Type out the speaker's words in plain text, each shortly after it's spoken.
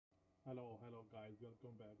Hello guys,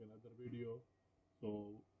 welcome back another video.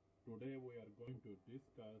 So today we are going to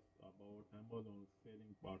discuss about Amazon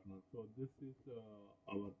selling partner. So this is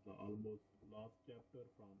our the almost last chapter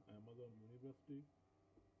from Amazon University.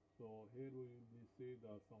 So here we will see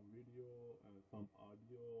some video and some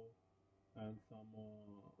audio and some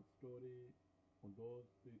story on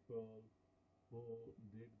those people who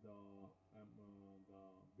did the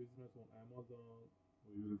business on Amazon.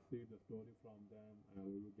 We will see the story from them and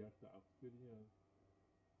we will get the experience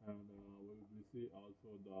and we will see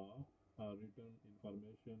also the written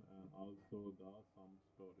information and also the some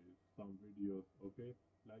stories, some videos, okay,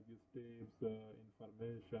 like these tips,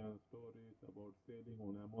 information, stories about selling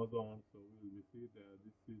on Amazon. So we will see that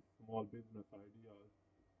this is small business ideas.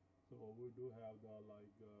 So we do have the like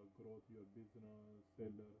growth your business,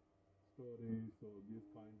 seller stories. So this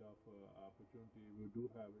kind of opportunity we do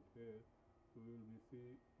have it here. So we will be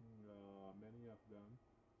see many of them.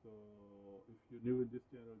 So if you're new in this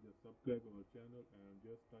channel, just subscribe our channel and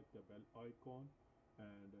just touch the bell icon.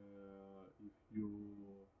 And if you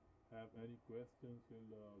have any questions in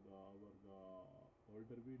the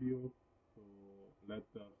older video, so let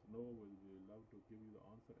us know. We will love to give you the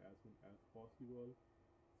answer as soon as possible.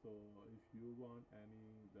 So if you want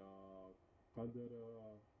any the further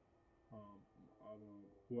our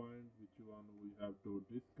point which one we have to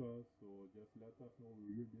discuss, so just let us know.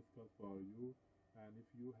 We will discuss for you. And if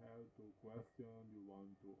you have to question you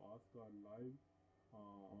want to ask our live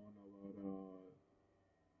on our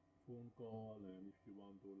phone call, and if you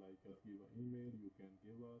want to like give an email, you can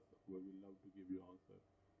give us. We will love to give you answer.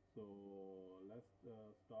 So let's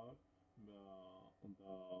start on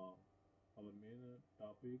the our main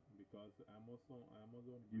topic, because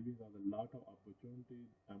Amazon giving us a lot of opportunities.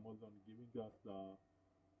 Amazon giving us the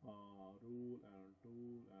rule and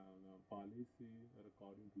tool and policy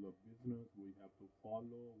according to the business we have to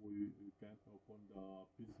follow. We can open the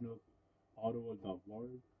business all over the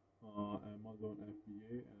world, Amazon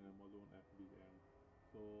FBA and Amazon FBN.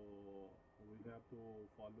 So we have to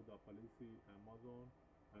follow the policy Amazon.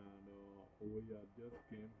 And we are just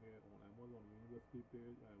came here on Amazon University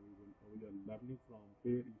page, and we are learning from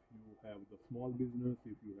here. If you have the small business,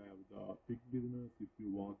 if you have the big business, if you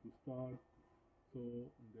want to start, so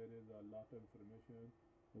there is a lot of information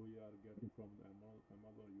we are getting from the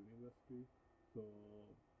Amazon University. So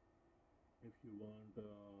if you want to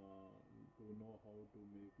know how to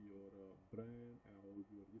make your brand and how you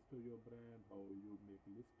register your brand, how you make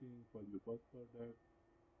listing for your first product,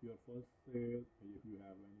 your first sale, if you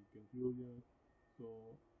have any confusion, so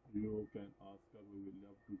you can ask us. We will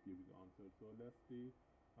love to give you the answer. So let's see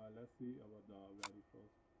our the very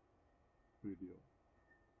first video.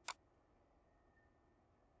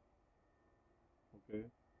 Okay,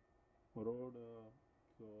 road.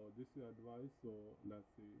 So this is advice. So let's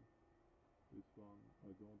see this one.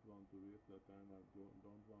 I don't want to waste the time. I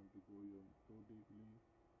don't want to go in too deeply.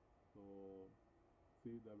 So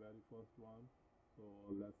see the very first one. So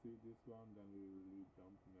let's see this one, then we will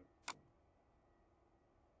jump to next one.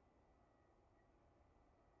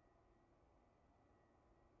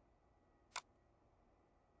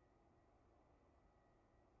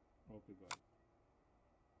 Okay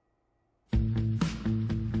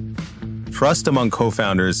guys. Trust among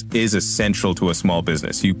co-founders is essential to a small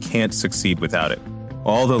business. You can't succeed without it.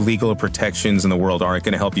 All the legal protections in the world aren't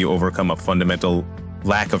going to help you overcome a fundamental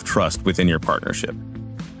lack of trust within your partnership.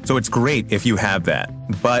 So it's great if you have that,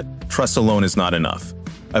 but trust alone is not enough.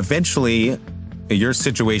 Eventually, your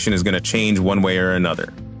situation is going to change one way or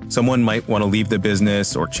another. Someone might want to leave the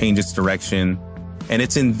business or change its direction. And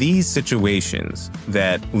it's in these situations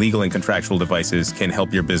that legal and contractual devices can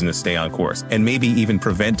help your business stay on course and maybe even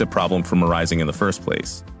prevent a problem from arising in the first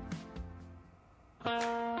place.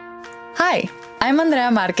 Hi, I'm Andrea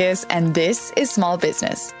Marquez, and this is Small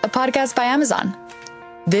Business, a podcast by Amazon.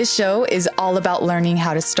 This show is all about learning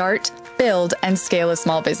how to start, build, and scale a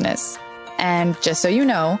small business. And just so you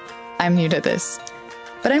know, I'm new to this.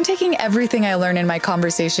 But I'm taking everything I learn in my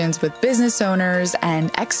conversations with business owners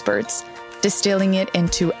and experts, distilling it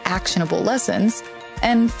into actionable lessons,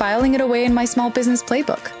 and filing it away in my small business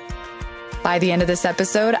playbook. By the end of this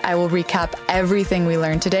episode, I will recap everything we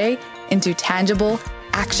learned today into tangible,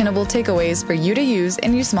 actionable takeaways for you to use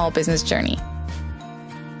in your small business journey.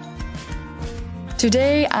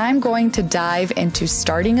 Today, I'm going to dive into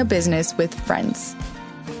starting a business with friends.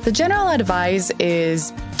 The general advice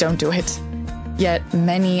is don't do it. Yet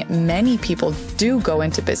many people do go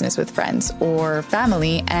into business with friends or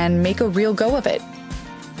family and make a real go of it.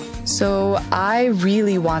 So I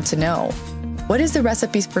really want to know, what is the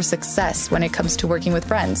recipe for success when it comes to working with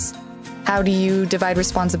friends? How do you divide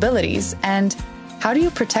responsibilities? And how do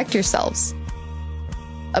you protect yourselves?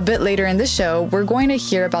 A bit later in the show, we're going to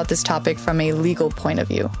hear about this topic from a legal point of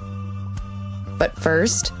view. But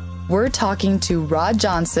first, we're talking to Rod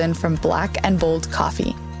Johnson from Black and Bold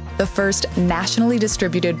Coffee, the first nationally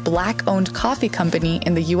distributed Black-owned coffee company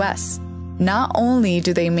in the US. Not only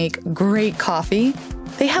do they make great coffee,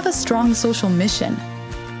 they have a strong social mission.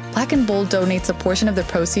 Black and Bold donates a portion of the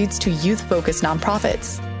proceeds to youth-focused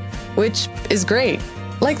nonprofits, which is great,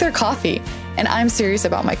 like their coffee. And I'm serious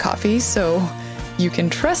about my coffee, so you can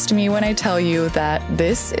trust me when I tell you that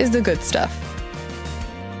this is the good stuff.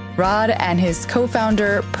 Rod and his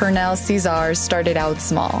co-founder, Pernell Cesar, started out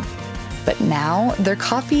small. But now their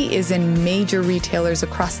coffee is in major retailers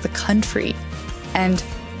across the country. And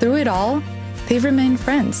through it all, they've remained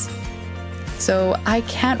friends. So I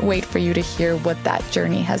can't wait for you to hear what that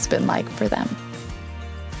journey has been like for them.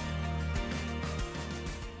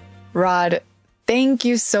 Rod, thank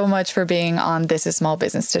you so much for being on This is Small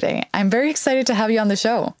Business today. I'm very excited to have you on the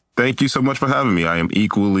show. Thank you so much for having me. I am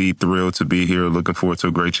equally thrilled to be here. Looking forward to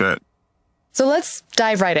a great chat. So let's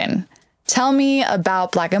dive right in. Tell me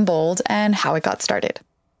about Black and Bold and how it got started.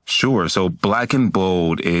 Sure. So Black and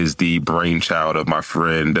Bold is the brainchild of my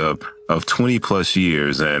friend of 20 plus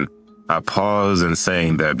years. And I pause in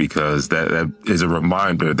saying that because that is a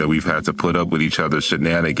reminder that we've had to put up with each other's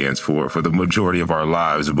shenanigans for the majority of our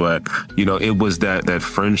lives. But, you know, it was that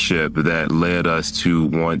friendship that led us to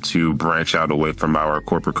want to branch out away from our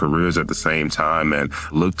corporate careers at the same time and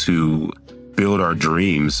look to build our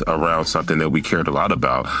dreams around something that we cared a lot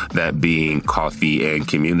about, that being coffee and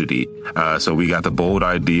community. So we got the bold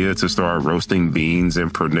idea to start roasting beans in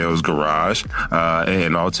Pernell's garage,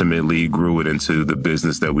 and ultimately grew it into the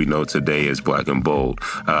business that we know today as Black and Bold.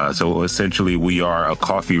 So essentially we are a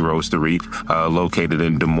coffee roastery located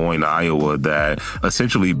in Des Moines, Iowa, that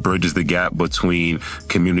essentially bridges the gap between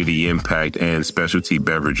community impact and specialty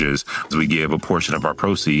beverages. We give a portion of our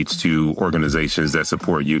proceeds to organizations that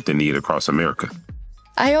support youth in need across America.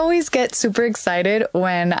 I always get super excited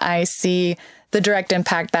when I see the direct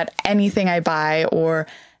impact that anything I buy or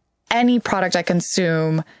any product I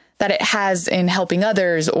consume that it has in helping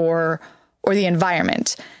others or the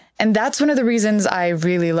environment. And that's one of the reasons I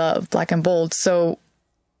really love Black and Bold. So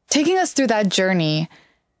taking us through that journey,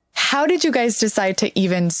 how did you guys decide to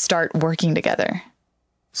even start working together?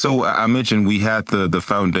 So I mentioned we had the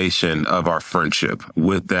foundation of our friendship.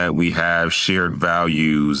 With that, we have shared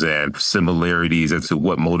values and similarities as to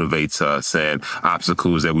what motivates us and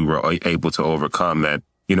obstacles that we were able to overcome. And,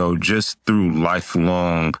 you know, just through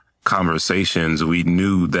lifelong conversations, we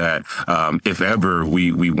knew that if ever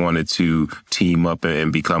we wanted to team up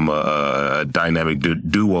and become a dynamic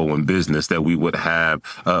duo in business, that we would have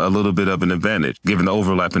a little bit of an advantage given the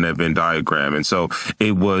overlap in that Venn diagram. And so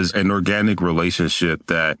it was an organic relationship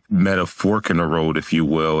that met a fork in the road, if you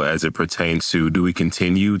will, as it pertains to, do we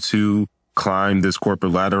continue to climb this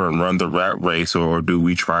corporate ladder and run the rat race, or do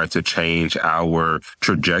we try to change our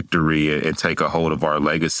trajectory and take a hold of our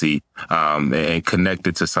legacy and connect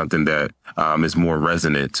it to something that is more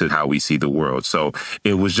resonant to how we see the world? So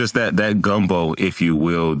it was just that gumbo, if you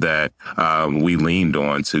will, that we leaned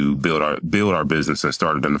on to build our business and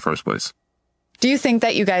started in the first place. Do you think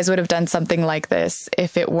that you guys would have done something like this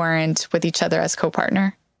if it weren't with each other as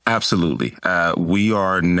co-partner? Absolutely. We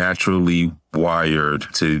are naturally wired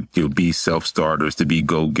to be self-starters, to be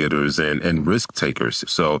go-getters and risk takers.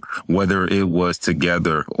 So whether it was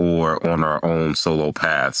together or on our own solo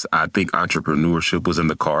paths, I think entrepreneurship was in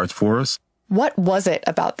the cards for us. What was it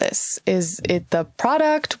about this? Is it the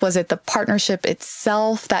product? Was it the partnership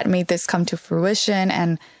itself that made this come to fruition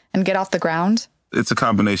and get off the ground? It's a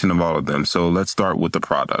combination of all of them. So let's start with the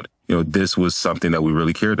product. This was something that we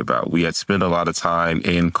really cared about. We had spent a lot of time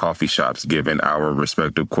in coffee shops, given our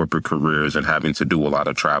respective corporate careers and having to do a lot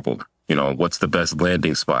of travel. What's the best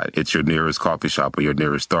landing spot? It's your nearest coffee shop or your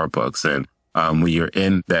nearest Starbucks. And when you're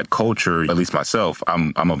in that culture, at least myself,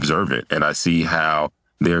 I'm observant and I see how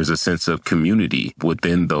there's a sense of community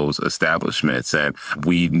within those establishments. And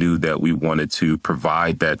we knew that we wanted to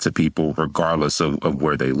provide that to people regardless of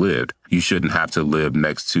where they lived. You shouldn't have to live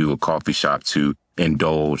next to a coffee shop to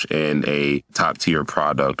indulge in a top tier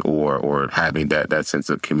product or having that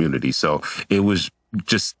sense of community. So it was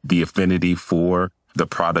just the affinity for the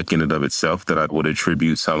product in and of itself that I would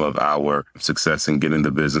attribute some of our success in getting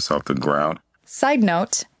the business off the ground. Side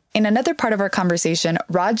note, in another part of our conversation,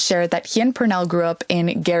 Rod shared that he and Pernell grew up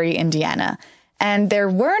in Gary, Indiana, and there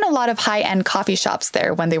weren't a lot of high-end coffee shops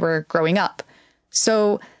there when they were growing up.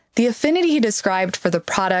 So the affinity he described for the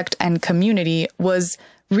product and community was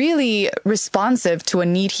really responsive to a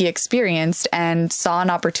need he experienced and saw an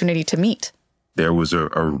opportunity to meet. There was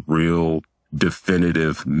a real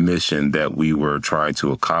definitive mission that we were trying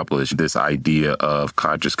to accomplish, this idea of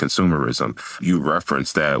conscious consumerism. You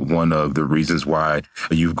referenced that one of the reasons why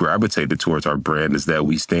you've gravitated towards our brand is that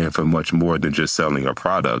we stand for much more than just selling a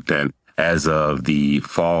product. And as of the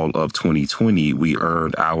fall of 2020, we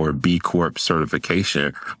earned our B Corp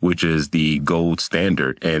certification, which is the gold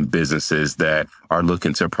standard in businesses that are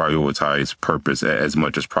looking to prioritize purpose as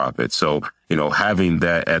much as profit. So, having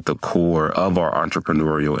that at the core of our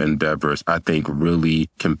entrepreneurial endeavors, I think really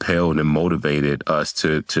compelled and motivated us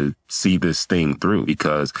to see this thing through,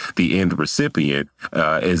 because the end recipient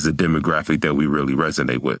is the demographic that we really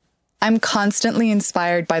resonate with. I'm constantly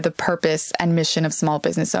inspired by the purpose and mission of small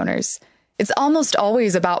business owners. It's almost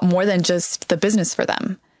always about more than just the business for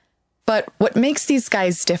them. But what makes these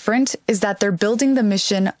guys different is that they're building the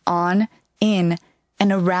mission on, in,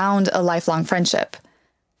 and around a lifelong friendship.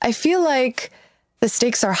 I feel like the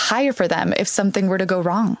stakes are higher for them if something were to go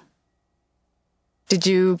wrong. Did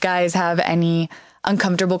you guys have any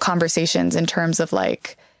uncomfortable conversations in terms of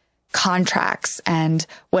contracts and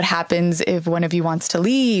what happens if one of you wants to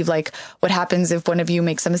leave? What happens if one of you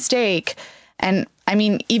makes a mistake? And I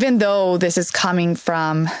mean, even though this is coming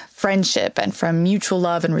from friendship and from mutual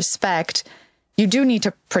love and respect, you do need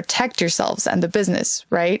to protect yourselves and the business,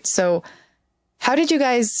 right? So how did you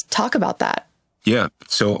guys talk about that? Yeah.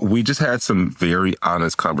 So we just had some very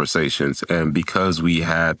honest conversations. And because we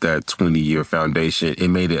had that 20-year foundation, it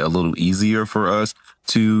made it a little easier for us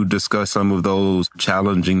to discuss some of those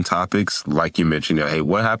challenging topics. Like you mentioned, hey,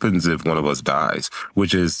 what happens if one of us dies?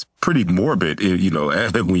 Which is pretty morbid,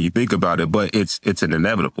 when you think about it, but it's an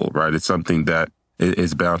inevitable, right? It's something that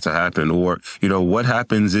is bound to happen. Or, what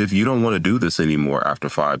happens if you don't want to do this anymore after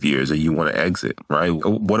 5 years and you want to exit, right?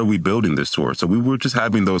 What are we building this towards? So we were just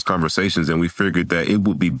having those conversations, and we figured that it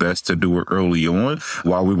would be best to do it early on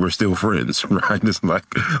while we were still friends, right? It's like,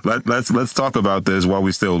 let's talk about this while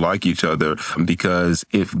we still like each other, because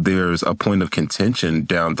if there's a point of contention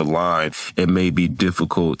down the line, it may be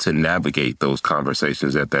difficult to navigate those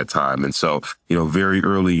conversations at that time. And so, very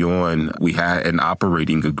early on, we had an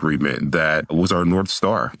operating agreement that was our North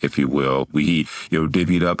Star, if you will. We,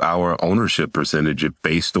 divvied up our ownership percentage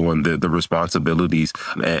based on the responsibilities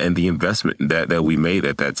and the investment that we made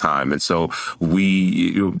at that time. And so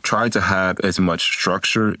we tried to have as much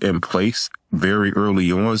structure in place very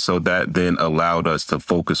early on, so that then allowed us to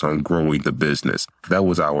focus on growing the business. That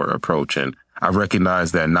was our approach. And I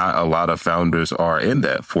recognize that not a lot of founders are in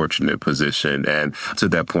that fortunate position. And to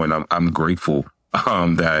that point, I'm grateful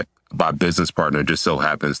that my business partner just so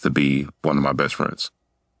happens to be one of my best friends.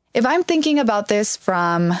 If I'm thinking about this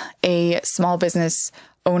from a small business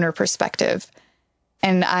owner perspective,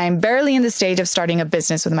 and I'm barely in the stage of starting a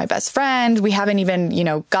business with my best friend, we haven't even,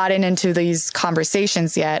 gotten into these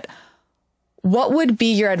conversations yet, what would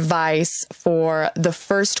be your advice for the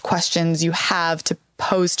first questions you have to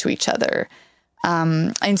pose to each other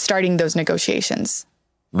in starting those negotiations?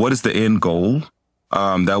 What is the end goal?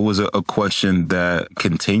 That was a question that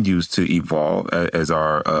continues to evolve as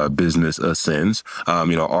our business ascends.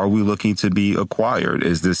 Are we looking to be acquired?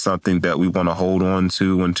 Is this something that we want to hold on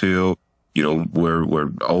to until we're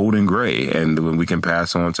old and gray, and when we can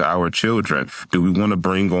pass on to our children? Do we want to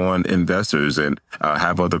bring on investors and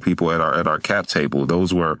have other people at our cap table?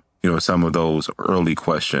 Those were, some of those early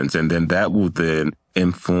questions. And then that will then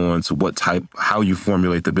influence how you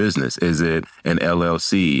formulate the business. Is it an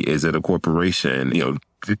LLC? Is it a corporation?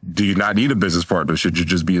 Do you not need a business partner? Should you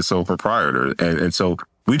just be a sole proprietor? And so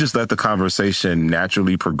we just let the conversation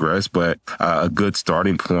naturally progress. But a good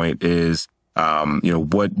starting point is,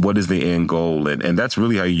 what is the end goal? And that's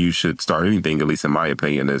really how you should start anything, at least in my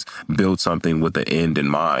opinion, is build something with the end in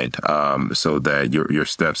mind, so that your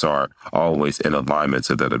steps are always in alignment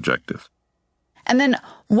to that objective. And then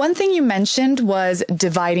one thing you mentioned was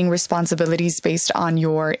dividing responsibilities based on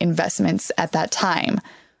your investments at that time.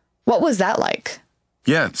 What was that like?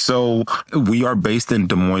 Yeah, so we are based in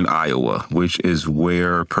Des Moines, Iowa, which is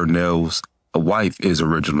where Pernell's wife is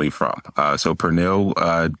originally from. So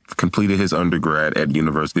Pernell completed his undergrad at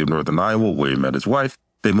University of Northern Iowa, where he met his wife.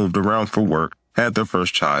 They moved around for work, had their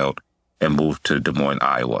first child, and moved to Des Moines,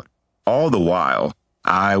 Iowa. All the while,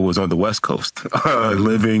 I was on the West Coast,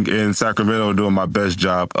 living in Sacramento, doing my best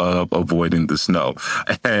job of avoiding the snow.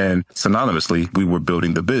 And synonymously, we were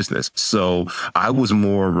building the business. So I was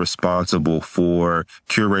more responsible for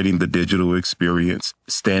curating the digital experience,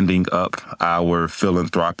 standing up our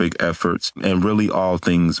philanthropic efforts, and really all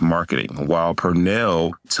things marketing, while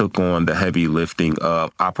Pernell took on the heavy lifting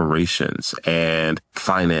of operations and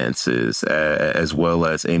finances, as well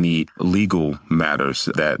as any legal matters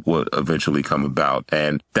that would eventually come about.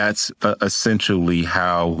 And that's essentially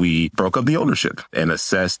how we broke up the ownership and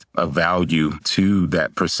assessed a value to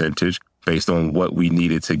that percentage based on what we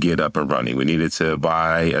needed to get up and running. We needed to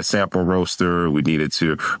buy a sample roaster. We needed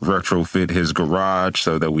to retrofit his garage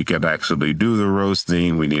so that we could actually do the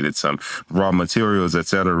roasting. We needed some raw materials, et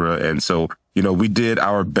cetera. And so, we did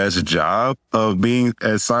our best job of being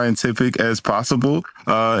as scientific as possible,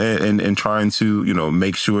 and trying to,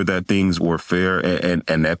 make sure that things were fair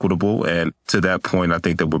and equitable. And to that point, I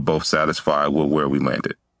think that we're both satisfied with where we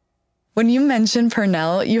landed. When you mention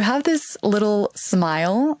Pernell, you have this little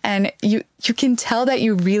smile and you can tell that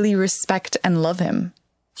you really respect and love him.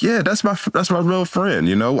 Yeah, that's my real friend.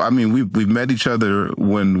 I mean, we met each other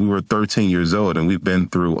when we were 13 years old, and we've been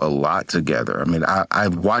through a lot together. I mean,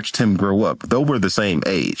 I've watched him grow up, though we're the same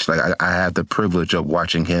age. Like I had the privilege of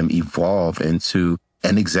watching him evolve into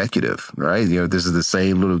an executive, right? This is the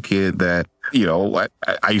same little kid that,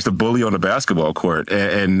 I used to bully on the basketball court,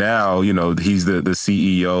 and now, he's the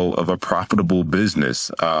CEO of a profitable business,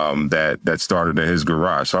 that started in his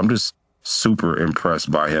garage. So I'm just super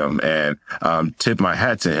impressed by him and, tip my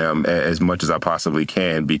hat to him as much as I possibly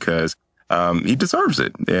can because, he deserves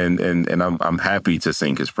it. And I'm happy to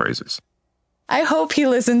sing his praises. I hope he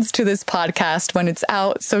listens to this podcast when it's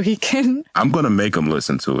out so he can. I'm going to make him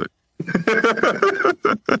listen to it.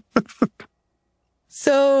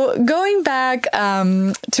 So going back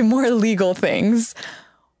to more legal things,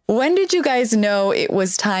 when did you guys know it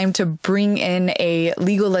was time to bring in a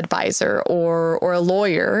legal advisor or a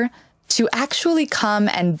lawyer to actually come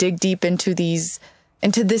and dig deep into this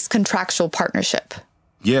contractual partnership?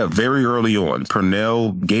 Yeah, very early on.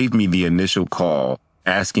 Pernell gave me the initial call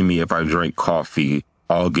asking me if I drank coffee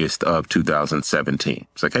August of 2017.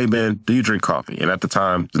 It's like, hey, man, do you drink coffee? And at the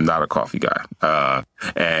time, I'm not a coffee guy.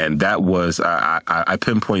 And that was, I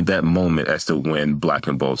pinpoint that moment as to when Black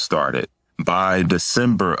and Bold started. By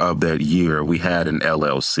December of that year, we had an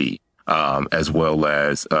LLC, as well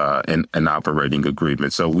as an operating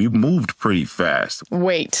agreement. So we moved pretty fast.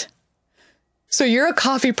 Wait. So you're a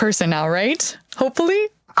coffee person now, right? Hopefully?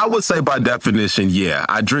 I would say by definition, yeah.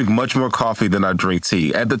 I drink much more coffee than I drink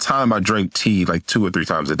tea. At the time, I drank tea like 2 or 3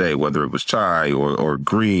 times a day, whether it was chai or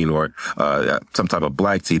green or some type of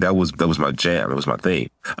black tea. That was my jam. It was my thing.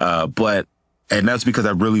 And that's because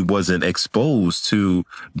I really wasn't exposed to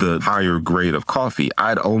the higher grade of coffee.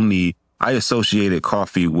 I associated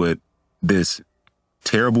coffee with this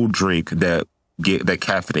terrible drink that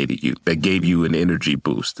caffeinated you, that gave you an energy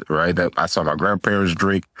boost, right? That I saw my grandparents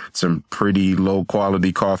drink some pretty low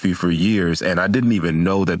quality coffee for years, and I didn't even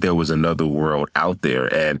know that there was another world out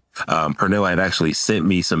there. And Pernell had actually sent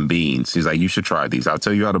me some beans. He's like, you should try these. I'll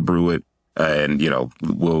tell you how to brew it, and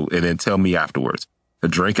and then tell me afterwards. I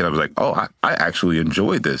drank it. I was like, oh, I actually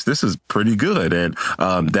enjoyed this. This is pretty good. And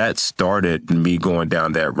that started me going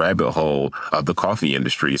down that rabbit hole of the coffee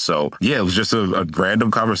industry. So, yeah, it was just a random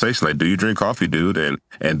conversation. Like, do you drink coffee, dude? And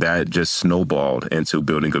that just snowballed into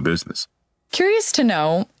building a business. Curious to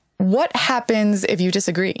know, what happens if you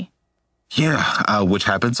disagree? Yeah, which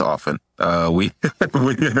happens often. We're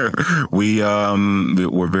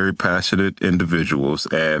very passionate individuals,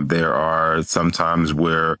 and there are some times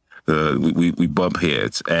where we bump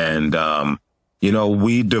heads, and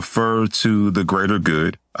we defer to the greater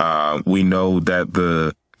good. We know that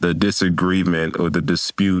the disagreement or the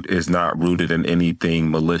dispute is not rooted in anything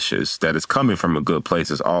malicious, that it's coming from a good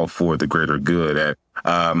place. It's all for the greater good.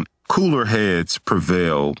 And cooler heads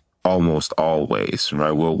prevail almost always,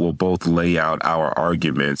 right? We'll both lay out our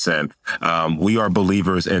arguments, and we are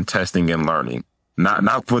believers in testing and learning.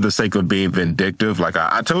 Not for the sake of being vindictive, like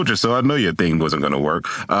I told you so, I know your thing wasn't going to work.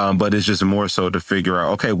 But it's just more so to figure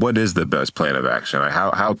out, okay, what is the best plan of action? Like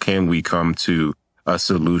how can we come to a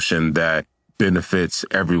solution that benefits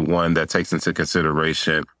everyone, that takes into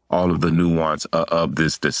consideration all of the nuance of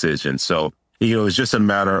this decision? So, it's just a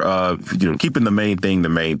matter of, keeping the main thing the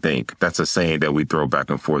main thing. That's a saying that we throw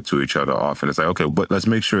back and forth to each other often. It's like, okay, but let's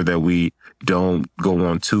make sure that we don't go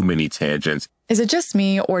on too many tangents. Is it just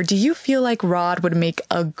me, or do you feel like Rod would make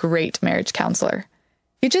a great marriage counselor?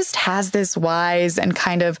 He just has this wise and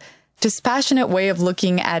kind of dispassionate way of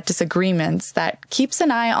looking at disagreements that keeps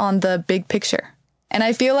an eye on the big picture. And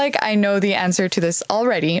I feel like I know the answer to this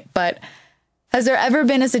already, but has there ever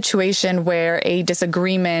been a situation where a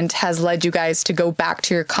disagreement has led you guys to go back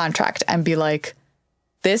to your contract and be like,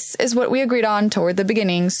 this is what we agreed on toward the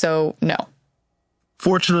beginning, so no?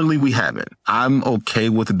 Fortunately, we haven't. I'm okay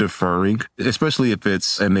with deferring, especially if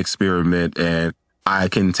it's an experiment and I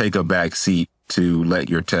can take a back seat to let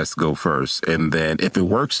your test go first. And then if it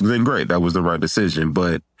works, then great. That was the right decision.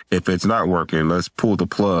 But if it's not working, let's pull the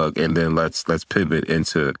plug and then let's pivot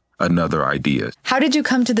into another idea. How did you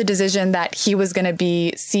come to the decision that he was going to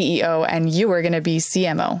be CEO and you were going to be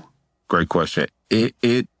CMO? Great question.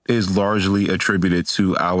 It is largely attributed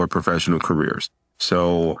to our professional careers.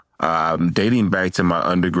 So dating back to my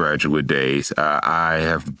undergraduate days, I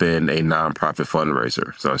have been a nonprofit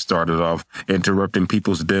fundraiser. So I started off interrupting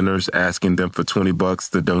people's dinners, asking them for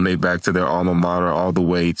 $20 to donate back to their alma mater, all the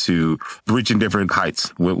way to reaching different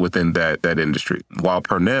heights within that industry. While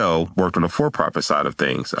Purnell worked on the for-profit side of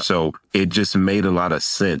things. So it just made a lot of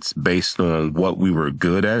sense based on what we were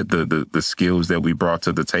good at, the skills that we brought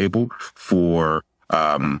to the table for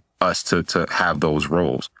us to have those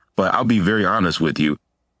roles. But I'll be very honest with you.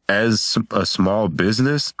 As a small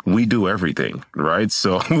business, we do everything, right?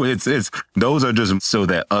 So it's those are just so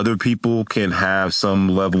that other people can have some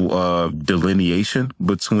level of delineation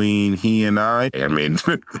between he and I. I mean,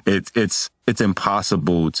 it's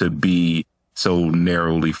impossible to be so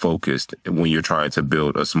narrowly focused when you're trying to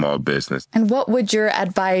build a small business. And what would your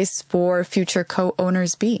advice for future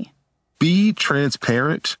co-owners be? Be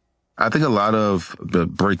transparent. I think a lot of the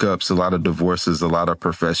breakups, a lot of divorces, a lot of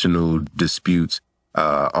professional disputes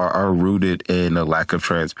are rooted in a lack of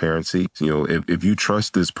transparency. You know, if you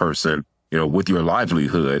trust this person, you know, with your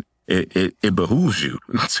livelihood, it behooves you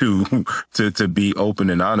to be open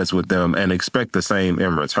and honest with them and expect the same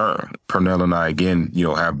in return. Purnell and I, again, you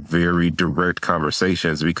know, have very direct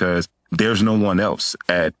conversations because there's no one else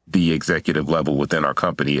at the executive level within our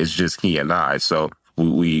company. It's just he and I. So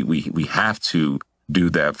we have to do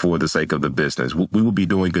that for the sake of the business. We will be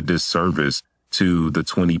doing a disservice to the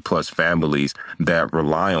 20 plus families that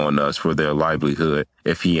rely on us for their livelihood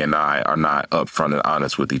if he and I are not upfront and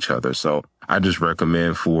honest with each other. So I just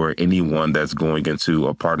recommend for anyone that's going into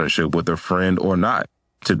a partnership with a friend or not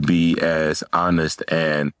to be as honest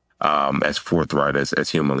and as forthright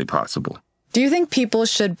as humanly possible. Do you think people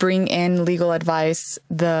should bring in legal advice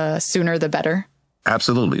the sooner the better?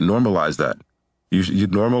 Absolutely. Normalize that. You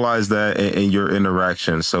normalize that in your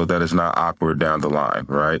interaction so that it's not awkward down the line,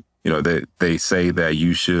 right? You know, they say that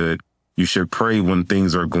you should pray when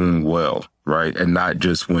things are going well, right? And not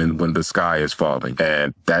just when the sky is falling.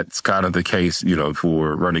 And that's kind of the case, you know,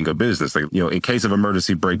 for running a business. Like, you know, in case of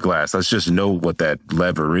emergency, break glass. Let's just know what that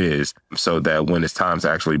lever is so that when it's time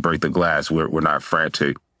to actually break the glass, we're not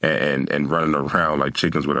frantic and running around like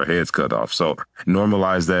chickens with our heads cut off. So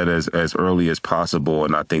normalize that as early as possible.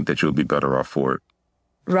 And I think that you'll be better off for it.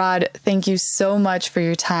 Rod, thank you so much for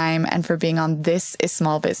your time and for being on This is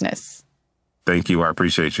Small Business. Thank you. I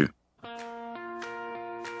appreciate you.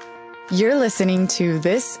 You're listening to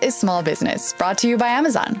This is Small Business, brought to you by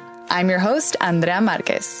Amazon. I'm your host, Andrea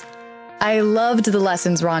Marquez. I loved the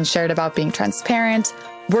lessons Ron shared about being transparent,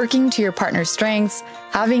 working to your partner's strengths,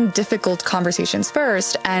 having difficult conversations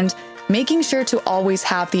first, and making sure to always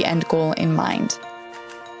have the end goal in mind.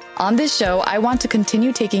 On this show, I want to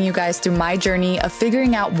continue taking you guys through my journey of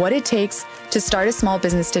figuring out what it takes to start a small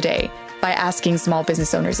business today by asking small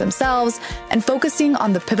business owners themselves and focusing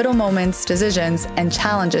on the pivotal moments, decisions, and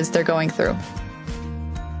challenges they're going through.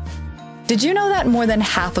 Did you know that more than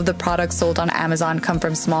half of the products sold on Amazon come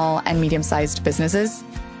from small and medium-sized businesses?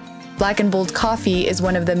 Black & Bold Coffee is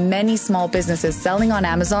one of the many small businesses selling on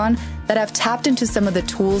Amazon that have tapped into some of the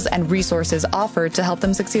tools and resources offered to help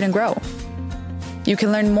them succeed and grow. You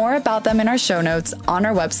can learn more about them in our show notes on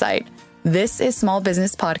our website,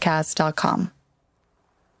 thisissmallbusinesspodcast.com.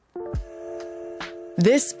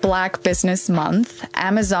 This Black Business Month,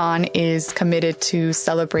 Amazon is committed to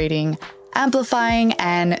celebrating, amplifying,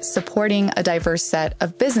 and supporting a diverse set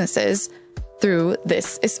of businesses through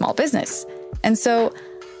This is Small Business. And so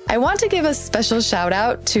I want to give a special shout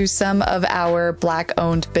out to some of our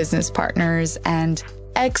Black-owned business partners and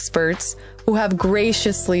experts who have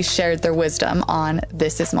graciously shared their wisdom on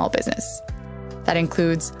This is Small Business. That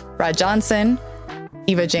includes Rod Johnson,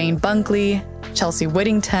 Eva Jane Bunkley, Chelsea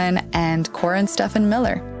Whittington, and Corin Stephan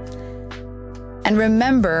Miller. And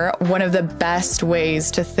remember, one of the best ways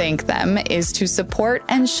to thank them is to support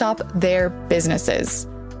and shop their businesses.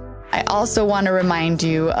 I also want to remind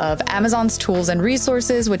you of Amazon's tools and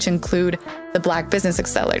resources, which include the Black Business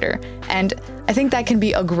Accelerator. And I think that can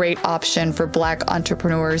be a great option for Black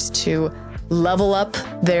entrepreneurs to level up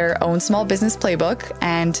their own small business playbook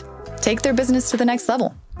and take their business to the next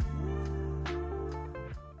level.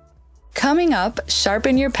 Coming up,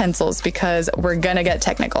 sharpen your pencils because we're gonna get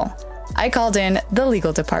technical. I called in the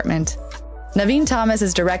legal department. Naveen Thomas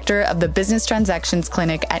is director of the Business Transactions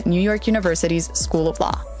Clinic at New York University's School of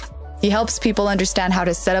Law. He helps people understand how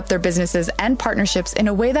to set up their businesses and partnerships in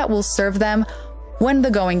a way that will serve them when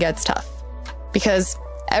the going gets tough. Because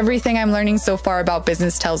everything I'm learning so far about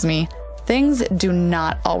business tells me things do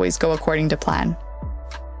not always go according to plan.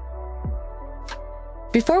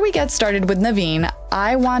 Before we get started with Naveen,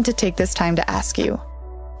 I want to take this time to ask you,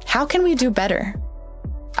 how can we do better?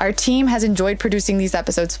 Our team has enjoyed producing these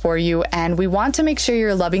episodes for you, and we want to make sure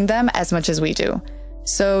you're loving them as much as we do.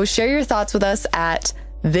 So share your thoughts with us at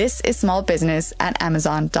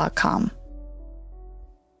thisissmallbusiness@amazon.com.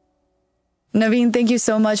 Naveen, thank you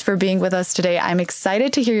so much for being with us today. I'm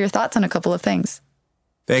excited to hear your thoughts on a couple of things.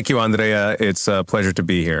 Thank you, Andrea. It's a pleasure to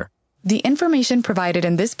be here. The information provided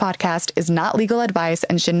in this podcast is not legal advice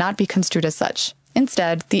and should not be construed as such.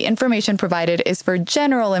 Instead, the information provided is for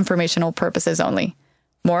general informational purposes only.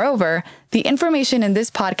 Moreover, the information in this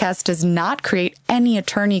podcast does not create any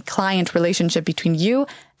attorney-client relationship between you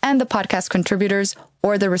and the podcast contributors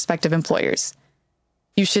or their respective employers.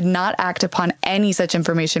 You should not act upon any such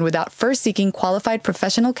information without first seeking qualified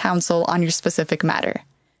professional counsel on your specific matter.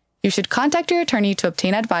 You should contact your attorney to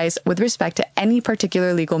obtain advice with respect to any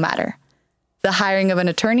particular legal matter. The hiring of an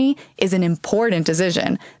attorney is an important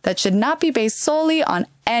decision that should not be based solely on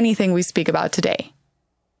anything we speak about today.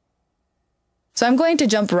 So I'm going to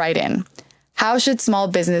jump right in. How should small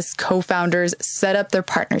business co-founders set up their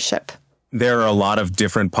partnership? There are a lot of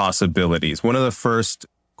different possibilities. One of the first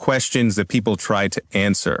questions that people try to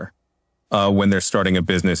answer when they're starting a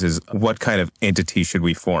business is, what kind of entity should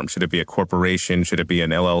we form? Should it be a corporation? Should it be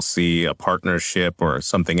an LLC, a partnership, or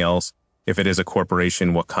something else? If it is a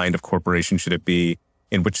corporation, what kind of corporation should it be?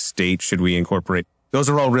 In which state should we incorporate? Those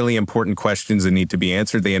are all really important questions that need to be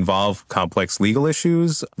answered. They involve complex legal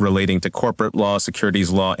issues relating to corporate law,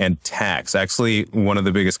 securities law, and tax. Actually, one of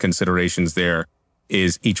the biggest considerations there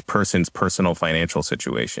is each person's personal financial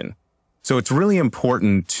situation. So it's really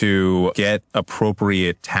important to get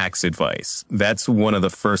appropriate tax advice. That's one of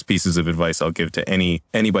the first pieces of advice I'll give to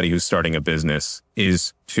anybody who's starting a business,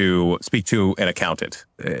 is to speak to an accountant.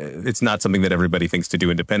 It's not something that everybody thinks to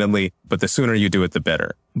do independently, but the sooner you do it, the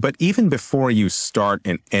better. But even before you start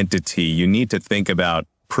an entity, you need to think about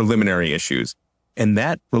preliminary issues. And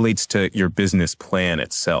that relates to your business plan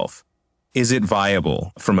itself. Is it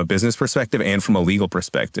viable from a business perspective and from a legal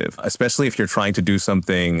perspective? Especially if you're trying to do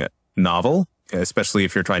something novel, especially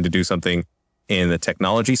if you're trying to do something in the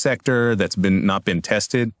technology sector that's not been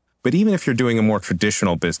tested. But even if you're doing a more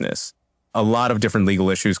traditional business, a lot of different legal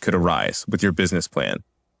issues could arise with your business plan.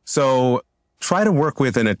 So try to work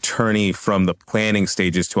with an attorney from the planning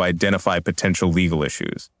stages to identify potential legal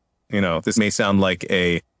issues. This may sound like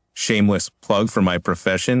a shameless plug for my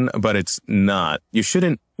profession, but it's not. You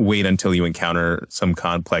shouldn't wait until you encounter some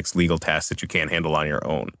complex legal task that you can't handle on your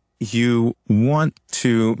own. You want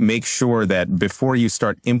to make sure that before you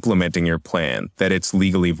start implementing your plan, that it's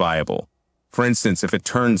legally viable. For instance, if it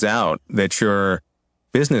turns out that your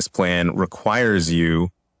business plan requires you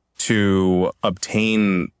to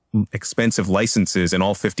obtain expensive licenses in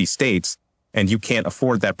all 50 states, and you can't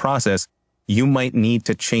afford that process, you might need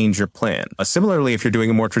to change your plan. Similarly, if you're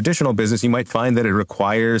doing a more traditional business, you might find that it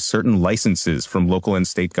requires certain licenses from local and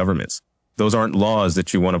state governments. Those aren't laws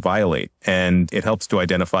that you want to violate, and it helps to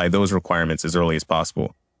identify those requirements as early as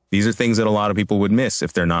possible. These are things that a lot of people would miss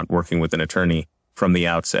if they're not working with an attorney from the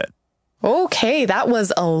outset. Okay, that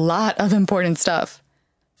was a lot of important stuff.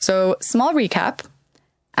 So, small recap.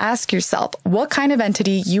 Ask yourself what kind of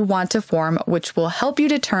entity you want to form, which will help you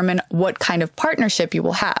determine what kind of partnership you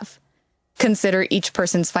will have. Consider each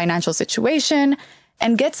person's financial situation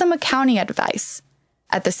and get some accounting advice.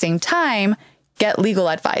 At the same time, get legal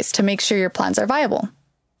advice to make sure your plans are viable.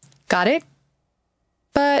 Got it?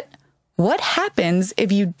 But what happens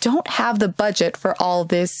if you don't have the budget for all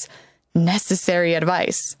this necessary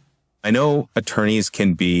advice? I know attorneys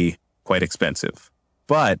can be quite expensive,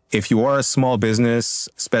 but if you are a small business,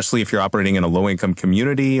 especially if you're operating in a low-income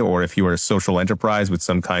community, or if you are a social enterprise with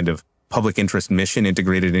some kind of public interest mission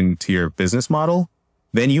integrated into your business model,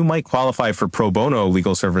 then you might qualify for pro bono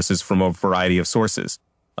legal services from a variety of sources,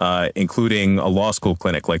 including a law school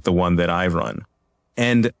clinic like the one that I run.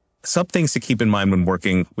 And some things to keep in mind when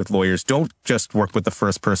working with lawyers: don't just work with the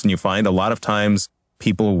first person you find. A lot of times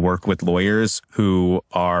people work with lawyers who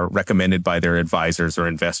are recommended by their advisors or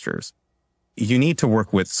investors. You need to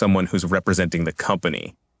work with someone who's representing the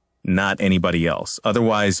company, not anybody else.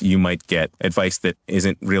 Otherwise, you might get advice that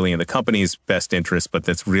isn't really in the company's best interest, but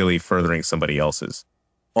that's really furthering somebody else's.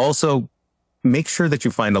 Also, make sure that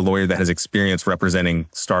you find a lawyer that has experience representing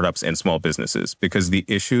startups and small businesses, because the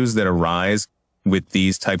issues that arise with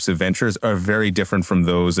these types of ventures are very different from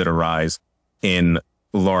those that arise in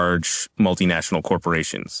large multinational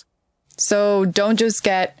corporations. So don't just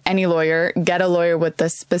get any lawyer, get a lawyer with the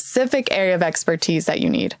specific area of expertise that you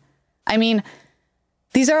need. I mean,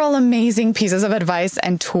 these are all amazing pieces of advice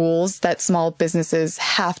and tools that small businesses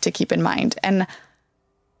have to keep in mind. And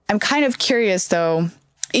I'm kind of curious, though,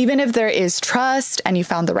 Even if there is trust and you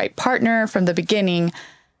found the right partner from the beginning,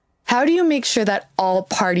 how do you make sure that all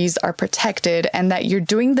parties are protected and that you're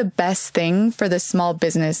doing the best thing for the small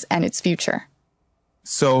business and its future?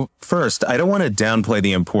 So first, I don't want to downplay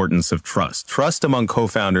the importance of trust. Trust among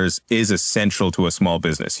co-founders is essential to a small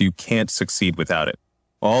business. You can't succeed without it.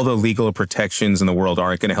 All the legal protections in the world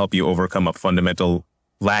aren't going to help you overcome a fundamental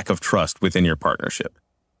lack of trust within your partnership.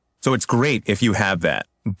 So it's great if you have that,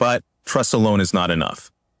 but trust alone is not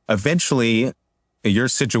enough. Eventually, your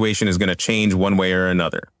situation is going to change one way or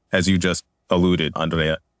another, as you just alluded,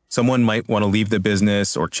 Andrea. Someone might want to leave the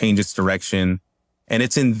business or change its direction. And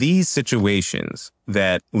it's in these situations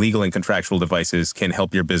that legal and contractual devices can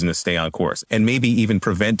help your business stay on course and maybe even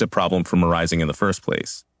prevent a problem from arising in the first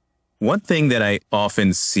place. One thing that I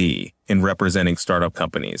often see in representing startup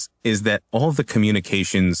companies is that all of the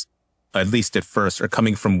communications, at least at first, are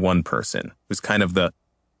coming from one person who's kind of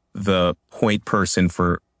the point person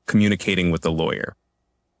for communicating with the lawyer.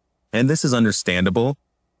 And this is understandable.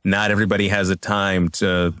 Not everybody has the time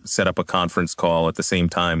to set up a conference call at the same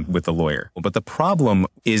time with the lawyer. But the problem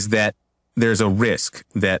is that there's a risk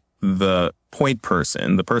that the point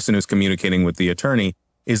person, the person who's communicating with the attorney,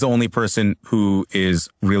 is the only person who is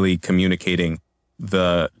really communicating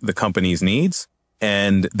the company's needs,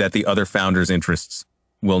 and that the other founders' interests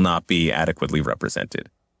will not be adequately represented.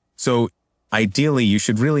 So ideally, you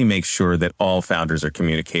should really make sure that all founders are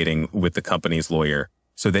communicating with the company's lawyer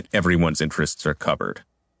so that everyone's interests are covered.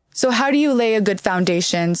 So how do you lay a good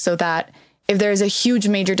foundation so that if there's a huge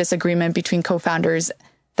major disagreement between co-founders,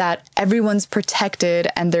 that everyone's protected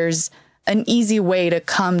and there's an easy way to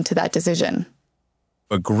come to that decision?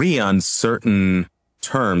 Agree on certain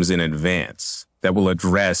terms in advance that will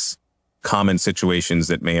address common situations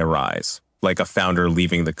that may arise, like a founder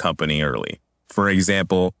leaving the company early. For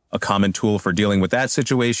example, a common tool for dealing with that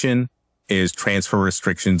situation is transfer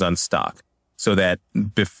restrictions on stock, so that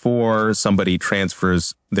before somebody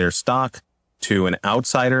transfers their stock to an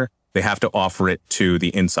outsider, they have to offer it to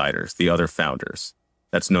the insiders, the other founders.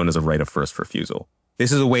 That's known as a right of first refusal.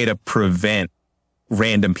 This is a way to prevent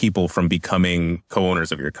random people from becoming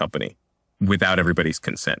co-owners of your company without everybody's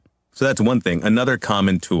consent. So that's one thing. Another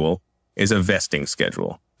common tool is a vesting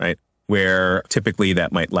schedule, right? Where typically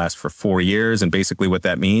that might last for 4 years. And basically what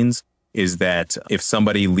that means is that if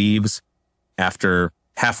somebody leaves after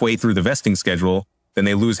halfway through the vesting schedule, then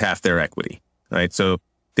they lose half their equity, right? So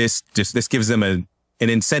this gives them an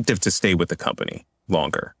incentive to stay with the company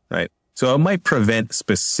longer, right? So it might prevent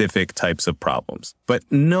specific types of problems, but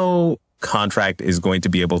no contract is going to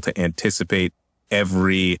be able to anticipate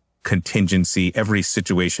every contingency, every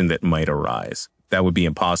situation that might arise. That would be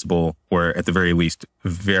impossible, or at the very least,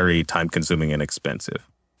 very time consuming and expensive.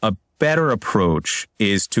 A better approach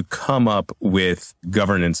is to come up with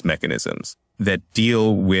governance mechanisms that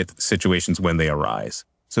deal with situations when they arise,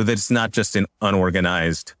 so that it's not just an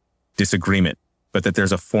unorganized disagreement, but that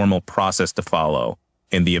there's a formal process to follow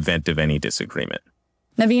in the event of any disagreement.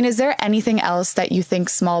 Naveen, is there anything else that you think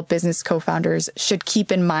small business co-founders should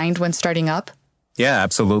keep in mind when starting up? Yeah,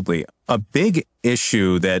 absolutely. A big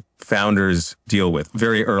issue that founders deal with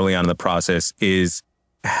very early on in the process is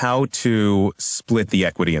how to split the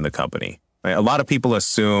equity in the company. Right? A lot of people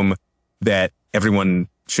assume that everyone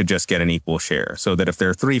should just get an equal share, so that if there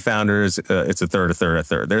are 3 founders, it's a third, a third, a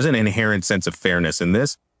third. There's an inherent sense of fairness in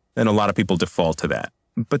this, and a lot of people default to that.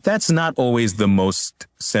 But that's not always the most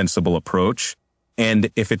sensible approach.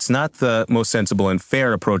 And if it's not the most sensible and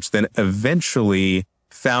fair approach, then eventually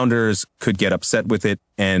founders could get upset with it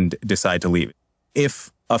and decide to leave.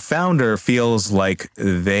 If a founder feels like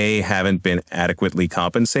they haven't been adequately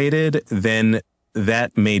compensated, then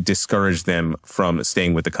that may discourage them from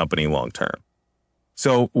staying with the company long term.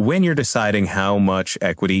 So when you're deciding how much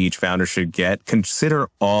equity each founder should get, consider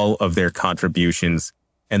all of their contributions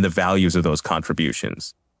and the values of those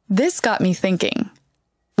contributions. This got me thinking,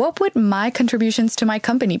 what would my contributions to my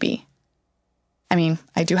company be? I mean,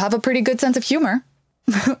 I do have a pretty good sense of humor,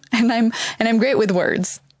 and I'm great with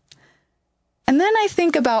words. And then I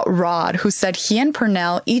think about Rod, who said he and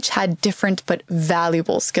Pernell each had different but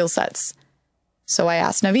valuable skill sets. So I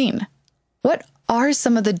asked Naveen, what are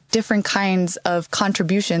some of the different kinds of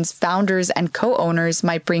contributions founders and co-owners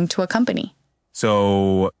might bring to a company?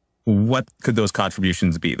 So what could those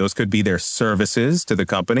contributions be? Those could be their services to the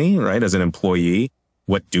company, right? As an employee,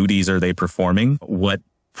 what duties are they performing? What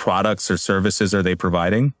products or services are they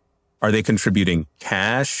providing? Are they contributing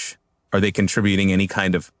cash? Are they contributing any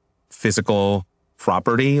kind of physical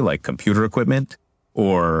property like computer equipment,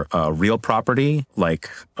 or real property like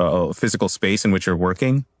physical space in which you're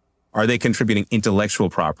working? Are they contributing intellectual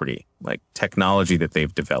property like technology that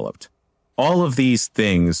they've developed? All of these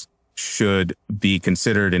things should be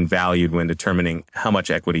considered and valued when determining how much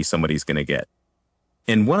equity somebody's going to get.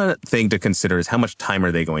 And one thing to consider is how much time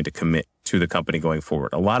are they going to commit to the company going forward.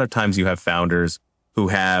 A lot of times you have founders who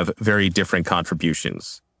have very different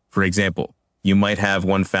contributions. For example, you might have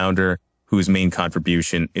one founder whose main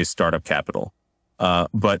contribution is startup capital,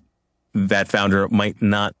 but that founder might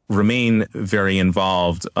not remain very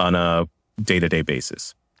involved on a day-to-day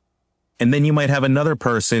basis. And then you might have another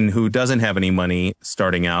person who doesn't have any money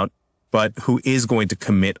starting out, but who is going to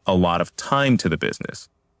commit a lot of time to the business.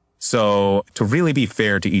 So to really be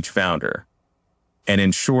fair to each founder and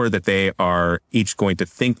ensure that they are each going to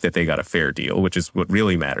think that they got a fair deal, which is what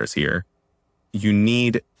really matters here, you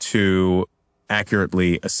need to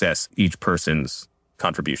accurately assess each person's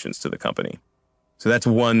contributions to the company. So that's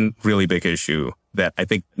one really big issue that I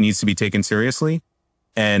think needs to be taken seriously.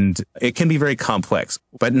 And it can be very complex,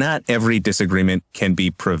 but not every disagreement can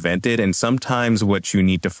be prevented. And sometimes what you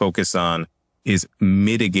need to focus on is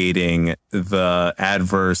mitigating the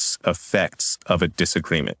adverse effects of a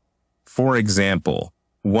disagreement. For example,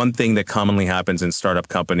 one thing that commonly happens in startup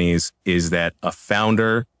companies is that a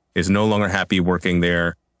founder is no longer happy working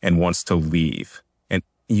there and wants to leave. And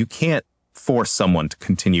you can't force someone to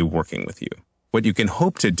continue working with you. What you can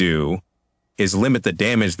hope to do is limit the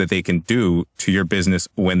damage that they can do to your business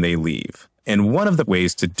when they leave. And one of the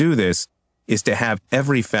ways to do this is to have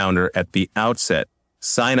every founder at the outset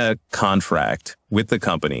sign a contract with the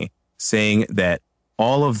company saying that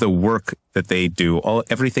all of the work that they do,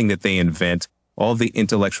 everything that they invent, all the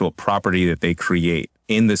intellectual property that they create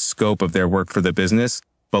in the scope of their work for the business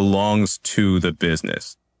belongs to the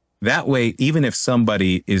business. That way, even if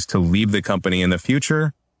somebody is to leave the company in the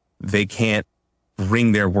future, they can't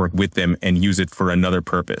bring their work with them and use it for another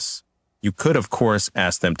purpose. You could, of course,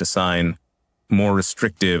 ask them to sign more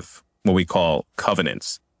restrictive, what we call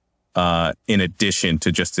covenants, in addition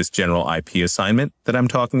to just this general IP assignment that I'm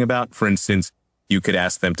talking about. For instance, you could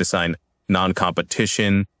ask them to sign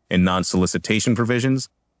non-competition and non-solicitation provisions,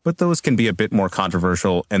 but those can be a bit more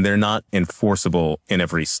controversial and they're not enforceable in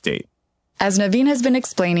every state. As Naveen has been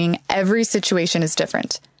explaining, every situation is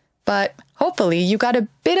different. But hopefully you got a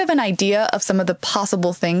bit of an idea of some of the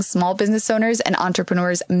possible things small business owners and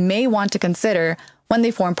entrepreneurs may want to consider when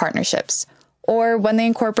they form partnerships or when they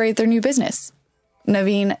incorporate their new business.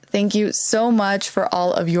 Naveen, thank you so much for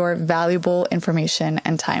all of your valuable information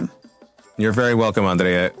and time. You're very welcome,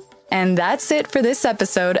 Andrea. And that's it for this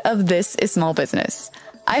episode of This is Small Business.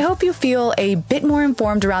 I hope you feel a bit more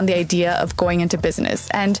informed around the idea of going into business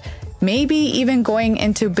and maybe even going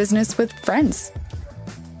into business with friends.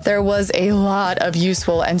 There was a lot of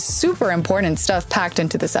useful and super important stuff packed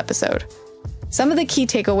into this episode. Some of the key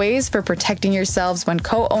takeaways for protecting yourselves when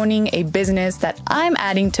co-owning a business that I'm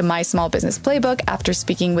adding to my small business playbook after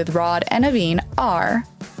speaking with Rod and Naveen are: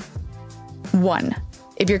 1.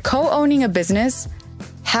 If you're co-owning a business,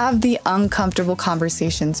 have the uncomfortable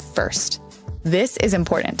conversations first. This is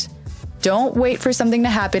important. Don't wait for something to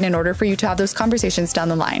happen in order for you to have those conversations down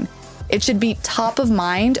the line. It should be top of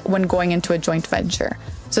mind when going into a joint venture,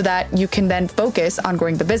 so that you can then focus on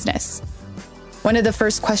growing the business. One of the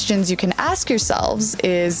first questions you can ask yourselves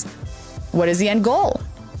is, what is the end goal?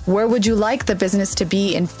 Where would you like the business to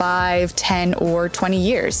be in 5, 10, or 20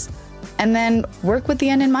 years? And then work with the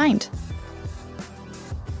end in mind.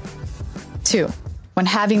 2, when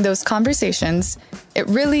having those conversations, it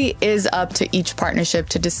really is up to each partnership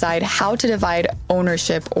to decide how to divide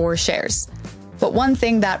ownership or shares. But one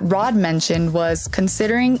thing that Rod mentioned was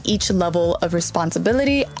considering each level of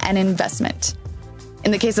responsibility and investment. In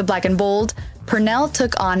the case of Black & Bold, Purnell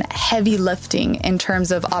took on heavy lifting in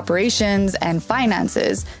terms of operations and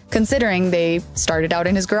finances, considering they started out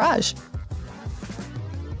in his garage.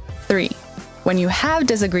 3, when you have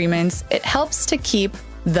disagreements, it helps to keep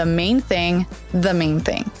the main thing the main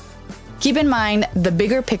thing. Keep in mind the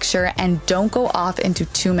bigger picture and don't go off into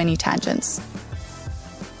too many tangents.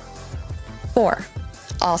 4.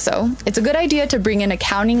 Also, it's a good idea to bring in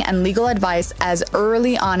accounting and legal advice as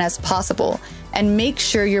early on as possible and make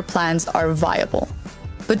sure your plans are viable.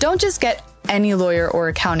 But don't just get any lawyer or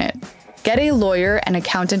accountant. Get a lawyer and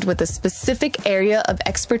accountant with a specific area of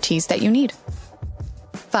expertise that you need.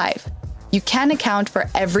 5. You can account for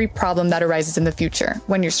every problem that arises in the future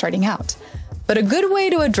when you're starting out. But a good way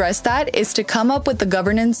to address that is to come up with the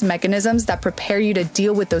governance mechanisms that prepare you to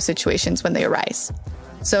deal with those situations when they arise,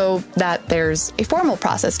 so that there's a formal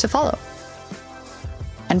process to follow.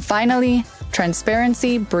 And finally,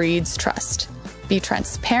 transparency breeds trust. Be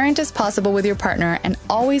transparent as possible with your partner and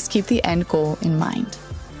always keep the end goal in mind.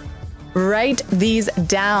 Write these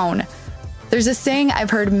down. There's a saying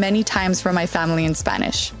I've heard many times from my family in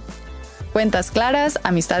Spanish: Cuentas claras,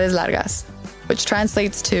 amistades largas, which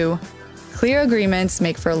translates to clear agreements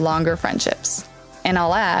make for longer friendships. And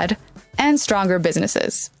I'll add, and stronger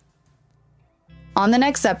businesses. On the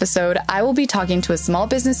next episode, I will be talking to a small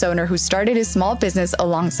business owner who started his small business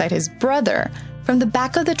alongside his brother from the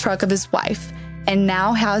back of the truck of his wife, and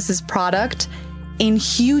now has his product in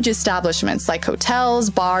huge establishments like hotels,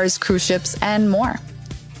 bars, cruise ships, and more.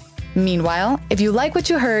 Meanwhile, if you like what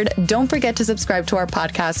you heard, don't forget to subscribe to our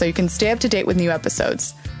podcast so you can stay up to date with new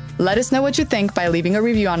episodes. Let us know what you think by leaving a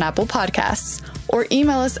review on Apple Podcasts or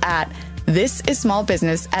email us at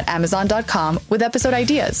thisissmallbusiness@amazon.com with episode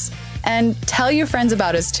ideas. And tell your friends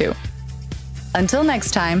about us too. Until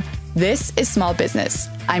next time, this is Small Business.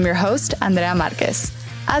 I'm your host, Andrea Marquez.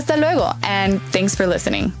 Hasta luego, and thanks for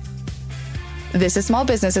listening. This is Small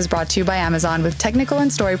Business is brought to you by Amazon with technical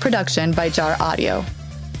and story production by Jar Audio.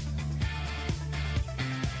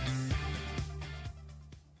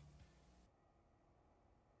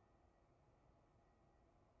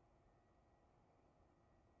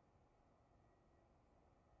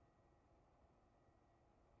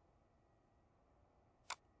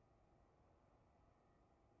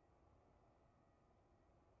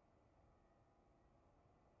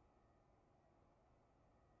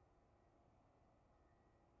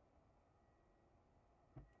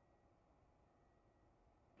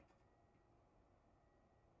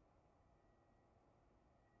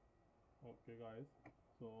 Okay guys,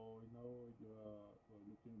 so now we're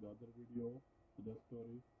looking the other video, the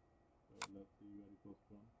story. Let's see very first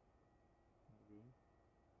one. Okay.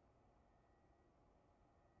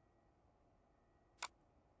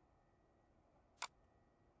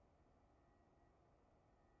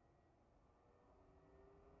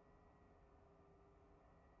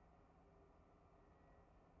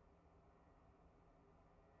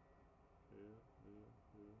 Here.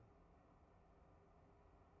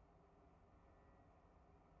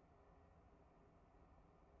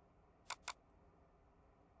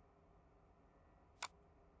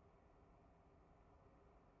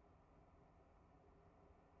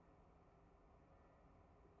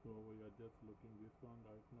 So we are just looking this one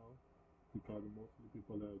right now because mostly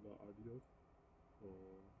people have the audio, so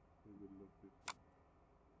we will look this one.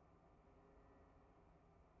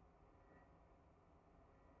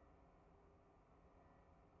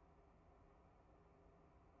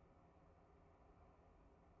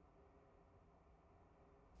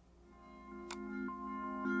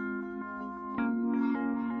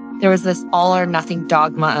 There was this all or nothing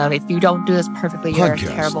dogma of if you don't do this perfectly, you're a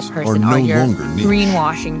terrible person, or you're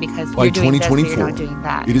greenwashing because you're doing this, but you're not doing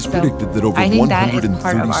that. It is predicted that over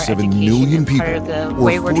 137 million people,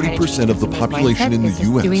 or 40% of the population in the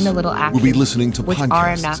U.S., will be listening to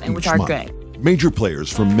podcasts each month. Major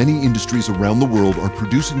players from many industries around the world are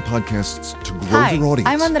producing podcasts to grow their audience,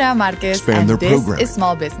 I'm Andrea Marquez, expand and their this programming, is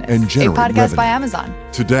Small Business, and a generate podcast revenue. by Amazon.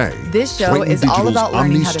 Today, This show Triton is all Digital's about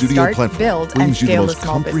learning Omni how to Studio start, platform build, and brings you the scale a most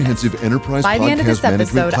small business. comprehensive enterprise By the end of this podcast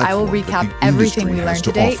episode, management I will platform recap that the everything industry we has learned to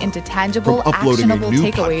today offer. into tangible, From uploading a actionable new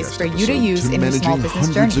takeaways podcast for you to episode use to in your small managing business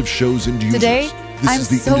hundreds journey. of shows and users. Today, This I'm is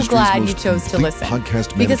the so industry's glad you most chose to complete listen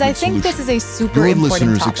podcast because I management think this solution. is a super Your important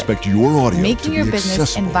listeners topic. expect your audio Making to your be business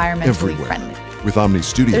accessible environmentally everywhere. friendly. With Omni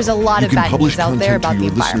Studio, There's a lot you of can bad publish news out there content about to the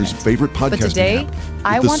your listeners' environment. favorite But podcasting today, app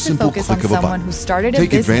I with the want to simple focus on click of a someone button. who started a Take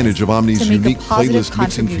business advantage of Omni's to make a unique positive playlist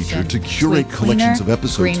mixing feature contribution to to a curate collections of cleaner,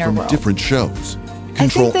 episodes greener from world. different shows. I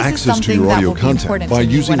Control think this is access to something your that audio will be content important by to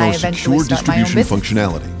me using when I our eventually secure start my own distribution business.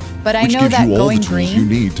 functionality, But I which know gives that you all the going tools you green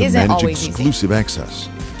need to isn't manage always easy. exclusive access.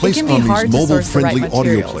 It Place can be hard Omni's to source the right mobile-friendly audio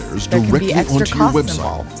materials. players There can be directly extra onto your costs website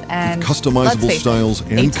involved, and with let's customizable face it, styles a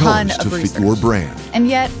and ton colors of to fit research. your brand. And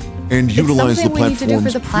yet, And it's utilize the something we need to do for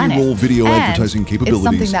platform's the planet. pre-roll video And advertising it's something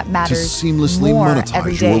capabilities that to matters seamlessly more every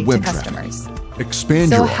monetize day your web to traffic. customers. Expand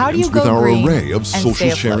So your how do audience you with go our green array of and social stay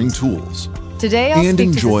sharing afloat? tools. Today, I'll And speak to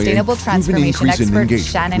enjoy a sustainable proven transformation increase in expert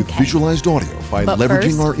engagement Shannon with Kemp. visualized audio by But leveraging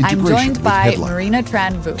first, our I'm integration joined with by Headline. Marina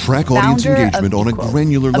Tran Vu, Track audience founder engagement of on a Equo,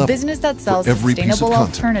 granular a level business that sells for every piece of sustainable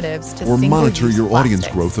content, alternatives to or monitor single-use your audience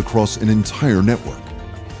plastics. growth across an entire network.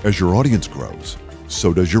 As your audience grows,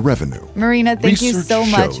 so does your revenue. Marina, thank you Research so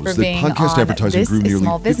much shows for that being podcast on advertising This grew is nearly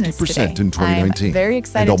Small Business 50% today. in 2019, I'm very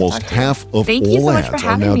excited and to almost talk to you. half of Thank you all so much for ads are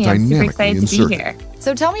having now me. I'm super dynamically excited to be inserted. here.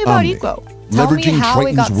 So tell me about Omni, Equo. Tell me leveraging how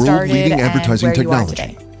it got Triton's started world-leading and advertising where you are technology,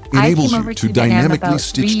 today. I enables came you over to to Dynamic dynamically about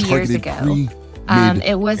stitch 3 years targeted ago. pre, mid,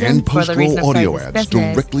 It wasn't and for the reason post-roll of starting audio this ads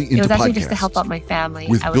business. directly It into was actually just to help podcasts out my family.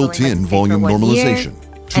 with I was only built-in going to stay for volume 1 year. normalization,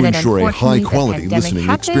 to ensure a high-quality listening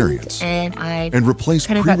experience and replace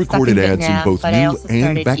pre-recorded ads in both new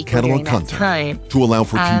and back catalog content to allow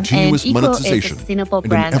for continuous monetization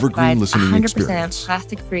and an evergreen listening experience.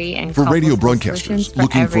 For radio broadcasters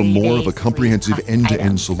looking for more of a comprehensive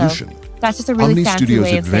end-to-end solution, that's just a really Omni fancy Studio's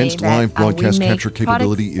way of advanced saying live that, broadcast we make capture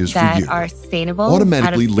capability is for products you. that are sustainable,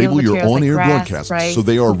 Automatically label your materials on-air like grass, broadcasts rice, so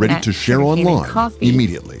they are ready coconut, to share sugarcane, and online coffee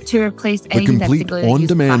immediately. to replace The anything that's complete single-use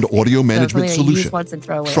on-demand plastic. audio So management something that you use solution, once and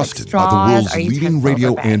throw away, like trusted by straws the world's or leading utensils radio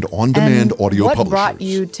or bags. and on-demand audio what publishers. brought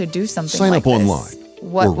you to do something Sign like up this? online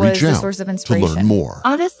What or was reach the out source of to inspiration? learn more.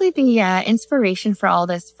 Honestly, the inspiration for all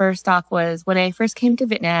this first off was when I first came to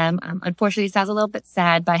Vietnam. Unfortunately, it sounds a little bit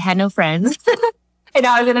sad, but I had no friends. And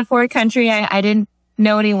I was in a foreign country. I didn't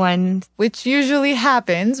know anyone. Which usually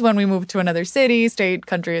happens when we move to another city, state,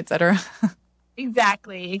 country, etc.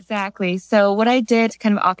 Exactly. So what I did to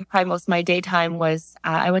kind of occupy most of my daytime was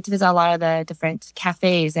I went to visit a lot of the different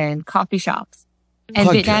cafes and coffee shops. And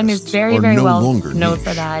Vietnam is very, very well known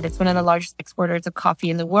for that. It's one of the largest exporters of coffee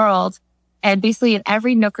in the world. And basically in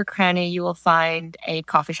every nook or cranny, you will find a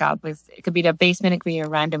coffee shop. It could be the basement, it could be a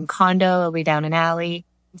random condo, it'll be down an alley.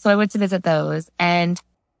 So I went to visit those. And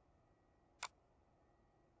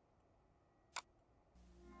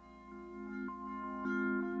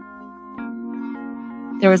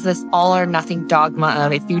there was this all or nothing dogma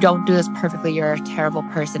of if you don't do this perfectly, you're a terrible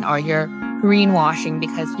person, or you're greenwashing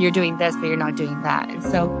because you're doing this, but you're not doing that. And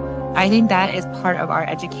so I think that is part of our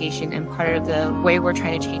education and part of the way we're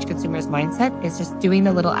trying to change consumers' mindset is just doing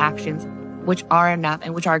the little actions which are enough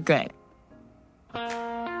and which are good.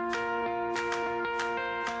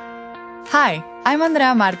 Hi, I'm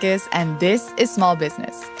Andrea Marquez, and this is Small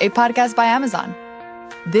Business, a podcast by Amazon.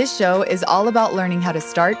 This show is all about learning how to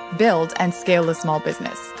start, build, and scale a small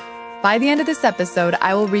business. By the end of this episode,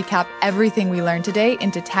 I will recap everything we learned today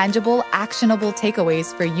into tangible, actionable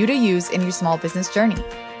takeaways for you to use in your small business journey.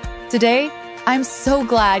 Today, I'm so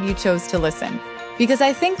glad you chose to listen because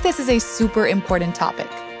I think this is a super important topic,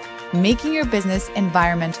 making your business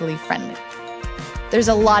environmentally friendly. There's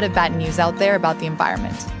a lot of bad news out there about the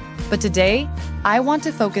environment, but today, I want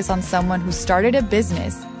to focus on someone who started a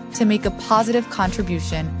business to make a positive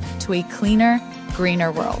contribution to a cleaner, greener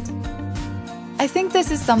world. I think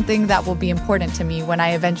this is something that will be important to me when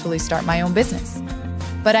I eventually start my own business.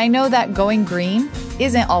 But I know that going green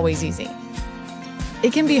isn't always easy.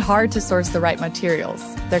 It can be hard to source the right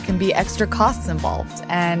materials. There can be extra costs involved,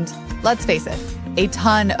 and let's face it, a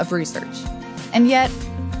ton of research. And yet,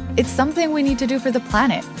 it's something we need to do for the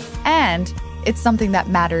planet, and it's something that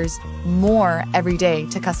matters more every day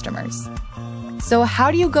to customers. So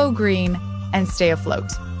how do you go green and stay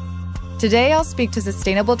afloat? Today, I'll speak to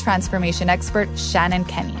sustainable transformation expert Shannon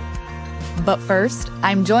Kenny. But first,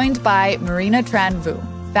 I'm joined by Marina Tran Vu,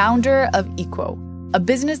 founder of Equo, a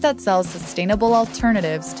business that sells sustainable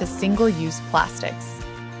alternatives to single-use plastics.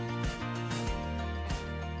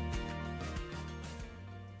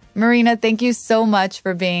 Marina, thank you so much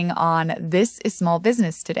for being on This is Small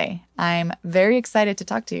Business today. I'm very excited to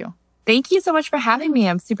talk to you. Thank you so much for having me.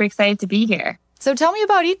 I'm super excited to be here. So tell me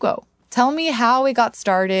about Equo. Tell me how it got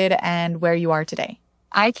started and where you are today.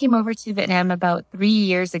 I came over to Vietnam about 3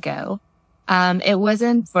 years ago. It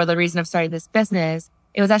wasn't for the reason of starting this business.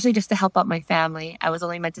 It was actually just to help out my family. I was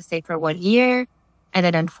only meant to stay for 1 year. And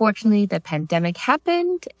then unfortunately, the pandemic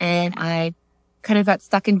happened and I kind of got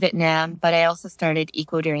stuck in Vietnam, but I also started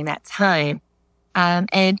Equo during that time.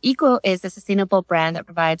 And Equo is a sustainable brand that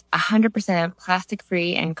provides 100%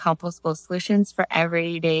 plastic-free and compostable solutions for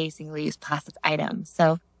everyday single-use plastic items.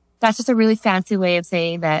 So that's just a really fancy way of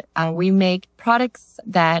saying that we make products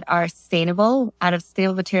that are sustainable out of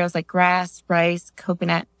sustainable materials like grass, rice,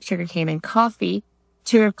 coconut, sugarcane, and coffee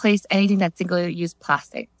to replace anything that's single-use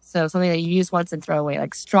plastic. So something that you use once and throw away,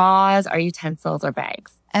 like straws or utensils or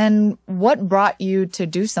bags. And what brought you to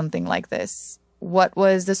do something like this? What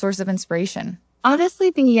was the source of inspiration? Honestly,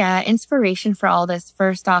 the inspiration for all this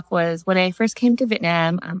first off was when I first came to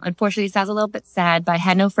Vietnam. Unfortunately, it sounds a little bit sad, but I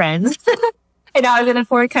had no friends. And I was in a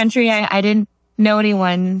foreign country. I didn't know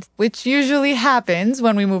anyone. Which usually happens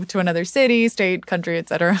when we move to another city, state, country,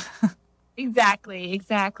 etc.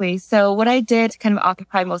 Exactly. So what I did to kind of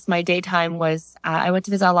occupy most of my daytime was I went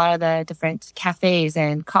to visit a lot of the different cafes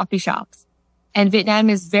and coffee shops. And Vietnam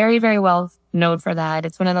is very, very well known for that.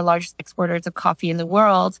 It's one of the largest exporters of coffee in the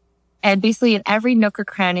world. And basically in every nook or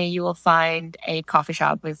cranny, you will find a coffee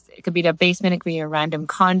shop. It could be the basement, it could be a random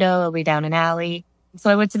condo, it'll be down an alley. So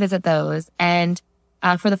I went to visit those. And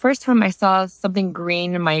for the first time, I saw something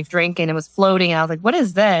green in my drink and it was floating. And I was like, what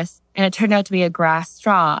is this? And it turned out to be a grass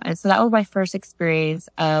straw. And so that was my first experience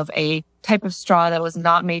of a type of straw that was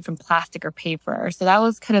not made from plastic or paper. So that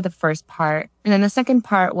was kind of the first part. And then the second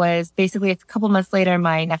part was basically a couple months later,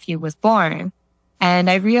 my nephew was born. And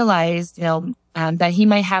I realized, that he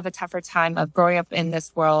might have a tougher time of growing up in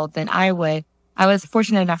this world than I would. I was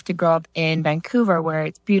fortunate enough to grow up in Vancouver where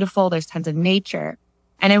it's beautiful. There's tons of nature.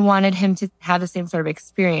 And I wanted him to have the same sort of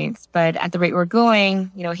experience. But at the rate we're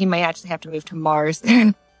going, he might actually have to move to Mars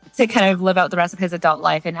to kind of live out the rest of his adult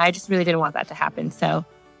life. And I just really didn't want that to happen. So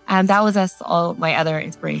that was all my other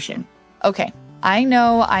inspiration. Okay, I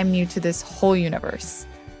know I'm new to this whole universe,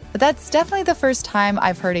 but that's definitely the first time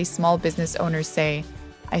I've heard a small business owner say,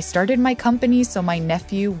 I started my company so my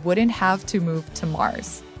nephew wouldn't have to move to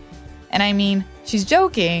Mars. And I mean, she's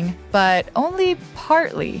joking, but only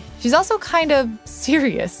partly. She's also kind of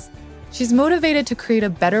serious. She's motivated to create a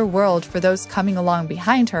better world for those coming along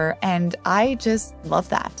behind her, and I just love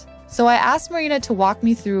that. So I asked Marina to walk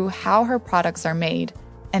me through how her products are made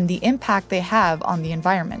and the impact they have on the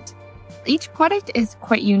environment. Each product is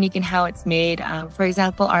quite unique in how it's made. For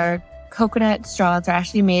example, our coconut straws are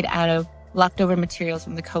actually made out of leftover materials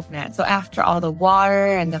from the coconut. So after all the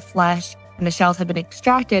water and the flesh and the shells have been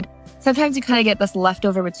extracted, sometimes you kind of get this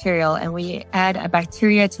leftover material, and we add a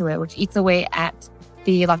bacteria to it, which eats away at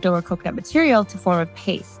the leftover coconut material to form a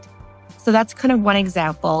paste. So that's kind of one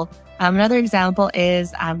example. Another example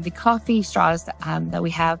is the coffee straws that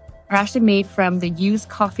we have are actually made from the used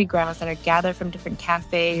coffee grounds that are gathered from different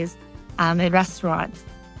cafes and restaurants,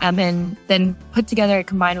 and then put together and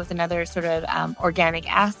combined with another sort of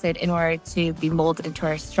organic acid in order to be molded into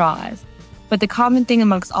our straws. But the common thing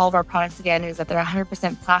amongst all of our products, again, is that they're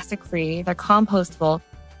 100% plastic-free, they're compostable,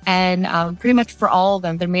 and pretty much for all of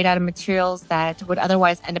them, they're made out of materials that would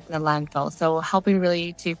otherwise end up in the landfill. So helping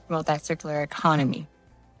really to promote that circular economy.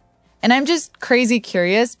 And I'm just crazy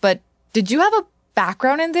curious, but did you have a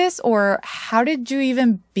background in this, or how did you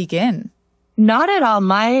even begin? Not at all.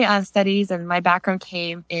 My studies and my background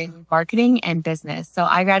came in marketing and business. So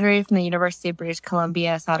I graduated from the University of British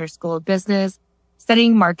Columbia Sauder School of Business,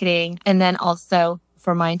 studying marketing. And then also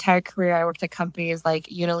for my entire career, I worked at companies like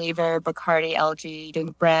Unilever, Bacardi, LG,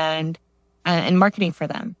 doing brand and marketing for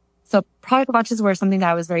them. So product launches were something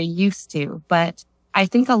that I was very used to. But I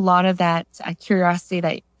think a lot of that curiosity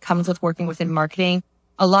that comes with working within marketing,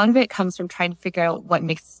 a lot of it comes from trying to figure out what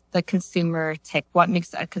makes the consumer tick, what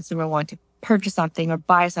makes a consumer want to purchase something or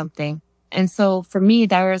buy something. And so for me,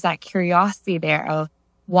 there was that curiosity there of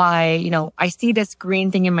why, I see this green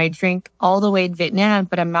thing in my drink all the way in Vietnam,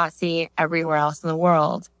 but I'm not seeing it everywhere else in the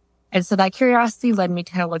world. And so that curiosity led me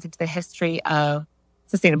to kind of look into the history of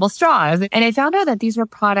sustainable straws. And I found out that these were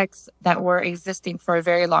products that were existing for a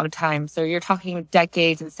very long time. So you're talking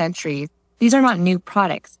decades and centuries. These are not new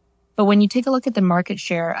products. But when you take a look at the market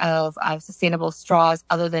share of sustainable straws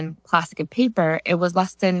other than plastic and paper, it was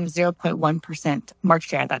less than 0.1% market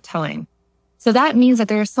share at that time. So that means that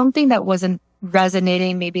there's something that wasn't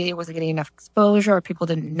resonating. Maybe it wasn't getting enough exposure or people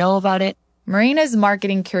didn't know about it. Marina's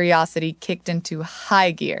marketing curiosity kicked into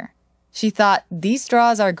high gear. She thought, these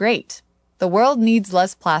straws are great. The world needs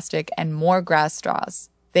less plastic and more grass straws.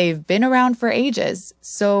 They've been around for ages,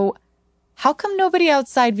 so how come nobody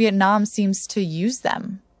outside Vietnam seems to use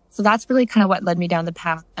them? So that's really kind of what led me down the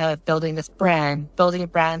path of building this brand, building a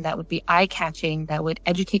brand that would be eye-catching, that would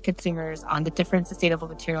educate consumers on the different sustainable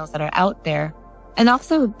materials that are out there, and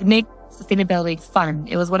also make sustainability fun.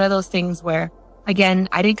 It was one of those things where, again,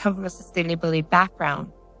 I didn't come from a sustainability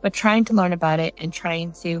background, but trying to learn about it and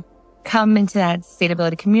trying to come into that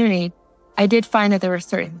sustainability community, I did find that there were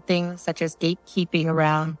certain things such as gatekeeping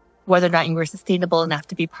around whether or not you were sustainable enough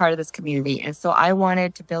to be part of this community. And so I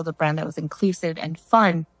wanted to build a brand that was inclusive and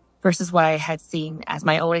fun versus what I had seen as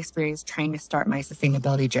my own experience trying to start my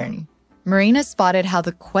sustainability journey. Marina spotted how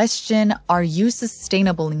the question, are you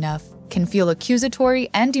sustainable enough, can feel accusatory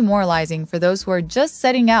and demoralizing for those who are just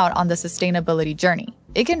setting out on the sustainability journey.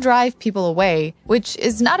 It can drive people away, which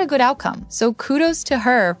is not a good outcome. So kudos to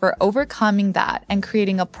her for overcoming that and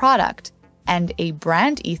creating a product and a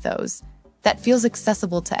brand ethos that feels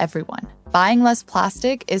accessible to everyone. Buying less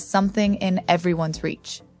plastic is something in everyone's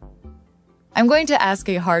reach. I'm going to ask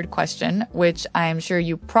a hard question, which I'm sure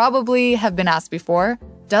you probably have been asked before.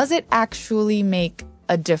 Does it actually make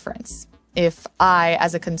a difference if I,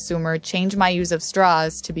 as a consumer, change my use of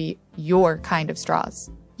straws to be your kind of straws?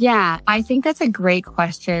 Yeah, I think that's a great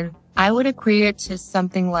question. I would equate it to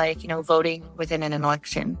something like, voting within an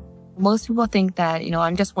election. Most people think that,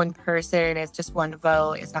 I'm just one person, it's just one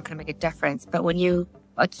vote, it's not going to make a difference. But when you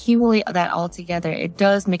accumulate that all together, it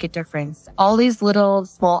does make a difference. All these little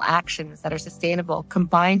small actions that are sustainable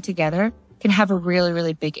combined together can have a really,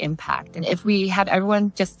 really big impact. And if we had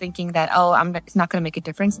everyone just thinking that, it's not going to make a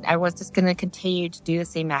difference, and everyone's just going to continue to do the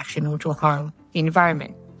same action, which will harm the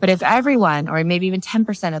environment. But if everyone, or maybe even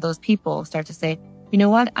 10% of those people start to say, you know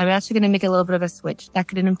what, I'm actually going to make a little bit of a switch, that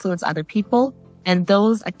could influence other people. And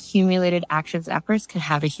those accumulated actions, efforts can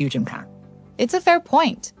have a huge impact. It's a fair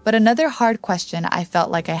point, but another hard question I felt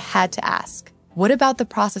like I had to ask. What about the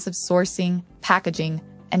process of sourcing, packaging,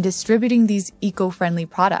 and distributing these eco-friendly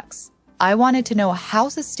products? I wanted to know how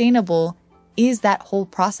sustainable is that whole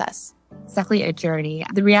process? It's definitely a journey.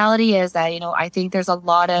 The reality is that, I think there's a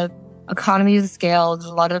lot of economies of scale, there's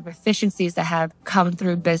a lot of efficiencies that have come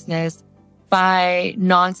through business by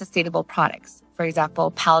non-sustainable products. For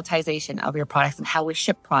example, palletization of your products and how we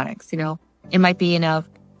ship products. It might be in a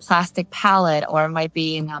plastic pallet or it might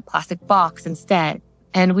be in a plastic box instead.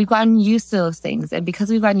 And we've gotten used to those things. And because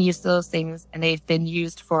we've gotten used to those things and they've been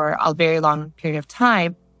used for a very long period of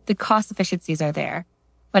time, the cost efficiencies are there.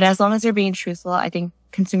 But as long as you're being truthful, I think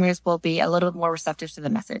consumers will be a little bit more receptive to the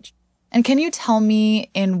message. And can you tell me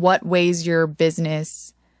in what ways your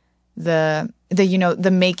business, the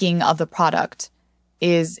making of the product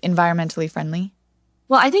is environmentally friendly?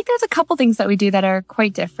 Well, I think there's a couple things that we do that are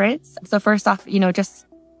quite different. So first off, just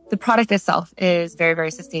the product itself is very,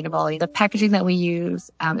 very sustainable. The packaging that we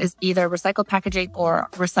use is either recycled packaging or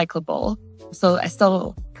recyclable. So I'm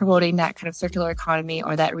still promoting that kind of circular economy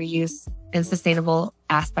or that reuse and sustainable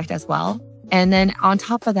aspect as well. And then on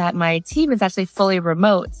top of that, my team is actually fully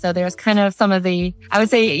remote. So there's kind of some of I would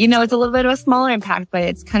say, it's a little bit of a smaller impact, but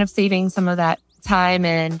it's kind of saving some of that time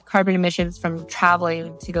and carbon emissions from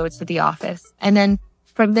traveling to go to the office. And then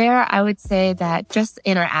from there, I would say that just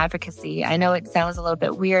in our advocacy, I know it sounds a little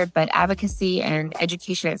bit weird, but advocacy and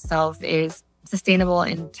education itself is sustainable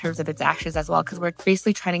in terms of its actions as well, because we're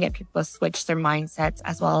basically trying to get people to switch their mindsets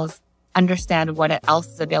as well as understand what else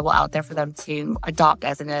is available out there for them to adopt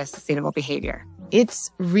as a sustainable behavior.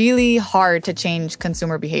 It's really hard to change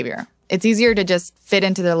consumer behavior. It's easier to just fit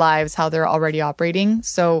into their lives how they're already operating.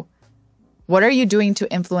 So what are you doing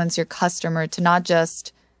to influence your customer to not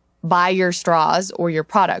just buy your straws or your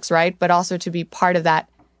products, right? But also to be part of that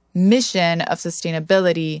mission of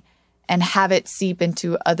sustainability and have it seep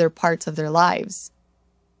into other parts of their lives?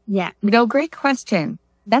 Yeah, great question.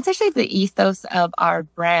 That's actually the ethos of our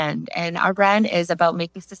brand. And our brand is about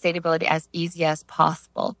making sustainability as easy as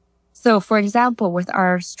possible. So for example, with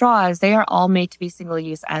our straws, they are all made to be single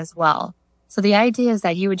use as well. So the idea is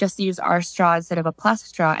that you would just use our straw instead of a plastic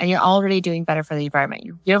straw and you're already doing better for the environment.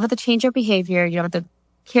 You don't have to change your behavior. You don't have to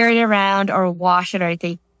carry it around or wash it or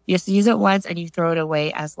anything. You just use it once and you throw it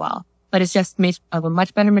away as well. But it's just made of a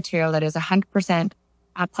much better material that is 100%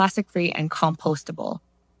 plastic free and compostable.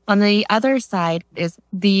 On the other side is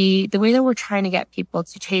the way that we're trying to get people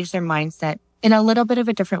to change their mindset in a little bit of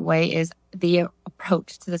a different way is the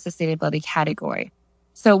approach to the sustainability category.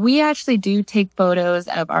 So we actually do take photos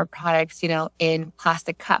of our products, in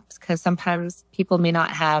plastic cups, because sometimes people may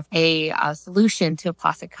not have a solution to a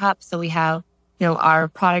plastic cup. So we have, our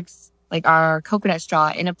products like our coconut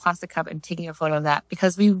straw in a plastic cup and taking a photo of that,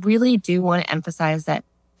 because we really do want to emphasize that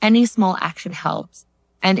any small action helps.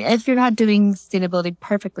 And if you're not doing sustainability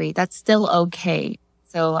perfectly, that's still okay.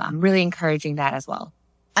 So I'm really encouraging that as well.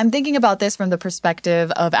 I'm thinking about this from the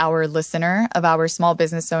perspective of our listener, of our small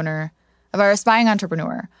business owner, of our aspiring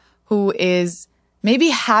entrepreneur who is maybe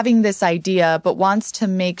having this idea, but wants to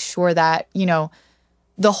make sure that,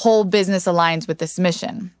 the whole business aligns with this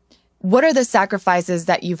mission. What are the sacrifices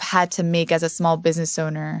that you've had to make as a small business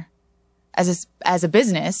owner, as a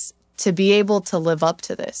business, to be able to live up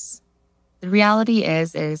to this? The reality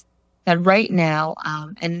is that right now,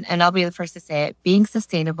 and I'll be the first to say it, being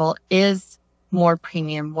sustainable is more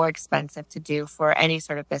premium, more expensive to do for any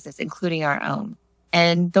sort of business, including our own.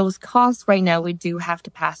 And those costs right now, we do have to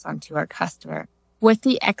pass on to our customer with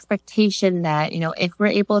the expectation that, if we're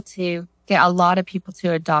able to get a lot of people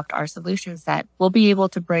to adopt our solutions, that we'll be able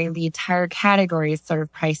to bring the entire category's sort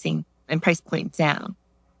of pricing and price point down.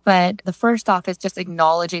 But the first off is just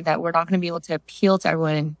acknowledging that we're not going to be able to appeal to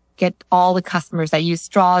everyone and get all the customers that use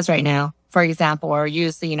straws right now, for example, or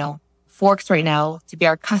use, forks right now to be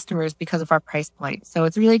our customers because of our price point. So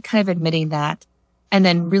it's really kind of admitting that and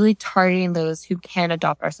then really targeting those who can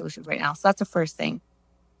adopt our solutions right now. So that's the first thing.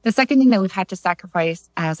 The second thing that we've had to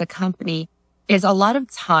sacrifice as a company is a lot of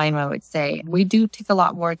time, I would say. We do take a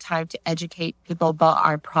lot more time to educate people about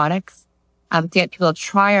our products, to get people to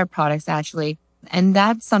try our products actually. And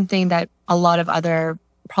that's something that a lot of other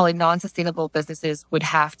probably non-sustainable businesses would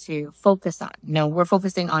have to focus on. We're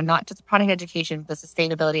focusing on not just product education, but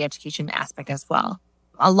sustainability education aspect as well.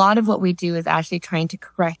 a lot of what we do is actually trying to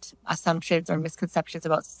correct assumptions or misconceptions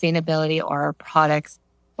about sustainability or our products,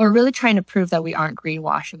 or really trying to prove that we aren't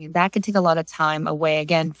greenwashing. And that can take a lot of time away,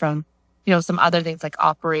 again, from, some other things like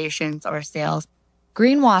operations or sales.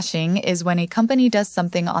 Greenwashing is when a company does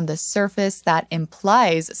something on the surface that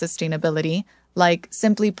implies sustainability, like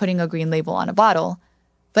simply putting a green label on a bottle,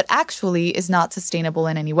 but actually is not sustainable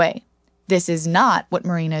in any way. This is not what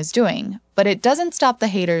Marina is doing, but it doesn't stop the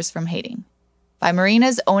haters from hating. By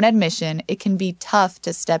Marina's own admission, it can be tough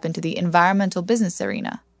to step into the environmental business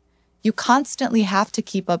arena. You constantly have to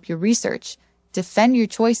keep up your research, defend your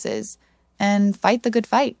choices, and fight the good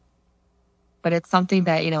fight. But it's something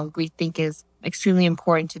that, we think is extremely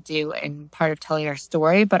important to do and part of telling our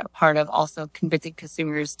story, but a part of also convincing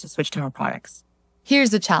consumers to switch to our products.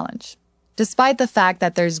 Here's the challenge. Despite the fact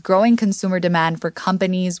that there's growing consumer demand for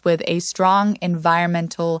companies with a strong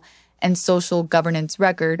environmental and social governance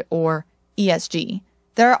record, or ESG,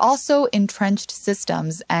 there are also entrenched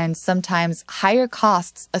systems and sometimes higher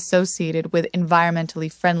costs associated with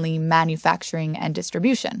environmentally friendly manufacturing and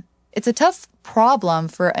distribution. It's a tough problem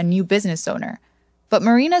for a new business owner, but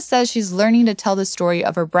Marina says she's learning to tell the story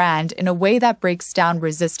of her brand in a way that breaks down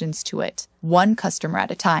resistance to it, one customer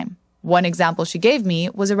at a time. One example she gave me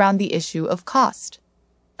was around the issue of cost.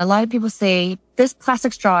 A lot of people say this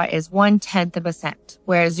plastic straw is 1/10 of a cent,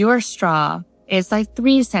 whereas your straw is like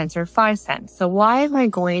 3 cents or 5 cents. So why am I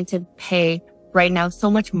going to pay right now so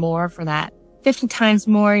much more for that? 50 times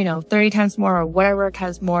more, 30 times more, or whatever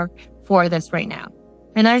times more for this right now.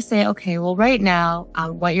 And I say, okay, well, right now,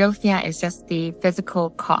 what you're looking at is just the physical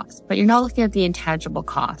cost, but you're not looking at the intangible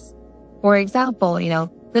cost. For example,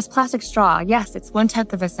 this plastic straw, yes, it's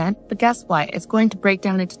 1/10 of a cent, but guess what? It's going to break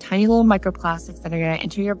down into tiny little microplastics that are going to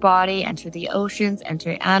enter your body, enter the oceans,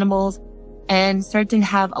 enter animals, and start to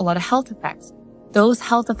have a lot of health effects. Those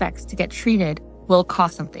health effects to get treated will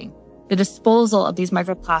cost something. The disposal of these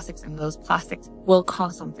microplastics and those plastics will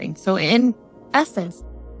cost something. So in essence,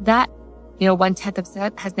 that 1/10 of a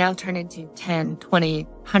cent has now turned into $10, $20,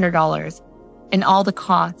 $100 and all the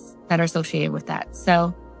costs that are associated with that.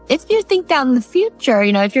 So if you think down in the future,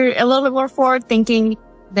 if you're a little bit more forward thinking,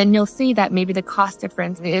 then you'll see that maybe the cost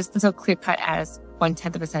difference is so clear cut as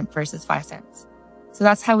 1/10 of a cent versus 5 cents. So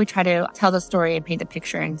that's how we try to tell the story and paint the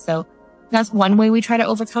picture. And so that's one way we try to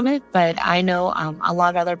overcome it. But I know a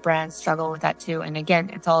lot of other brands struggle with that too. And again,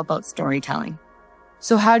 it's all about storytelling.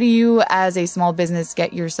 So how do you, as a small business,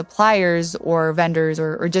 get your suppliers or vendors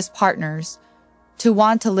or just partners to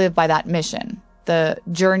want to live by that mission, the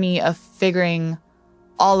journey of figuring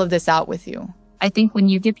all of this out with you? I think when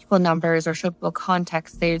you give people numbers or show people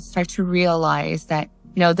context, they start to realize that,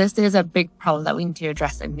 this is a big problem that we need to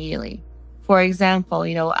address immediately. For example,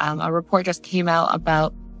 a report just came out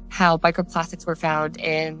about how microplastics were found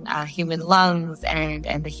in human lungs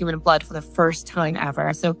and the human blood for the first time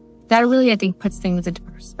ever. So that really, I think, puts things into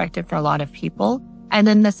perspective for a lot of people. And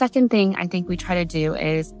then the second thing I think we try to do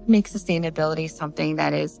is make sustainability something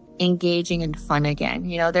that is engaging and fun again.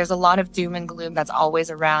 There's a lot of doom and gloom that's always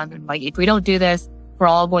around. And like, if we don't do this, we're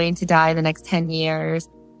all going to die in the next 10 years.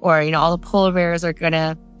 Or, all the polar bears are going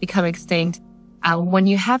to become extinct. When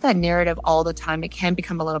you have that narrative all the time, it can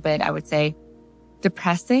become a little bit, I would say,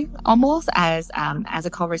 depressing almost as a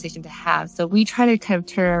conversation to have. So we try to kind of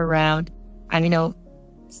turn around and,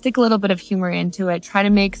 stick a little bit of humor into it, try to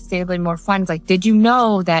make sustainability more fun. It's like, did you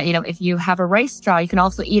know that, if you have a rice straw, you can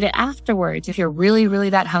also eat it afterwards if you're really, really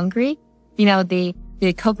that hungry? The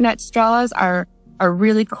coconut straws are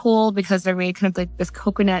really cool because they're made kind of like this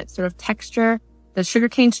coconut sort of texture. The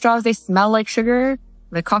sugarcane straws, they smell like sugar.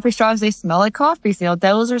 The coffee straws, they smell like coffee. So,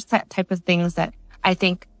 those are type of things that I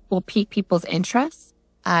think will pique people's interest.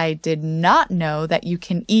 I did not know that you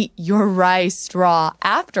can eat your rice straw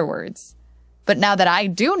afterwards. But now that I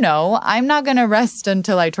do know, I'm not going to rest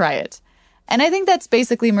until I try it. And I think that's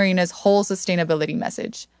basically Marina's whole sustainability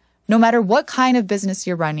message. No matter what kind of business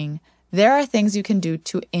you're running, there are things you can do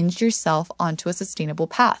to inch yourself onto a sustainable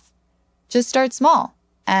path. Just start small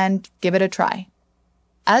and give it a try.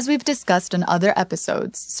 As we've discussed in other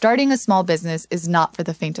episodes, starting a small business is not for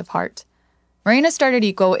the faint of heart. Marina started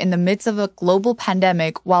Eco in the midst of a global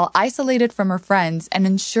pandemic while isolated from her friends and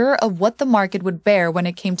unsure of what the market would bear when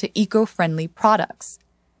it came to eco-friendly products.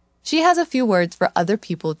 She has a few words for other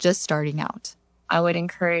people just starting out. I would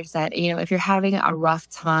encourage that, if you're having a rough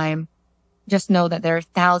time, just know that there are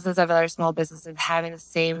thousands of other small businesses having the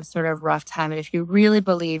same sort of rough time. And if you really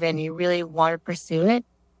believe in, you really want to pursue it,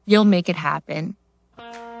 you'll make it happen.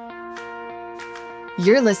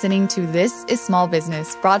 You're listening to This is Small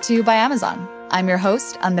Business, brought to you by Amazon. I'm your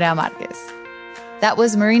host, Andrea Marquez. That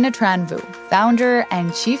was Marina Tranvu, founder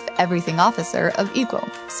and chief everything officer of Equo,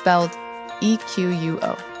 spelled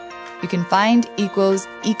EQUO. You can find Equo's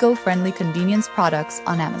eco-friendly convenience products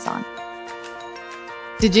on Amazon.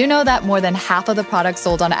 Did you know that more than half of the products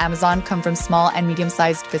sold on Amazon come from small and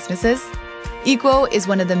medium-sized businesses? Equo is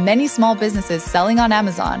one of the many small businesses selling on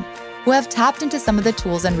Amazon who have tapped into some of the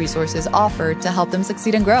tools and resources offered to help them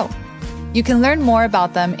succeed and grow. You can learn more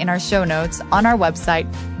about them in our show notes on our website,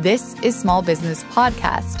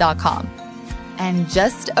 thisissmallbusinesspodcast.com. And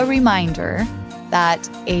just a reminder that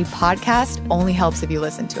a podcast only helps if you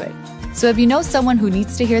listen to it. So if you know someone who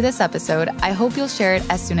needs to hear this episode, I hope you'll share it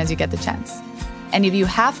as soon as you get the chance. And if you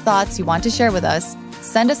have thoughts you want to share with us,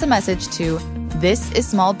 send us a message to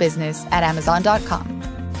thisissmallbusiness@amazon.com.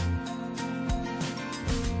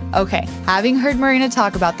 Okay, having heard Marina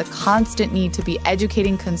talk about the constant need to be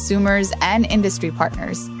educating consumers and industry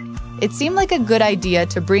partners, it seemed like a good idea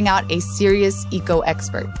to bring out a serious eco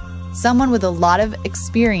expert, someone with a lot of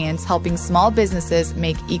experience helping small businesses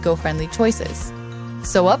make eco-friendly choices.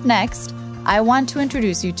 So up next, I want to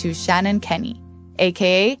introduce you to Shannon Kenny,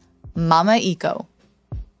 aka Mama Eco.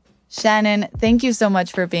 Shannon, thank you so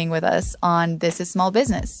much for being with us on This is Small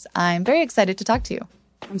Business. I'm very excited to talk to you.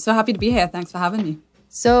 I'm so happy to be here. Thanks for having me.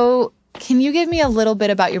 So, can you give me a little bit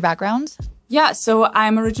about your background? Yeah, so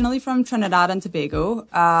I'm originally from Trinidad and Tobago,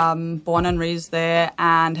 born and raised there,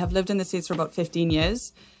 and have lived in the States for about 15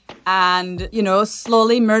 years. And,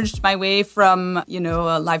 slowly merged my way from,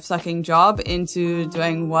 a life-sucking job into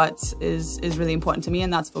doing what is really important to me,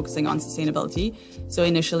 and that's focusing on sustainability. So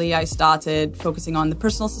initially I started focusing on the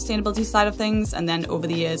personal sustainability side of things, and then over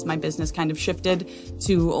the years my business kind of shifted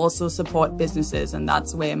to also support businesses, and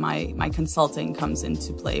that's where my consulting comes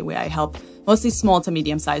into play, where I help mostly small to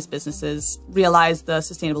medium-sized businesses realize the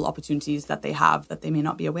sustainable opportunities that they have that they may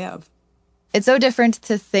not be aware of. It's so different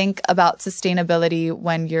to think about sustainability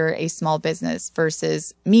when you're a small business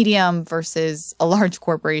versus medium versus a large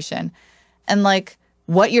corporation. And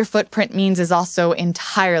what your footprint means is also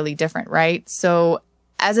entirely different, right? So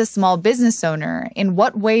as a small business owner, in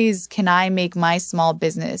what ways can I make my small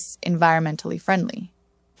business environmentally friendly?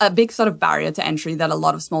 A big sort of barrier to entry that a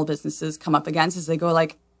lot of small businesses come up against is they go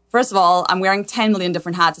first of all, I'm wearing 10 million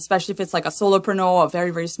different hats, especially if it's like a solopreneur, a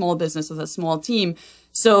very, very small business with a small team.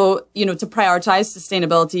 So, to prioritize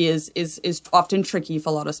sustainability is often tricky for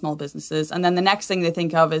a lot of small businesses. And then the next thing they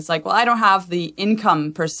think of is well, I don't have the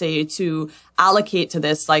income per se to allocate to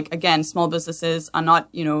this. Again, small businesses are not,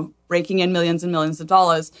 raking in millions and millions of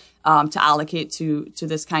dollars to allocate to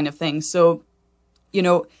this kind of thing. So,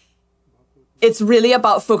 it's really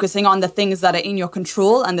about focusing on the things that are in your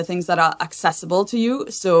control and the things that are accessible to you.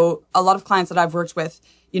 So a lot of clients that I've worked with,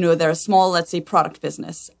 they're a small, let's say, product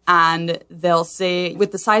business. And they'll say,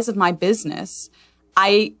 with the size of my business,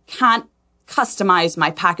 I can't customize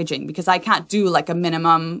my packaging because I can't do a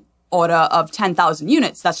minimum order of 10,000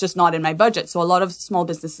 units. That's just not in my budget. So a lot of small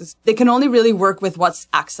businesses, they can only really work with what's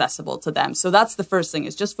accessible to them. So that's the first thing,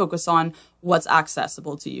 is just focus on what's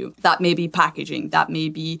accessible to you. That may be packaging. That may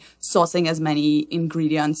be sourcing as many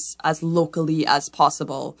ingredients as locally as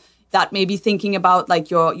possible. That may be thinking about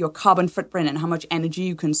your carbon footprint and how much energy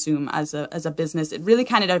you consume as a business. It really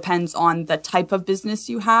kind of depends on the type of business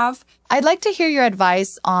you have. I'd like to hear your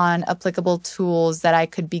advice on applicable tools that I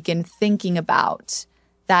could begin thinking about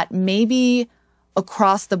that maybe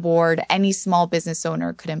across the board, any small business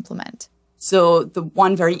owner could implement. So the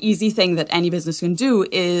one very easy thing that any business can do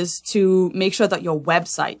is to make sure that your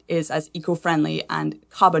website is as eco-friendly and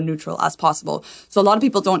carbon neutral as possible. So a lot of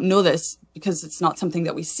people don't know this because it's not something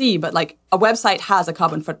that we see, but a website has a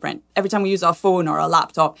carbon footprint. Every time we use our phone or a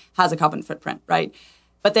laptop has a carbon footprint, right?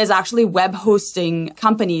 But there's actually web hosting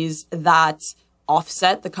companies that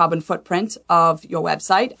offset the carbon footprint of your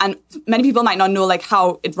website. And many people might not know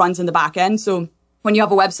how it runs in the back end. So when you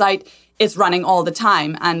have a website, it's running all the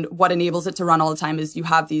time. And what enables it to run all the time is you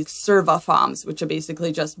have these server farms, which are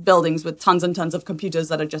basically just buildings with tons and tons of computers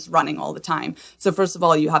that are just running all the time. So first of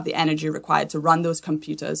all, you have the energy required to run those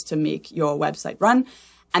computers to make your website run.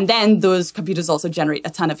 And then those computers also generate a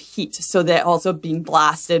ton of heat. So they're also being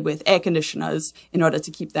blasted with air conditioners in order to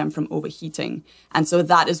keep them from overheating. And so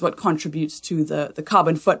that is what contributes to the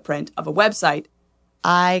carbon footprint of a website.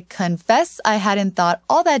 I confess I hadn't thought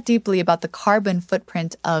all that deeply about the carbon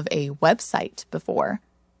footprint of a website before,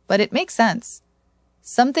 but it makes sense.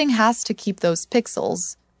 Something has to keep those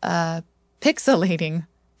pixels, pixelating.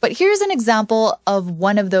 But here's an example of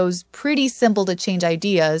one of those pretty simple to change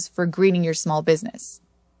ideas for greening your small business.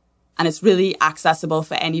 And it's really accessible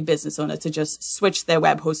for any business owner to just switch their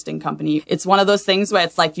web hosting company. It's one of those things where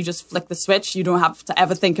it's like you just flick the switch. You don't have to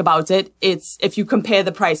ever think about it. If you compare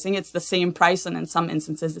the pricing, it's the same price. And in some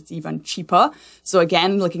instances, it's even cheaper. So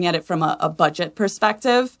again, looking at it from a budget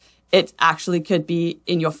perspective, it actually could be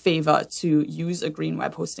in your favor to use a green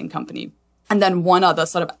web hosting company. And then one other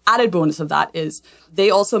sort of added bonus of that is they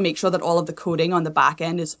also make sure that all of the coding on the back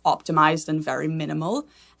end is optimized and very minimal.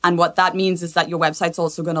 And what that means is that your website's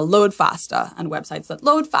also going to load faster, and websites that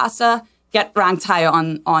load faster get ranked higher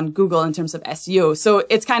on Google in terms of SEO. So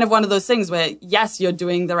it's kind of one of those things where, yes, you're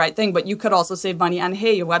doing the right thing, but you could also save money, and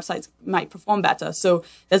hey, your websites might perform better. So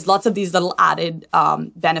there's lots of these little added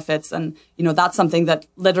benefits. And, that's something that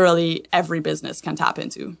literally every business can tap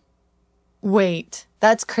into. Wait,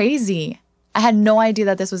 that's crazy. I had no idea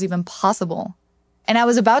that this was even possible. And I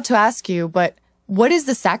was about to ask you, but what is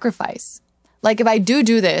the sacrifice? Like, if I do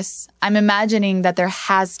this, I'm imagining that there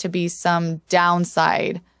has to be some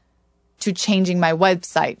downside to changing my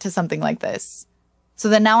website to something like this. So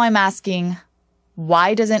then now I'm asking,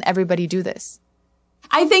 why doesn't everybody do this?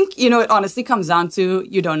 I think, it honestly comes down to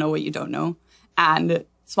you don't know what you don't know. And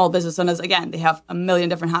small business owners, again, they have a million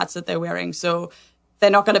different hats that they're wearing. So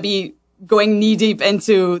they're not going to be going knee deep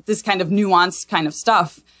into this kind of nuanced kind of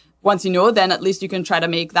stuff. Once you know, then at least you can try to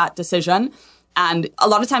make that decision. And a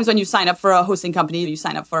lot of times when you sign up for a hosting company, you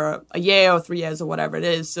sign up for a year or 3 years or whatever it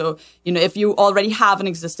is. So, if you already have an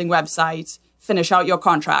existing website, finish out your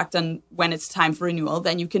contract. And when it's time for renewal,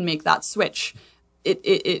 then you can make that switch.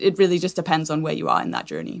 It really just depends on where you are in that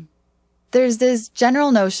journey. There's this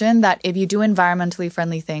general notion that if you do environmentally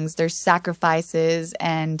friendly things, there's sacrifices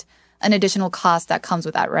and an additional cost that comes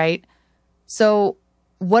with that, right? So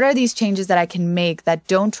what are these changes that I can make that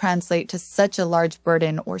don't translate to such a large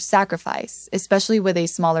burden or sacrifice, especially with a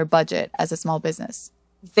smaller budget as a small business?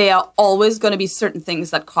 There are always going to be certain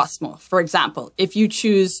things that cost more. For example, if you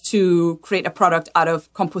choose to create a product out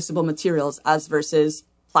of compostable materials as versus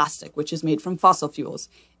plastic, which is made from fossil fuels,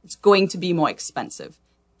 it's going to be more expensive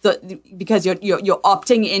because you're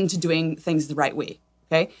opting into doing things the right way.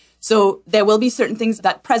 Okay. So there will be certain things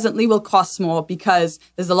that presently will cost more because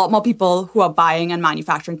there's a lot more people who are buying and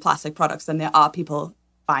manufacturing plastic products than there are people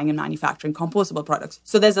buying and manufacturing compostable products.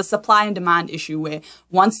 So there's a supply and demand issue where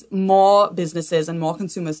once more businesses and more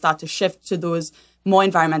consumers start to shift to those more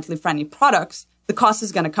environmentally friendly products, the cost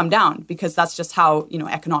is going to come down because that's just how,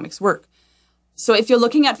 economics work. So if you're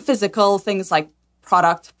looking at physical things like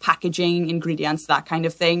product, packaging, ingredients, that kind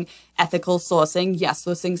of thing, ethical sourcing, yes,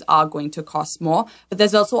 those things are going to cost more. But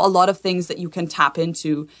there's also a lot of things that you can tap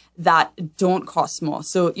into that don't cost more.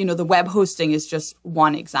 So, the web hosting is just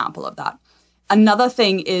one example of that. Another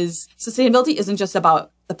thing is sustainability isn't just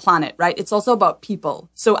about the planet, right? It's also about people.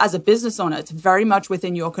 So as a business owner, it's very much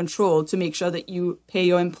within your control to make sure that you pay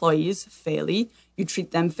your employees fairly, you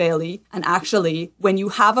treat them fairly. And actually, when you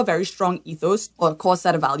have a very strong ethos or a core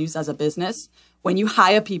set of values as a business, when you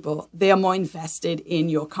hire people, they are more invested in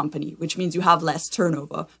your company, which means you have less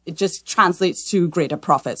turnover. It just translates to greater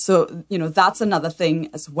profit. So, that's another thing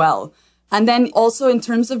as well. And then also in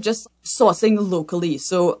terms of just sourcing locally.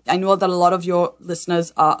 So I know that a lot of your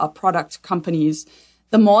listeners are product companies.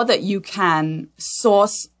 The more that you can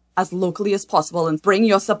source as locally as possible and bring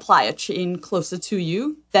your supplier chain closer to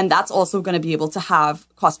you, then that's also going to be able to have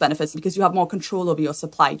cost benefits because you have more control over your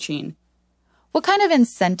supply chain. What kind of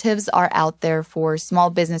incentives are out there for small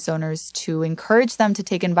business owners to encourage them to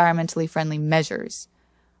take environmentally friendly measures?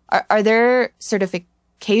 Are there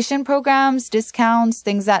certification programs, discounts,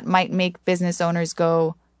 things that might make business owners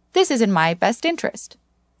go, this is in my best interest?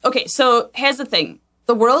 Okay, so here's the thing.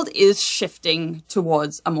 The world is shifting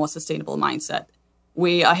towards a more sustainable mindset.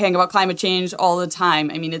 We are hearing about climate change all the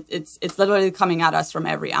time. I mean, it's literally coming at us from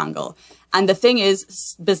every angle. And the thing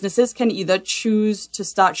is, businesses can either choose to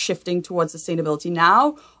start shifting towards sustainability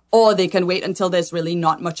now, or they can wait until there's really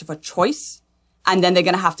not much of a choice. And then they're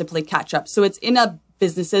going to have to play catch up. So it's in a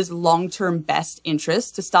business's long-term best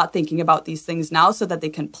interest to start thinking about these things now so that they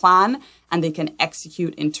can plan and they can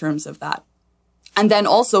execute in terms of that. And then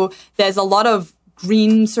also, there's a lot of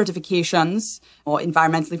green certifications or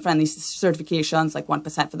environmentally friendly certifications like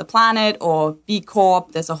 1% for the planet or B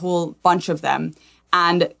Corp. There's a whole bunch of them.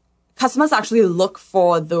 And customers actually look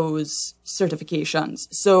for those certifications.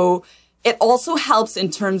 So it also helps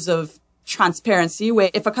in terms of transparency,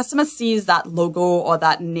 where if a customer sees that logo or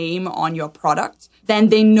that name on your product, then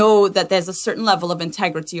they know that there's a certain level of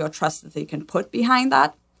integrity or trust that they can put behind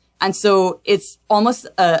that. And so it's almost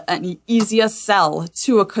an easier sell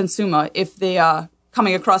to a consumer if they are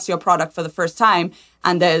coming across your product for the first time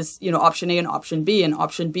and there's, option A and option B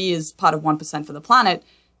is part of 1% for the planet.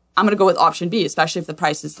 I'm going to go with option B, especially if the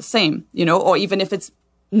price is the same, or even if it's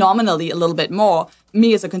nominally a little bit more.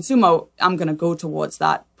 Me as a consumer, I'm going to go towards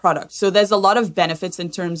that product. So there's a lot of benefits in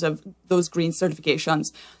terms of those green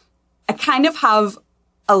certifications. I kind of have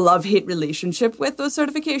a love-hate relationship with those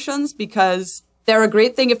certifications because they're a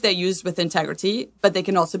great thing if they're used with integrity, but they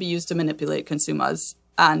can also be used to manipulate consumers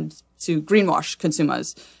and to greenwash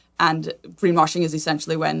consumers. And greenwashing is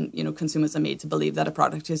essentially when, consumers are made to believe that a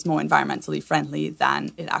product is more environmentally friendly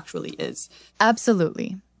than it actually is.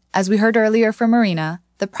 Absolutely. As we heard earlier from Marina,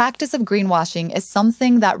 the practice of greenwashing is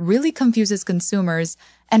something that really confuses consumers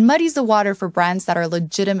and muddies the water for brands that are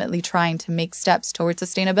legitimately trying to make steps towards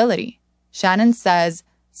sustainability. Shannon says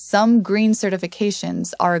some green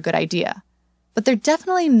certifications are a good idea, but they're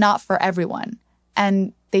definitely not for everyone,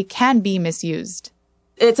 and they can be misused.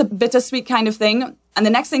 It's a bittersweet kind of thing. And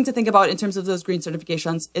the next thing to think about in terms of those green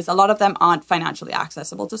certifications is a lot of them aren't financially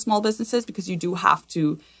accessible to small businesses because you do have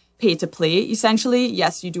to pay to play, essentially.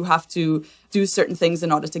 Yes, you do have to do certain things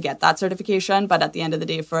in order to get that certification. But at the end of the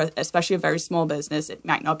day, for especially a very small business, it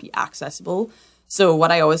might not be accessible. So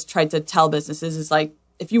what I always try to tell businesses is like,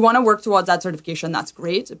 if you want to work towards that certification, that's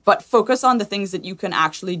great. But focus on the things that you can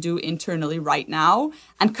actually do internally right now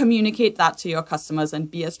and communicate that to your customers and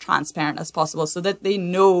be as transparent as possible so that they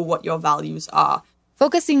know what your values are.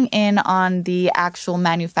 Focusing in on the actual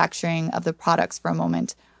manufacturing of the products for a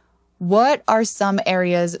moment, what are some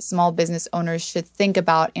areas small business owners should think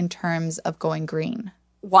about in terms of going green?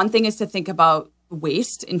 One thing is to think about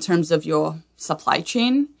waste in terms of your supply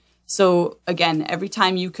chain. So again, every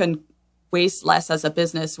time you can waste less as a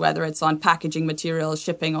business, whether it's on packaging materials,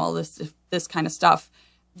 shipping, all this kind of stuff,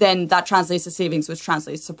 then that translates to savings, which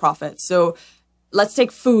translates to profit. So let's take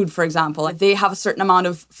food, for example. They have a certain amount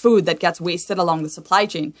of food that gets wasted along the supply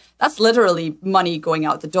chain. That's literally money going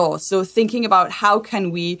out the door. So thinking about how can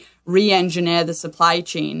we re-engineer the supply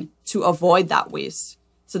chain to avoid that waste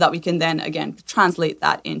so that we can then, again, translate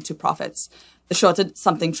that into profits. The shorter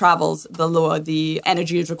something travels, the lower the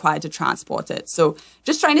energy is required to transport it. So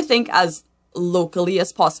just trying to think as locally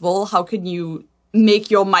as possible. How can you make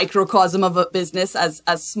your microcosm of a business as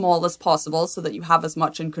small as possible so that you have as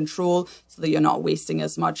much in control, so that you're not wasting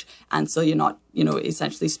as much, and so you're not,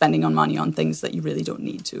 essentially spending on money on things that you really don't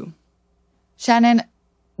need to. Shannon,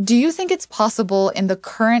 do you think it's possible in the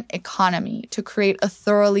current economy to create a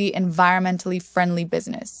thoroughly environmentally friendly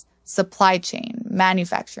business, supply chain,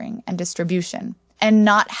 manufacturing, and distribution, and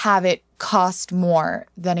not have it cost more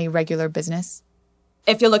than a regular business?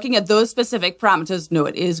 If you're looking at those specific parameters, no,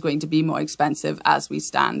 it is going to be more expensive as we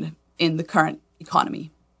stand in the current economy.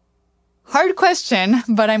 Hard question,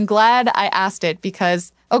 but I'm glad I asked it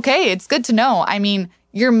because, okay, it's good to know. I mean,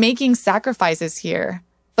 you're making sacrifices here,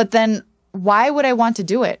 but then why would I want to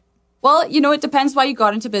do it? Well, it depends why you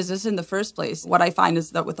got into business in the first place. What I find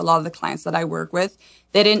is that with a lot of the clients that I work with,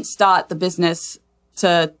 they didn't start the business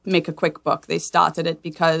to make a quick buck. They started it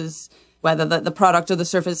because whether the product or the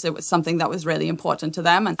service, it was something that was really important to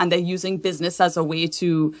them. And they're using business as a way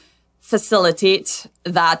to facilitate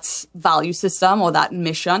that value system or that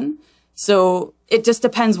mission. So it just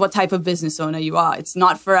depends what type of business owner you are. It's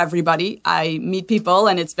not for everybody. I meet people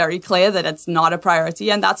and it's very clear that it's not a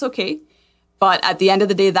priority, and that's okay. But at the end of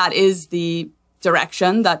the day, that is the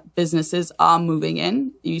direction that businesses are moving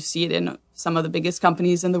in. You see it in some of the biggest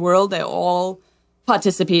companies in the world. They're all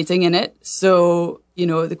participating in it. So,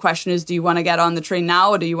 the question is, do you want to get on the train now,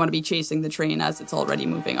 or do you want to be chasing the train as it's already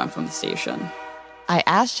moving on from the station? I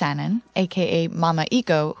asked Shannon, aka Mama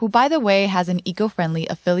Eco, who by the way has an eco-friendly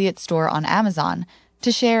affiliate store on Amazon,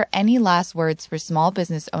 to share any last words for small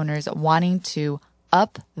business owners wanting to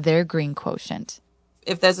up their green quotient.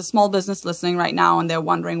 If there's a small business listening right now and they're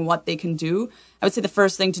wondering what they can do, I would say the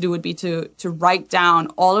first thing to do would be to write down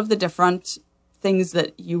all of the different things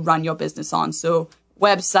that you run your business on. So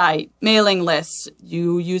website, mailing lists,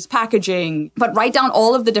 you use packaging, but write down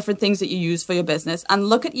all of the different things that you use for your business and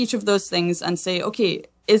look at each of those things and say, okay,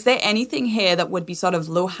 is there anything here that would be sort of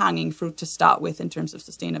low-hanging fruit to start with in terms of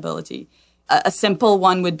sustainability? A simple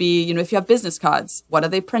one would be, if you have business cards, what are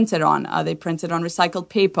they printed on? Are they printed on recycled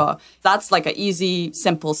paper? That's like an easy,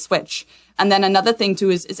 simple switch. And then another thing too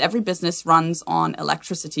is every business runs on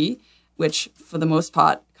electricity, which for the most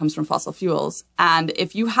part comes from fossil fuels. And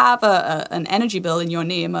if you have an energy bill in your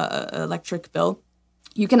name, an electric bill,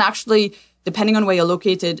 you can actually, depending on where you're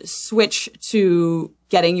located, switch to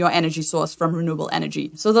getting your energy source from renewable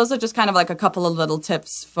energy. So those are just kind of like a couple of little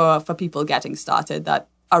tips for people getting started that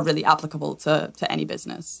are really applicable to any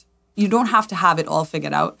business. You don't have to have it all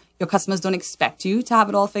figured out. Your customers don't expect you to have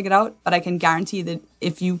it all figured out, but I can guarantee that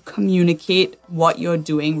if you communicate what you're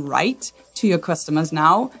doing right to your customers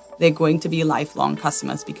now, they're going to be lifelong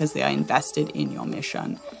customers because they are invested in your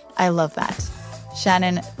mission. I love that.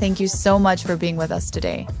 Shannon, thank you so much for being with us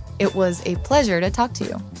today. It was a pleasure to talk to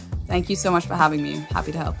you. Thank you so much for having me.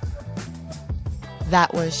 Happy to help.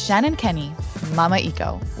 That was Shannon Kenny, Mama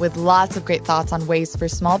Eco, with lots of great thoughts on ways for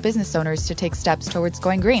small business owners to take steps towards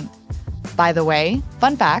going green. By the way,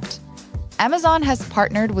 fun fact, Amazon has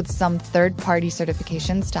partnered with some third-party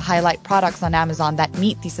certifications to highlight products on Amazon that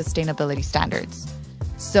meet these sustainability standards.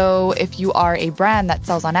 So if you are a brand that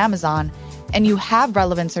sells on Amazon and you have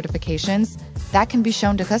relevant certifications, that can be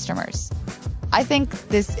shown to customers. I think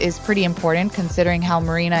this is pretty important considering how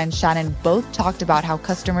Marina and Shannon both talked about how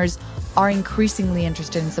customers are increasingly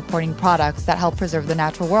interested in supporting products that help preserve the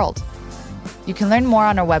natural world. You can learn more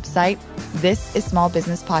on our website,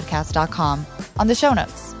 thisissmallbusinesspodcast.com, on the show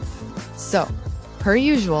notes. So, per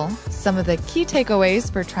usual, some of the key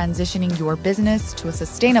takeaways for transitioning your business to a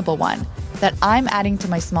sustainable one that I'm adding to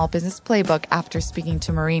my small business playbook after speaking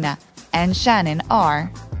to Marina and Shannon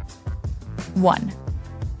are: 1.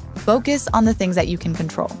 Focus on the things that you can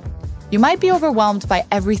control. You might be overwhelmed by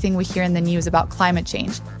everything we hear in the news about climate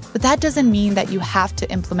change, but that doesn't mean that you have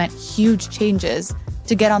to implement huge changes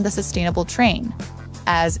to get on the sustainable train,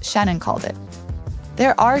 as Shannon called it.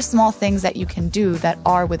 There are small things that you can do that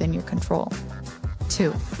are within your control.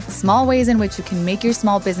 2. Small ways in which you can make your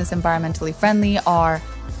small business environmentally friendly are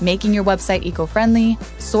making your website eco-friendly,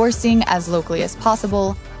 sourcing as locally as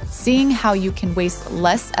possible, seeing how you can waste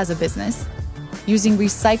less as a business, using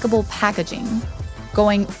recyclable packaging,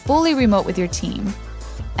 going fully remote with your team,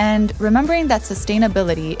 and remembering that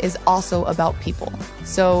sustainability is also about people,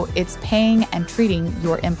 so it's paying and treating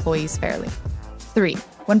your employees fairly. 3.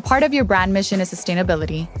 When part of your brand mission is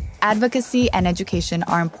sustainability, advocacy and education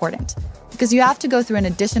are important because you have to go through an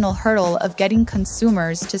additional hurdle of getting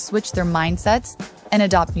consumers to switch their mindsets and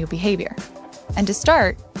adopt new behavior. And to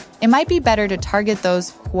start, it might be better to target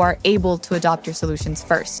those who are able to adopt your solutions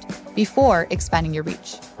first, before expanding your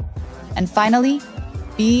reach. And finally,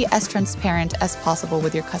 be as transparent as possible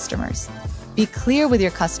with your customers. Be clear with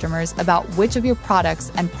your customers about which of your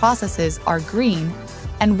products and processes are green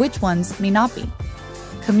and which ones may not be.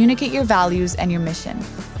 Communicate your values and your mission,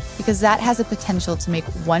 because that has a potential to make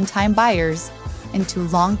one-time buyers into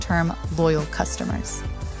long-term loyal customers.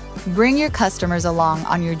 Bring your customers along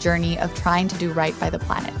on your journey of trying to do right by the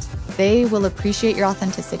planet. They will appreciate your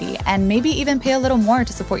authenticity and maybe even pay a little more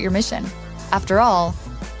to support your mission. After all,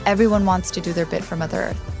 everyone wants to do their bit for Mother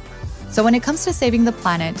Earth. So when it comes to saving the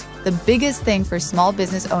planet, the biggest thing for small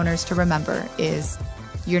business owners to remember is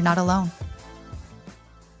you're not alone.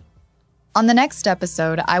 On the next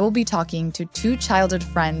episode, I will be talking to 2 childhood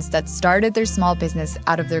friends that started their small business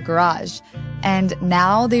out of their garage, and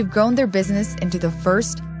now they've grown their business into the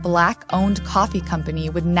first Black-owned coffee company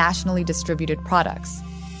with nationally distributed products.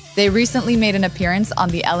 They recently made an appearance on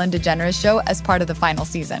The Ellen DeGeneres Show as part of the final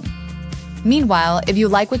season. Meanwhile, if you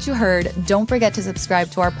like what you heard, don't forget to subscribe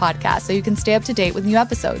to our podcast so you can stay up to date with new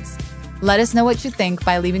episodes. Let us know what you think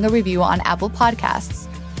by leaving a review on Apple Podcasts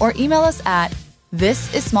or email us at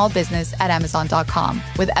thisissmallbusiness@amazon.com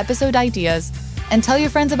with episode ideas, and tell your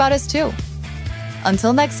friends about us too.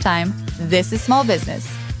 Until next time, this is Small Business.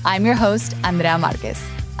 I'm your host, Andrea Marquez.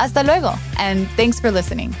 Hasta luego, and thanks for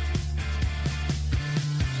listening.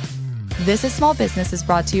 This is Small Business is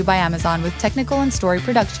brought to you by Amazon with technical and story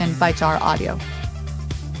production by Jar Audio.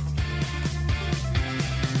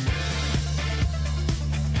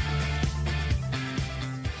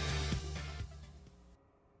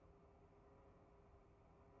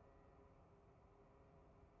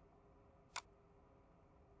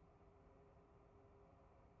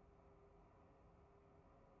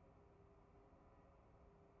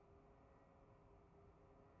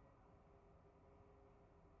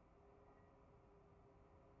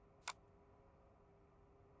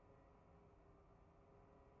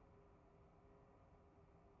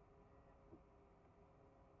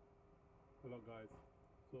 Hello guys.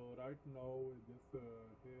 So right now just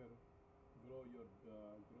here grow your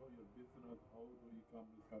business. How do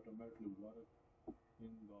e-commerce automatically work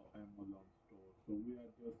in the Amazon store? So we are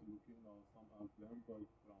just looking at some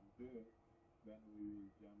examples from here. Then we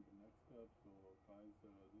will jump to next step. So guys,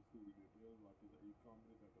 this is the detail. What is the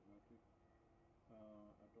e-commerce automatication?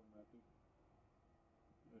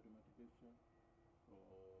 So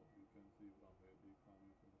you can see from here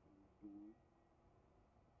e-commerce tool,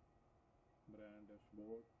 brand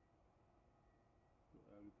dashboard. So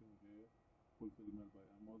everything here, fulfillment by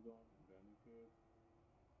Amazon, benefits.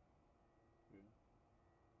 Okay.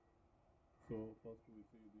 So first we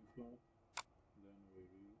see this one, then we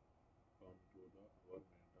will come to the our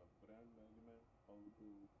main tab, brand management. How to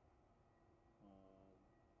um,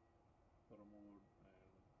 promote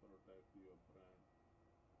and protect your brand.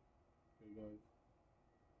 Okay, guys.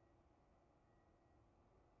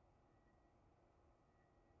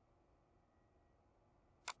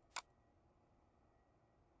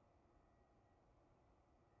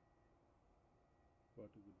 What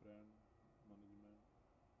is the brand management?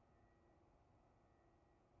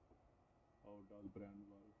 How does brand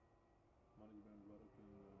work? Management work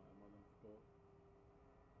in Amazon store?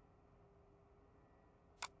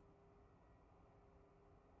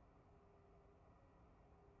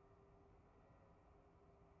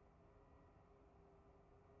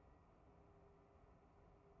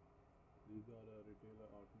 These are retailer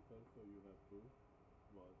articles, so you have to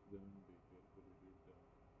watch them, be carefully read them.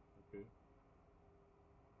 Okay.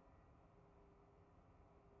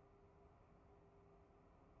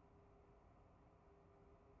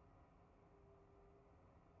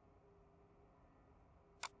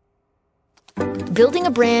 Building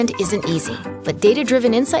a brand isn't easy, but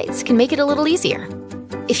data-driven insights can make it a little easier.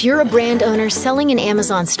 If you're a brand owner selling in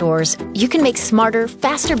Amazon stores, you can make smarter,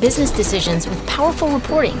 faster business decisions with powerful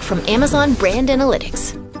reporting from Amazon Brand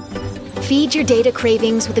Analytics. Feed your data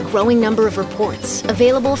cravings with a growing number of reports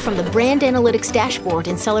available from the Brand Analytics dashboard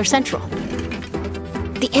in Seller Central.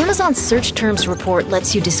 The Amazon Search Terms report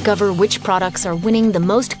lets you discover which products are winning the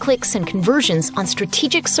most clicks and conversions on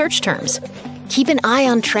strategic search terms. Keep an eye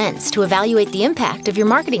on trends to evaluate the impact of your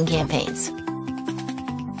marketing campaigns.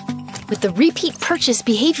 With the Repeat Purchase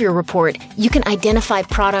Behavior Report, you can identify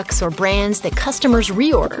products or brands that customers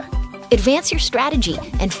reorder. Advance your strategy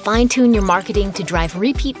and fine-tune your marketing to drive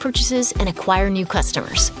repeat purchases and acquire new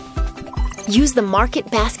customers. Use the Market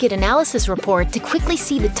Basket Analysis Report to quickly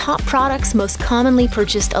see the top products most commonly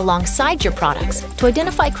purchased alongside your products to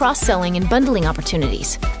identify cross-selling and bundling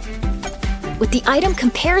opportunities. With the Item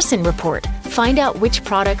Comparison Report, find out which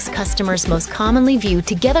products customers most commonly view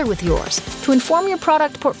together with yours to inform your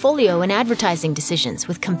product portfolio and advertising decisions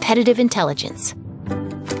with competitive intelligence.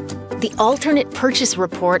 The Alternate Purchase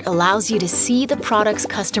Report allows you to see the products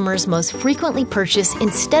customers most frequently purchase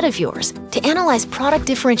instead of yours to analyze product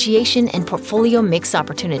differentiation and portfolio mix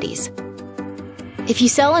opportunities. If you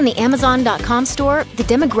sell in the Amazon.com store, the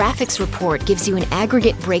Demographics Report gives you an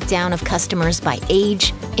aggregate breakdown of customers by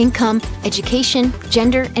age, income, education,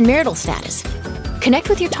 gender, and marital status. Connect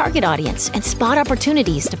with your target audience and spot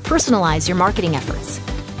opportunities to personalize your marketing efforts.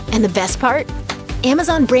 And the best part?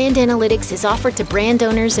 Amazon Brand Analytics is offered to brand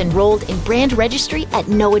owners enrolled in Brand Registry at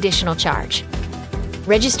no additional charge.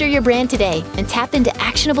 Register your brand today and tap into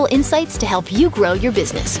actionable insights to help you grow your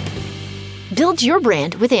business. Build your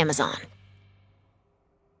brand with Amazon.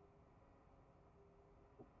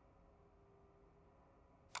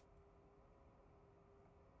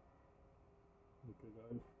 Okay,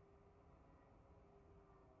 guys.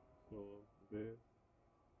 So where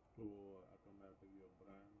to automate your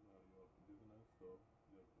brand or your business? So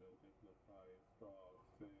just the price, stock,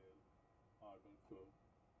 sale, order. So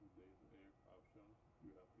these 8 options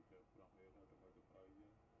you have to check from here. Automatic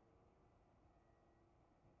pricing.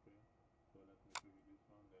 Okay. So let me show you this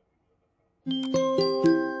one. Then you will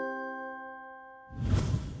understand.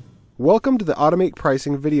 Welcome to the Automate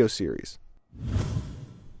Pricing video series.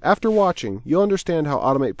 After watching, you'll understand how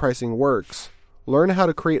Automate Pricing works, learn how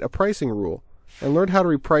to create a pricing rule, and learn how to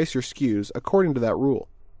reprice your SKUs according to that rule.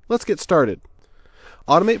 Let's get started.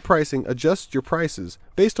 Automate Pricing adjusts your prices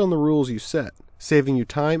based on the rules you set, saving you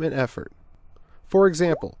time and effort. For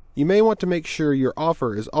example, you may want to make sure your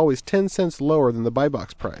offer is always 10 cents lower than the buy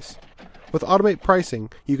box price. With Automate Pricing,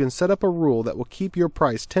 you can set up a rule that will keep your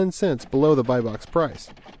price 10 cents below the buy box price.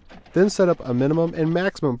 Then set up a minimum and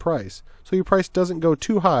maximum price so your price doesn't go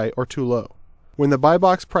too high or too low. When the buy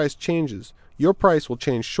box price changes, your price will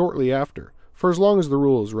change shortly after, for as long as the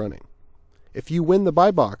rule is running. If you win the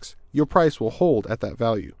buy box, your price will hold at that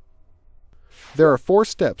value. There are 4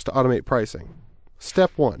 steps to Automate Pricing.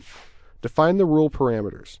 Step 1. Define the rule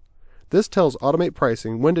parameters. This tells Automate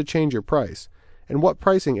Pricing when to change your price and what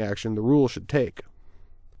pricing action the rule should take.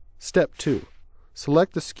 Step 2.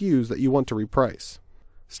 Select the SKUs that you want to reprice.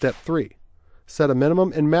 Step 3. Set a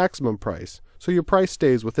minimum and maximum price so your price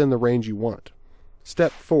stays within the range you want.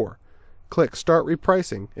 Step 4. Click Start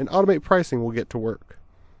Repricing and Automate Pricing will get to work.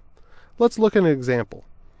 Let's look at an example.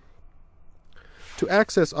 To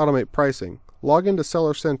access Automate Pricing, log into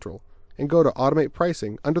Seller Central and go to Automate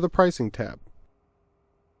Pricing under the Pricing tab.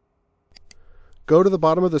 Go to the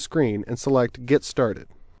bottom of the screen and select Get Started.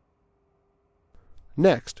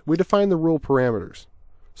 Next, we define the rule parameters.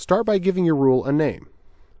 Start by giving your rule a name.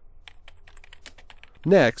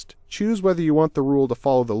 Next, choose whether you want the rule to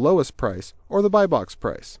follow the lowest price or the buy box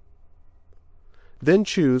price. Then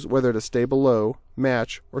choose whether to stay below,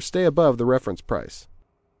 match, or stay above the reference price.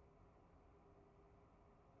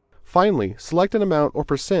 Finally, select an amount or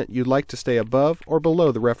percent you'd like to stay above or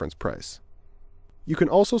below the reference price. You can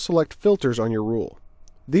also select filters on your rule.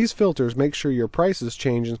 These filters make sure your prices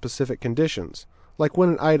change in specific conditions, like when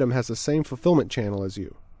an item has the same fulfillment channel as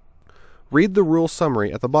you. Read the rule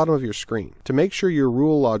summary at the bottom of your screen to make sure your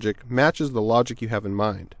rule logic matches the logic you have in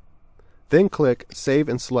mind. Then click Save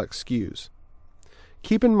and select SKUs.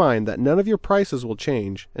 Keep in mind that none of your prices will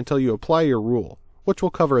change until you apply your rule, which we'll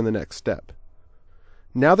cover in the next step.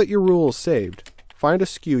 Now that your rule is saved, find a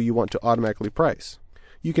SKU you want to automatically price.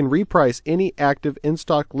 You can reprice any active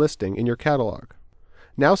in-stock listing in your catalog.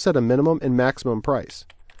 Now set a minimum and maximum price.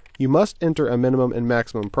 You must enter a minimum and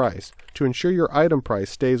maximum price to ensure your item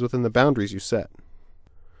price stays within the boundaries you set.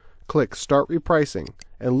 Click Start Repricing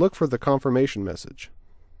and look for the confirmation message.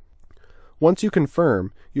 Once you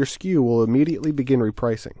confirm, your SKU will immediately begin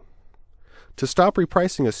repricing. To stop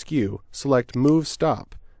repricing a SKU, select Move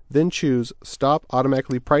Stop, then choose Stop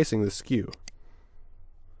Automatically Pricing the SKU.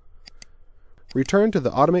 Return to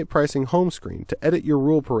the Automate Pricing home screen to edit your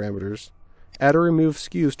rule parameters, add or remove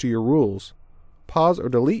SKUs to your rules, pause or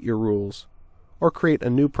delete your rules, or create a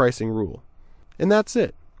new pricing rule. And that's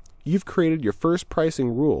it. You've created your first pricing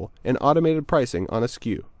rule and automated pricing on a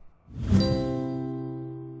SKU.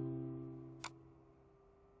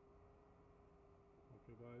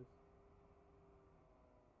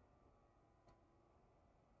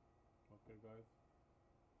 Okay guys,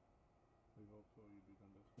 I hope so you did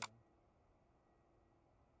understand.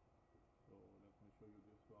 So let me show you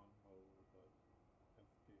this one, how does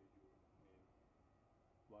SKU mean.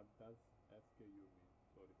 What does SKU mean?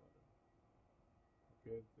 Sorry for that.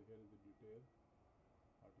 Okay, so here is the detail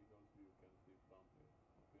articles you can see from here.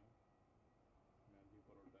 Okay, menu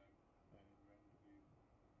product and inventory,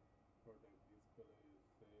 product display,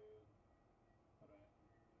 sale, rank.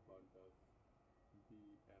 What does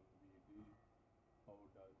BMVD, how do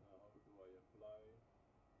I apply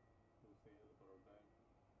to sale product,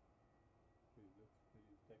 physics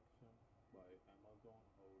free section by Amazon,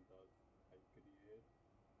 how does I create,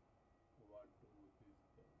 what do this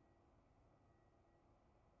does.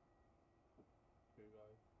 Okay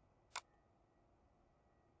guys,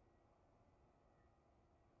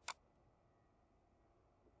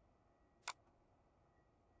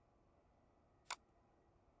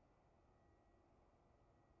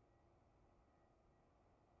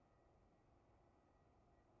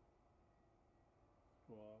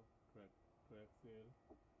 for track sale,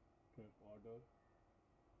 track order,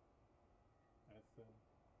 SM,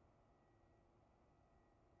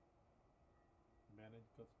 manage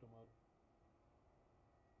customer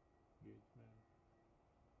engagement,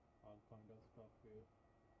 all kind of stuff here.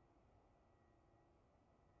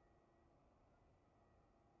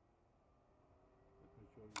 Let me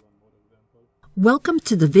show you one more example. Welcome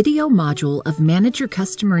to the video module of Manage Your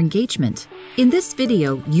Customer Engagement. In this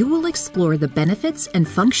video, you will explore the benefits and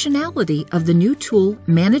functionality of the new tool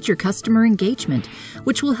Manage Your Customer Engagement,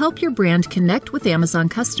 which will help your brand connect with Amazon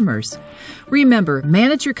customers. Remember,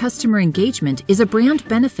 Manage Your Customer Engagement is a brand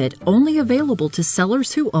benefit only available to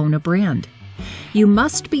sellers who own a brand. You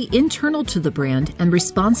must be internal to the brand and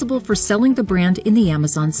responsible for selling the brand in the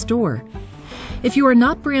Amazon store. If you are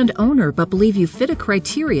not brand owner but believe you fit a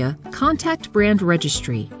criteria, contact Brand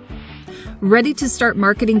Registry. Ready to start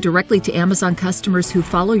marketing directly to Amazon customers who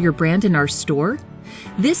follow your brand in our store?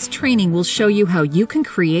 This training will show you how you can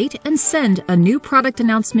create and send a new product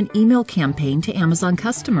announcement email campaign to Amazon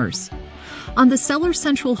customers. On the Seller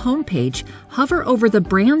Central homepage, hover over the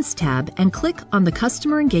Brands tab and click on the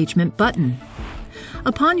Customer Engagement button.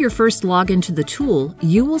 Upon your first login to the tool,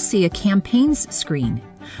 you will see a Campaigns screen.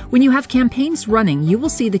 When you have campaigns running, you will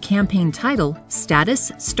see the campaign title,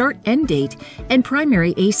 status, start end date, and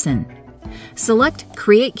primary ASIN. Select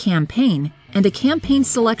Create Campaign, and a campaign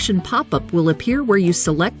selection pop-up will appear where you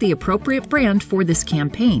select the appropriate brand for this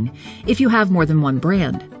campaign, if you have more than one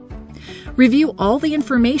brand. Review all the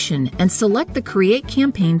information and select the Create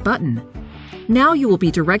Campaign button. Now you will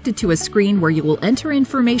be directed to a screen where you will enter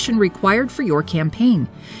information required for your campaign,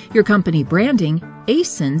 your company branding,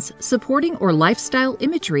 ASINs, supporting or lifestyle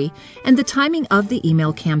imagery, and the timing of the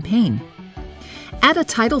email campaign. Add a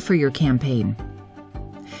title for your campaign.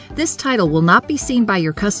 This title will not be seen by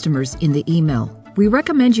your customers in the email. We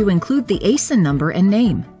recommend you include the ASIN number and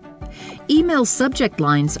name. Email subject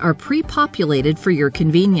lines are pre-populated for your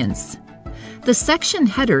convenience. The section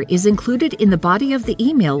header is included in the body of the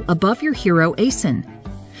email above your hero ASIN.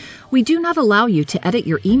 We do not allow you to edit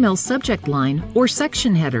your email subject line or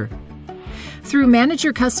section header. Through Manage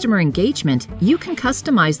Your Customer Engagement, you can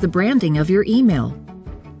customize the branding of your email.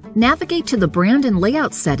 navigate to the brand and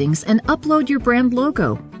layout settings and upload your brand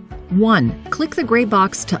logo. 1. Click the gray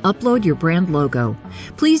box to upload your brand logo.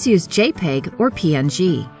 Please use JPEG or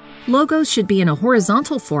PNG. Logos should be in a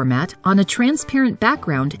horizontal format on a transparent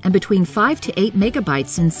background and between 5 to 8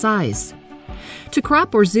 megabytes in size. To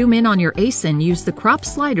crop or zoom in on your ASIN, use the crop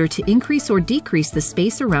slider to increase or decrease the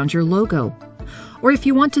space around your logo. Or if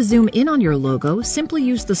you want to zoom in on your logo, simply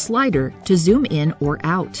use the slider to zoom in or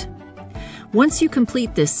out. Once you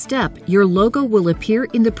complete this step, your logo will appear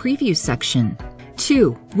in the preview section.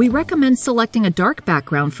 2. We recommend selecting a dark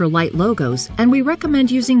background for light logos, and we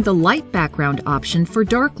recommend using the light background option for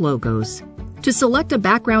dark logos. To select a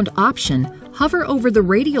background option, hover over the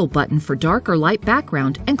radial button for dark or light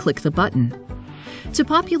background and click the button. To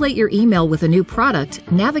populate your email with a new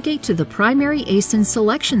product, navigate to the Primary ASIN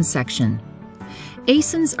Selection section.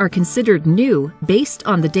 ASINs are considered new based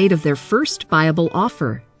on the date of their first buyable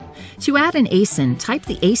offer. To add an ASIN, type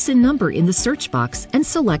the ASIN number in the search box and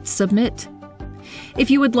select Submit. If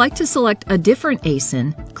you would like to select a different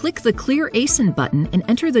ASIN, click the Clear ASIN button and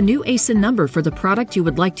enter the new ASIN number for the product you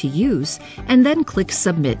would like to use, and then click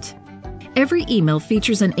Submit. Every email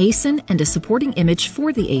features an ASIN and a supporting image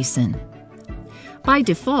for the ASIN. By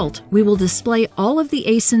default, we will display all of the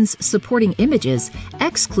ASIN's supporting images,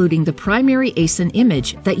 excluding the primary ASIN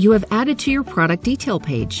image that you have added to your product detail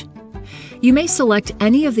page. You may select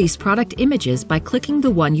any of these product images by clicking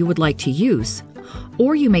the one you would like to use,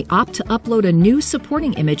 or you may opt to upload a new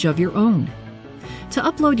supporting image of your own. To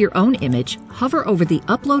upload your own image, hover over the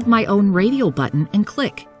Upload My Own radial button and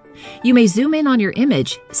click. You may zoom in on your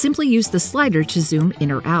image, simply use the slider to zoom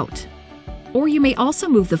in or out. Or you may also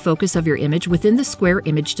move the focus of your image within the square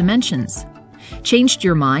image dimensions. Changed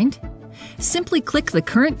your mind? Simply click the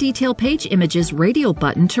Current Detail Page Images radial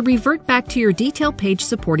button to revert back to your detail page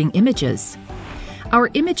supporting images. Our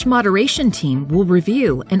image moderation team will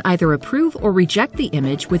review and either approve or reject the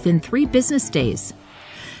image within 3 business days.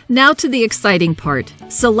 Now to the exciting part,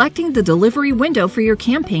 selecting the delivery window for your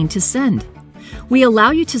campaign to send. We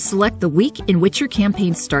allow you to select the week in which your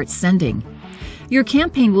campaign starts sending. Your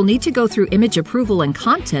campaign will need to go through image approval and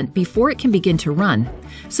content before it can begin to run,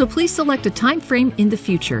 so please select a time frame in the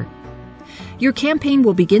future. Your campaign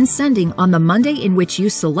will begin sending on the Monday in which you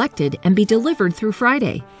selected and be delivered through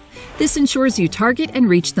Friday. This ensures you target and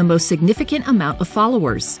reach the most significant amount of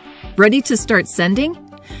followers. Ready to start sending?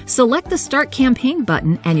 Select the Start Campaign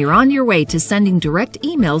button and you're on your way to sending direct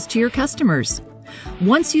emails to your customers.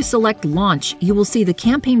 Once you select Launch, you will see the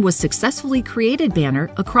Campaign was successfully created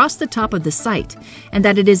banner across the top of the site and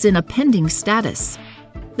that it is in a pending status.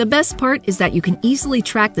 The best part is that you can easily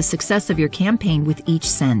track the success of your campaign with each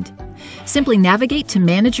send. Simply navigate to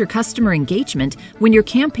Manage Your Customer Engagement when your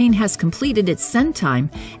campaign has completed its send time,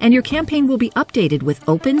 and your campaign will be updated with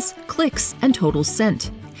opens, clicks, and totals sent.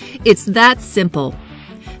 It's that simple.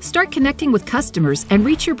 Start connecting with customers and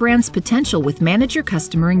reach your brand's potential with Manage Your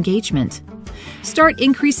Customer Engagement. Start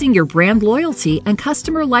increasing your brand loyalty and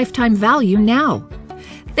customer lifetime value now.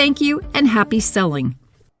 Thank you and happy selling.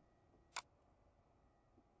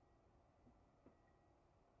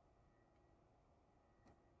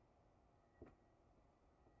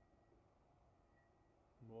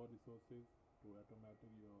 More resources to automate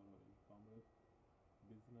your e-commerce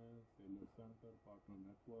business, seller center, partner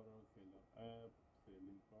network, seller app,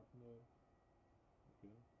 selling partner.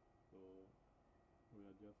 Okay, so we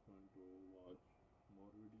are just going to watch more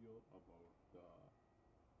video about the,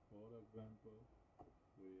 for example,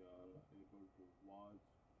 we are able to watch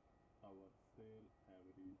our sale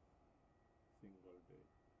every single day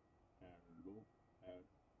and look at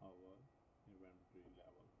our inventory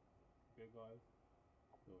level. Okay guys,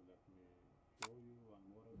 so let me show you one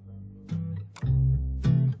more example.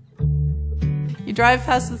 You drive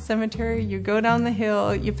past the cemetery, you go down the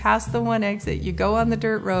hill, you pass the one exit, you go on the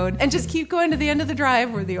dirt road, and just keep going to the end of the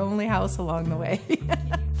drive. We're the only house along the way.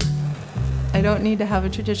 I don't need to have a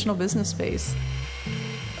traditional business space.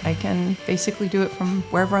 I can basically do it from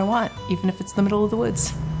wherever I want, even if it's the middle of the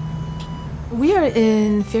woods. We are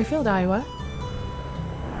in Fairfield, Iowa.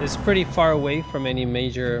 It's pretty far away from any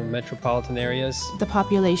major metropolitan areas. The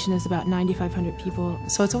population is about 9,500 people.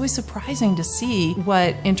 So it's always surprising to see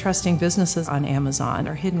what interesting businesses on Amazon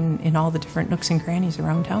are hidden in all the different nooks and crannies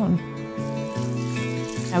around town.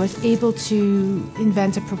 I was able to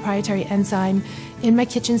invent a proprietary enzyme in my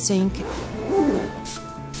kitchen sink.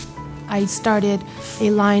 I started a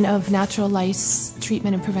line of natural lice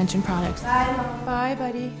treatment and prevention products. Bye, Mom. Bye,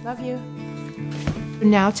 buddy. Love you.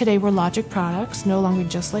 Now today we're Logic products, no longer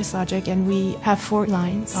just Lice Logic, and we have 4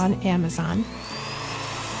 lines on Amazon.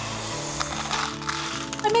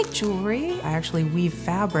 I make make jewelry. I actually weave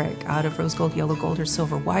fabric out of rose gold, yellow gold, or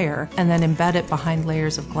silver wire, and then embed it behind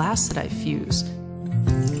layers of glass that I fuse.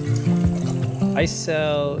 I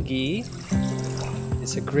sell ghee.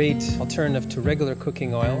 It's a great alternative to regular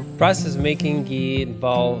cooking oil. The process of making ghee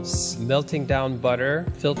involves melting down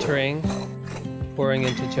butter, filtering, pouring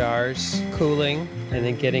into jars, cooling, and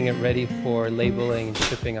then getting it ready for labeling and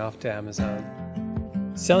shipping off to Amazon.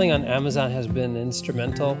 Selling on Amazon has been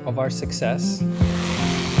instrumental of our success.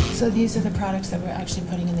 So these are the products that we're actually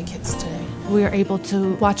putting in the kits today. We are able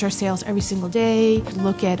to watch our sales every single day,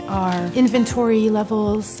 look at our inventory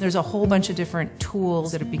levels. There's a whole bunch of different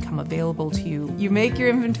tools that have become available to you. You make your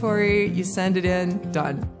inventory, you send it in,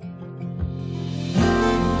 done.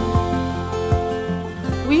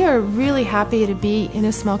 We are really happy to be in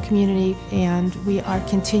a small community, and we are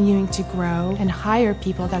continuing to grow and hire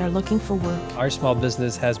people that are looking for work. Our small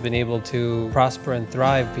business has been able to prosper and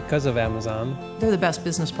thrive because of Amazon. They're the best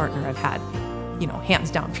business partner I've had, you know, hands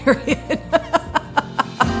down, period.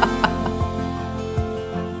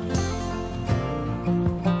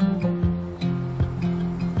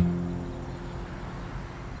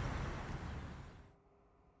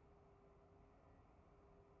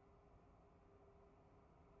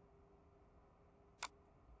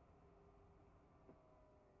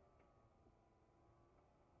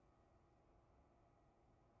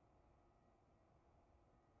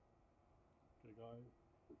 Okay guys,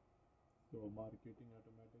 so marketing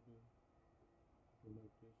automatically,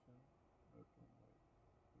 location,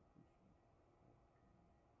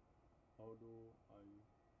 how does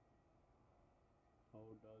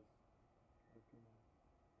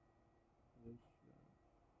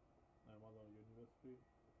Amazon University,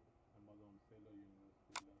 Amazon Seller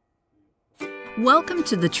University, Welcome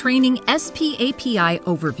to the Training SPAPI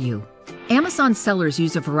Overview. Amazon sellers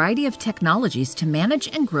use a variety of technologies to manage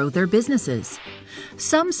and grow their businesses.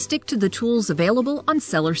 Some stick to the tools available on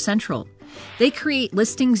Seller Central. They create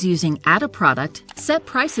listings using Add a Product, set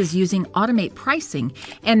prices using Automate Pricing,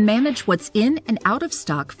 and manage what's in and out of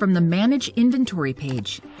stock from the Manage Inventory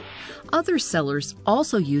page. Other sellers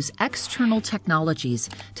also use external technologies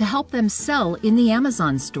to help them sell in the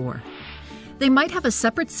Amazon store. They might have a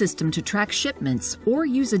separate system to track shipments or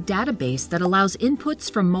use a database that allows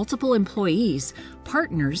inputs from multiple employees,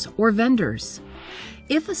 partners, or vendors.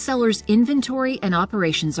 If a seller's inventory and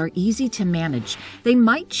operations are easy to manage, they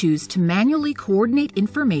might choose to manually coordinate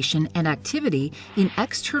information and activity in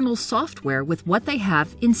external software with what they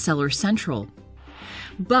have in Seller Central.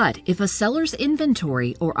 But if a seller's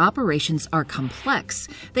inventory or operations are complex,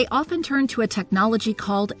 they often turn to a technology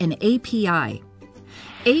called an API.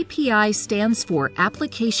 API stands for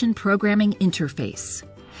Application Programming Interface.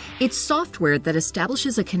 It's software that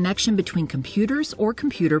establishes a connection between computers or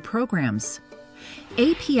computer programs.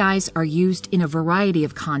 APIs are used in a variety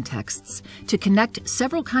of contexts to connect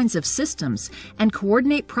several kinds of systems and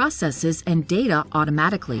coordinate processes and data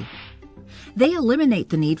automatically. They eliminate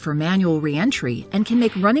the need for manual re-entry and can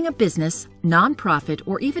make running a business, nonprofit,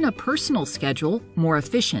 or even a personal schedule more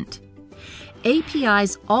efficient.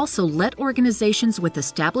 APIs also let organizations with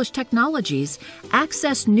established technologies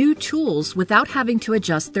access new tools without having to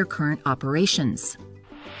adjust their current operations.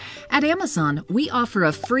 At Amazon, we offer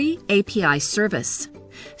a free API service,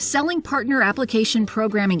 Selling Partner Application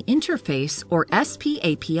Programming Interface, or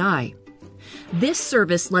SPAPI. This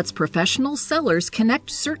service lets professional sellers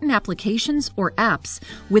connect certain applications or apps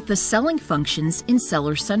with the selling functions in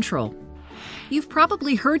Seller Central. You've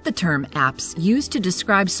probably heard the term apps used to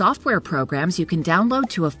describe software programs you can download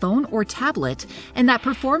to a phone or tablet and that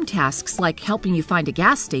perform tasks like helping you find a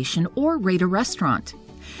gas station or rate a restaurant.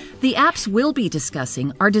 The apps we'll be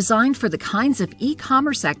discussing are designed for the kinds of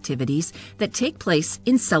e-commerce activities that take place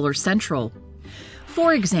in Seller Central.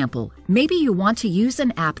 For example, maybe you want to use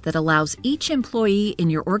an app that allows each employee in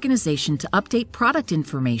your organization to update product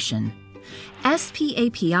information.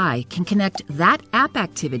 SPAPI can connect that app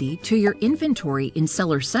activity to your inventory in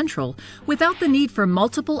Seller Central without the need for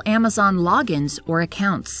multiple Amazon logins or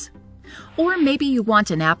accounts. Or maybe you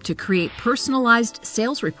want an app to create personalized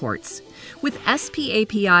sales reports. With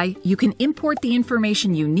SPAPI, you can import the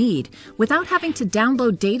information you need without having to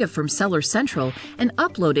download data from Seller Central and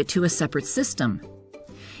upload it to a separate system.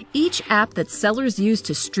 Each app that sellers use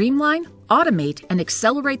to streamline, automate, and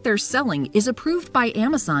accelerate their selling is approved by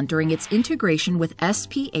Amazon during its integration with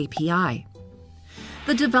SPAPI.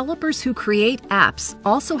 The developers who create apps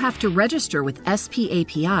also have to register with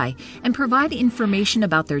SPAPI and provide information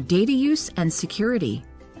about their data use and security.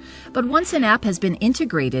 But once an app has been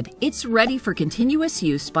integrated, it's ready for continuous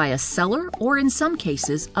use by a seller or, in some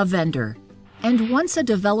cases, a vendor. And once a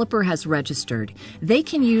developer has registered, they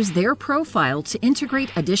can use their profile to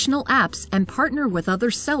integrate additional apps and partner with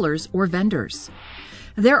other sellers or vendors.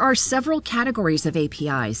 There are several categories of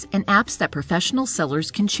APIs and apps that professional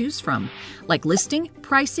sellers can choose from, like listing,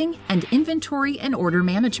 pricing, and inventory and order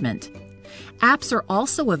management. Apps are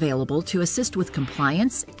also available to assist with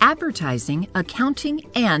compliance, advertising, accounting,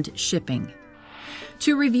 and shipping.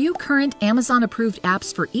 To review current Amazon-approved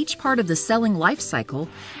apps for each part of the selling lifecycle,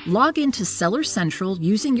 log into Seller Central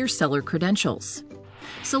using your seller credentials.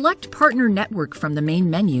 Select Partner Network from the main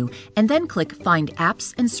menu and then click Find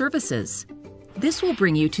Apps and Services. This will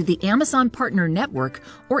bring you to the Amazon Partner Network,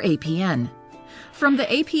 or APN. From the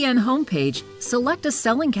APN homepage, select a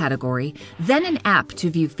selling category, then an app to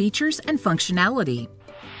view features and functionality.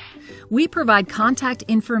 We provide contact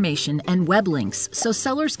information and web links so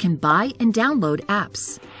sellers can buy and download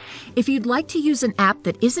apps. If you'd like to use an app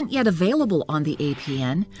that isn't yet available on the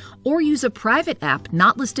APN, or use a private app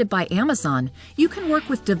not listed by Amazon, you can work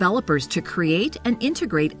with developers to create and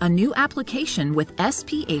integrate a new application with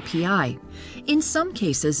SP API. In some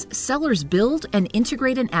cases, sellers build and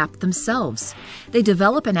integrate an app themselves. They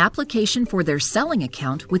develop an application for their selling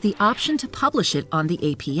account with the option to publish it on the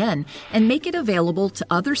APN and make it available to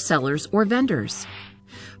other sellers or vendors.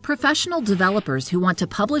 Professional developers who want to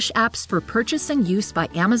publish apps for purchase and use by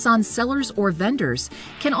Amazon sellers or vendors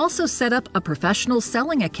can also set up a professional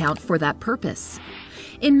selling account for that purpose.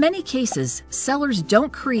 In many cases, sellers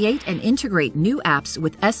don't create and integrate new apps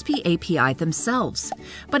with SP API themselves,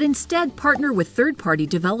 but instead partner with third-party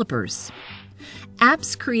developers.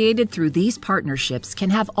 Apps created through these partnerships can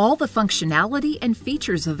have all the functionality and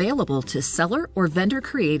features available to seller or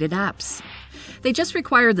vendor-created apps. They just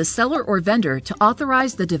require the seller or vendor to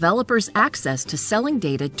authorize the developer's access to selling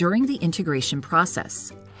data during the integration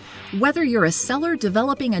process. Whether you're a seller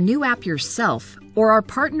developing a new app yourself or are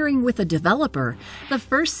partnering with a developer, the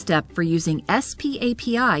first step for using SP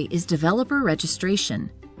API is developer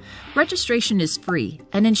registration. Registration is free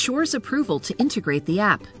and ensures approval to integrate the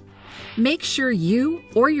app. Make sure you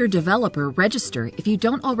or your developer register if you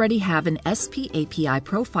don't already have an SP API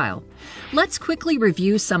profile. Let's quickly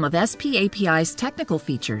review some of SP API's technical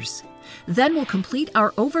features. Then we'll complete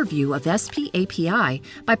our overview of SP API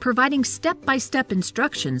by providing step-by-step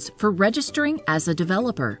instructions for registering as a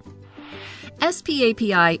developer. SP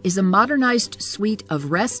API is a modernized suite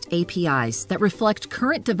of REST APIs that reflect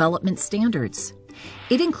current development standards.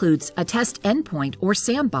 It includes a test endpoint or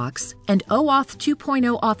sandbox and OAuth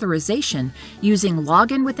 2.0 authorization using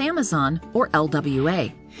Login with Amazon or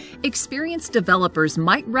LWA. Experienced developers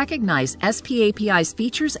might recognize SP API's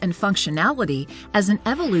features and functionality as an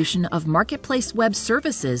evolution of Marketplace Web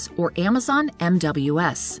Services or Amazon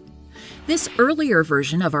MWS. This earlier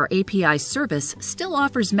version of our API service still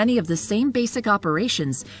offers many of the same basic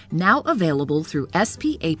operations now available through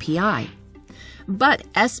SP API. But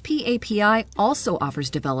SP API also offers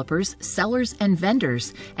developers, sellers, and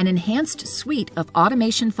vendors an enhanced suite of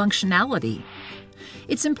automation functionality.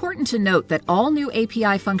 It's important to note that all new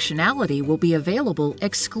API functionality will be available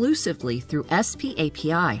exclusively through SP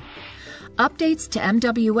API. Updates to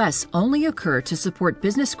MWS only occur to support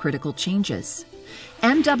business-critical changes.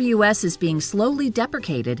 MWS is being slowly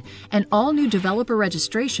deprecated, and all new developer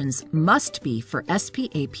registrations must be for SP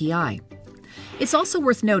API. It's also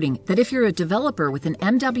worth noting that if you're a developer with an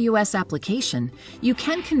MWS application, you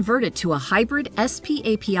can convert it to a hybrid SP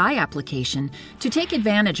API application to take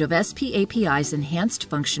advantage of SP API's enhanced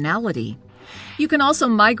functionality. You can also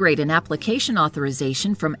migrate an application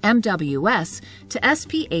authorization from MWS to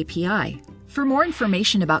SP API. For more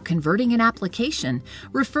information about converting an application,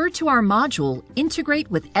 refer to our module Integrate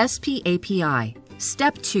with SP API.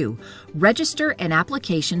 Step 2. Register an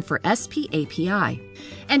application for SP API.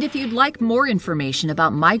 And if you'd like more information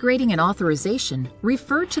about migrating an authorization,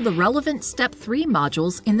 refer to the relevant Step 3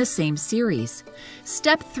 modules in the same series.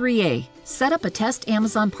 Step 3A. Set up a test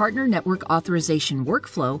Amazon Partner Network authorization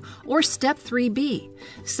workflow, or Step 3B.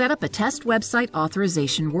 Set up a test website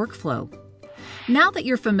authorization workflow. Now that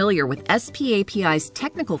you're familiar with SP API's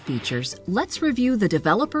technical features, let's review the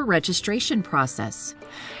developer registration process.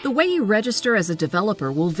 The way you register as a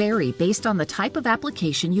developer will vary based on the type of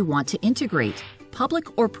application you want to integrate,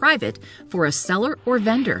 public or private, for a seller or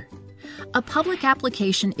vendor. A public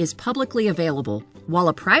application is publicly available, while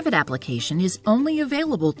a private application is only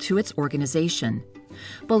available to its organization.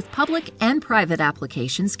 Both public and private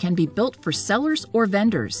applications can be built for sellers or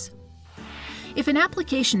vendors. If an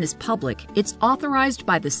application is public, it's authorized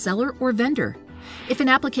by the seller or vendor. If an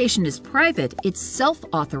application is private, it's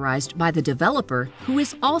self-authorized by the developer, who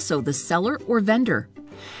is also the seller or vendor.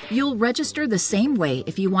 You'll register the same way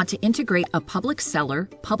if you want to integrate a public seller,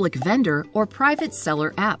 public vendor, or private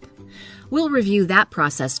seller app. We'll review that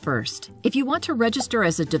process first. If you want to register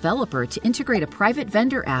as a developer to integrate a private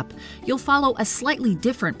vendor app, you'll follow a slightly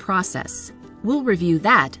different process. We'll review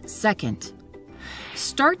that second.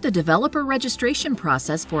 Start the developer registration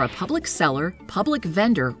process for a public seller, public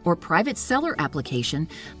vendor, or private seller application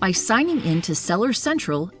by signing in to Seller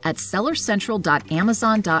Central at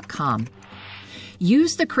sellercentral.amazon.com.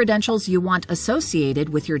 Use the credentials you want associated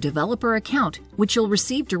with your developer account, which you'll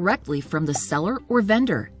receive directly from the seller or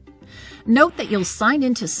vendor. Note that you'll sign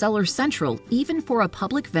into Seller Central even for a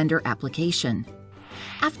public vendor application.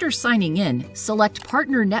 After signing in, select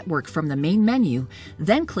Partner Network from the main menu,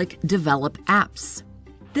 then click Develop Apps.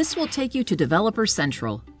 This will take you to Developer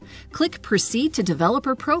Central. Click Proceed to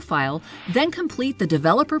Developer Profile, then complete the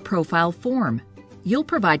Developer Profile form. You'll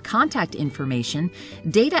provide contact information,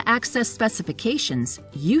 data access specifications,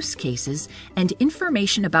 use cases, and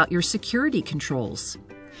information about your security controls.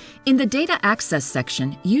 In the Data Access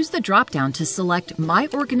section, use the drop-down to select My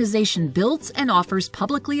Organization Builds and Offers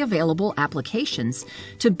Publicly Available Applications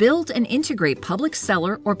to build and integrate public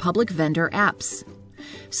seller or public vendor apps.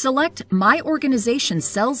 Select My Organization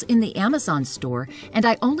Sells in the Amazon Store and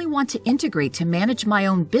I only want to integrate to manage my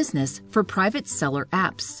own business for private seller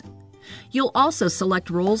apps. You'll also select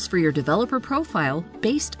roles for your developer profile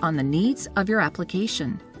based on the needs of your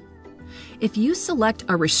application. If you select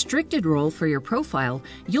a restricted role for your profile,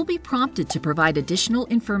 you'll be prompted to provide additional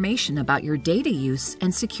information about your data use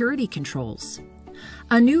and security controls.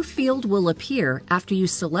 A new field will appear after you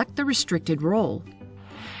select the restricted role.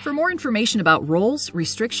 For more information about roles,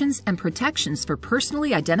 restrictions, and protections for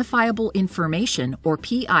personally identifiable information, or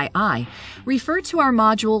PII, refer to our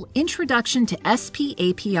module Introduction to SP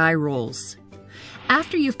API Roles.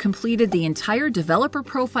 After you've completed the entire developer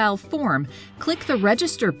profile form, click the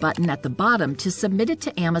Register button at the bottom to submit it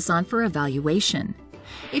to Amazon for evaluation.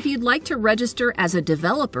 If you'd like to register as a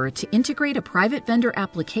developer to integrate a private vendor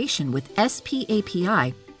application with SP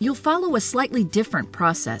API, you'll follow a slightly different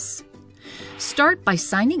process. Start by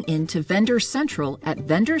signing in to Vendor Central at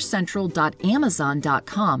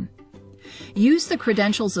vendorcentral.amazon.com. Use the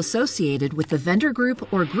credentials associated with the vendor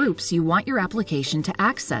group or groups you want your application to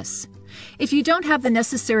access. If you don't have the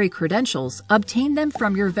necessary credentials, obtain them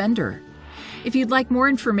from your vendor. If you'd like more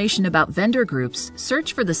information about vendor groups,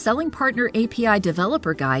 search for the Selling Partner API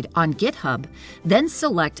Developer Guide on GitHub, then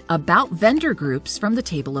select About Vendor Groups from the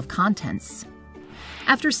table of contents.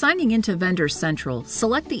 After signing into Vendor Central,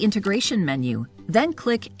 select the Integration menu, then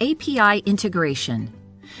click API Integration.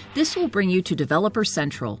 This will bring you to Developer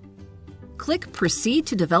Central. Click Proceed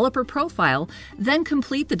to Developer Profile, then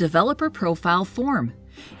complete the Developer Profile form.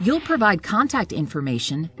 You'll provide contact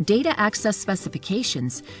information, data access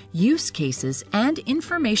specifications, use cases, and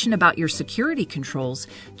information about your security controls,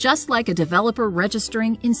 just like a developer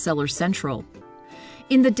registering in Seller Central.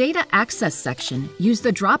 In the Data Access section, use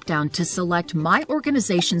the drop-down to select My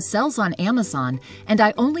Organization Sells on Amazon and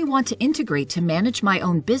I only want to integrate to manage my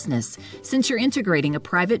own business since you're integrating a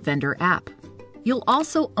private vendor app. You'll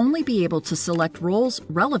also only be able to select roles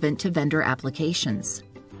relevant to vendor applications.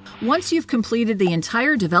 Once you've completed the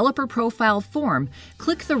entire developer profile form,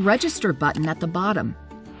 click the Register button at the bottom.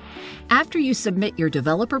 After you submit your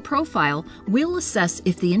developer profile, we'll assess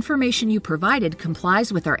if the information you provided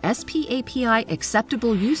complies with our SP API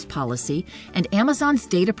Acceptable Use Policy and Amazon's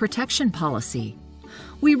Data Protection Policy.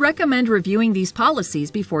 We recommend reviewing these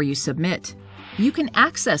policies before you submit. You can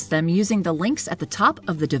access them using the links at the top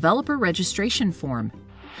of the developer registration form.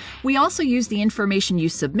 We also use the information you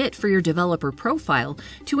submit for your developer profile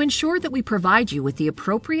to ensure that we provide you with the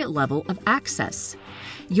appropriate level of access.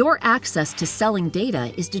 Your access to selling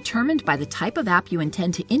data is determined by the type of app you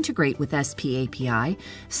intend to integrate with SP API,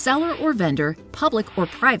 seller or vendor, public or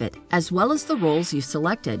private, as well as the roles you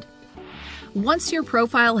selected. Once your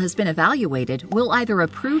profile has been evaluated, we'll either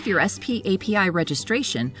approve your SP API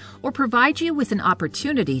registration or provide you with an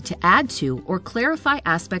opportunity to add to or clarify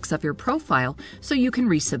aspects of your profile so you can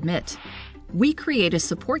resubmit. We create a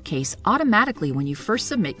support case automatically when you first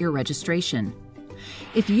submit your registration.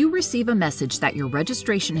 If you receive a message that your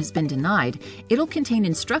registration has been denied, it'll contain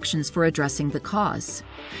instructions for addressing the cause.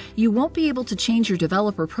 You won't be able to change your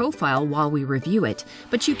developer profile while we review it,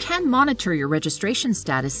 but you can monitor your registration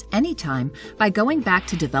status anytime by going back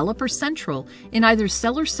to Developer Central in either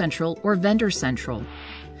Seller Central or Vendor Central.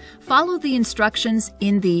 Follow the instructions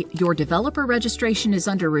in the Your Developer Registration is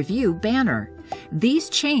Under Review banner. These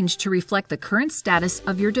change to reflect the current status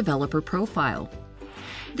of your developer profile.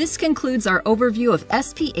 This concludes our overview of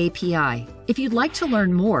SP API. If you'd like to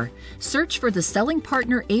learn more, search for the Selling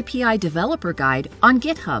Partner API Developer Guide on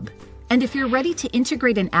GitHub. And if you're ready to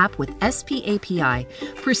integrate an app with SP API,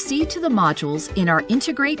 proceed to the modules in our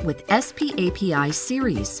Integrate with SP API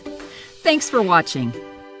series. Thanks for watching.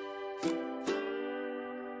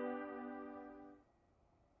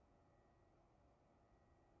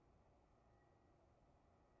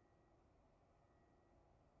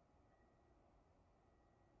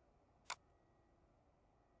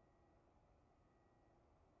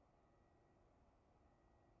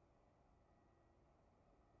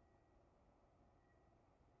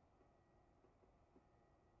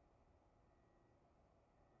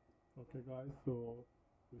 Okay guys, so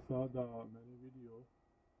we saw the many video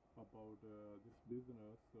about this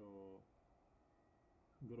business, so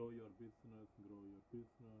grow your business. So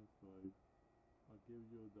I give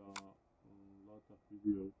you the lot of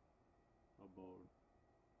videos about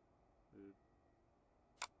it.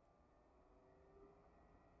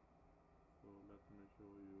 So let me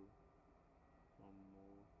show you some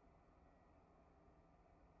more.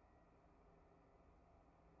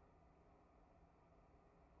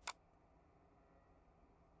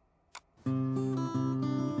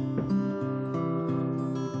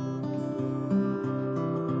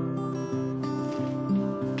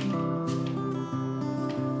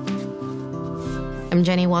 I'm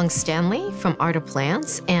Jenny Wong Stanley from Art of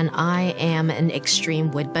Plants, and I am an extreme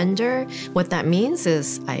wood bender. What that means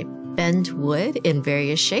is I bend wood in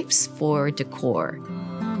various shapes for decor.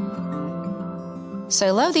 So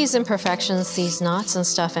I love these imperfections, these knots and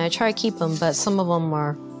stuff, and I try to keep them, but some of them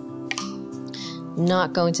are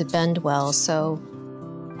not going to bend well, so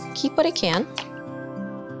keep what I can.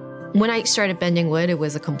 When I started bending wood, it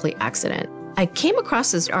was a complete accident. I came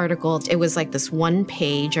across this article. It was like this one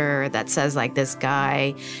pager that says like this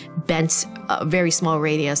guy bent a very small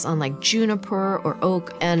radius on like juniper or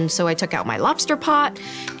oak. And so I took out my lobster pot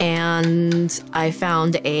and I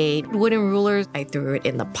found a wooden ruler. I threw it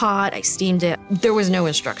in the pot. I steamed it. There was no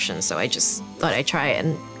instructions, so I just thought I'd try it,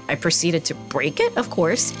 and I proceeded to break it, of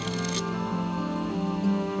course.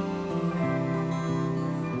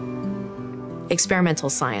 Experimental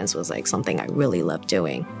science was like something I really loved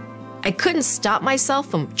doing. I couldn't stop myself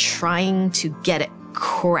from trying to get it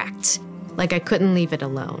correct. Like I couldn't leave it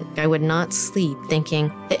alone. I would not sleep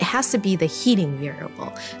thinking it has to be the heating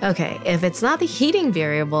variable. Okay, if it's not the heating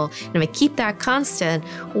variable, and if I keep that constant,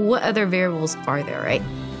 what other variables are there, right?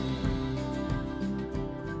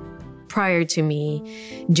 Prior to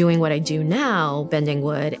me doing what I do now, bending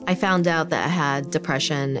wood, I found out that I had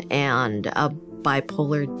depression and a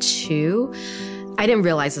bipolar 2. I didn't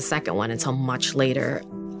realize the second one until much later.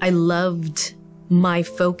 I loved my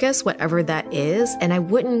focus, whatever that is, and I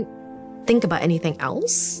wouldn't think about anything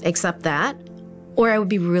else except that, or I would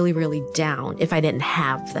be really, really down if I didn't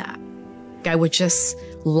have that. I would just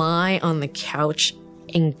lie on the couch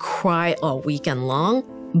and cry all weekend long,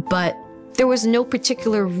 but there was no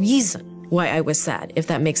particular reason why I was sad, if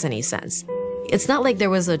that makes any sense. It's not like there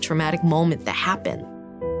was a traumatic moment that happened.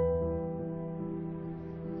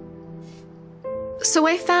 So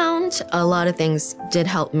I found a lot of things did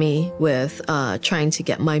help me with trying to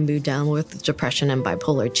get my mood down with depression and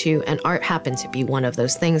bipolar 2, and art happened to be one of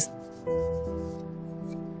those things.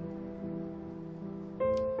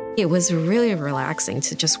 It was really relaxing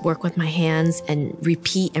to just work with my hands and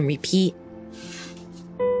repeat and repeat.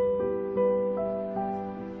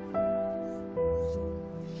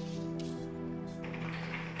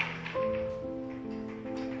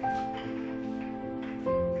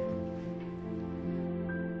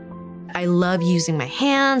 I love using my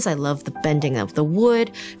hands. I love the bending of the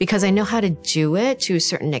wood because I know how to do it to a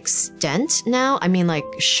certain extent now. I mean, like,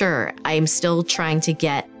 sure, I'm still trying to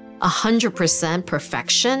get 100%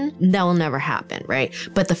 perfection. That will never happen, right?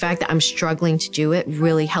 But the fact that I'm struggling to do it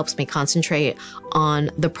really helps me concentrate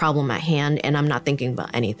on the problem at hand, and I'm not thinking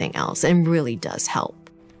about anything else. It really does help.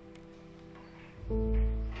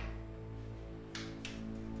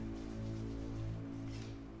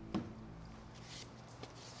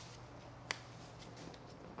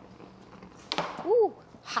 Ooh,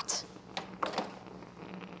 hot.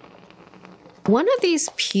 One of these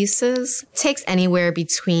pieces takes anywhere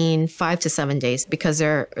between 5 to 7 days because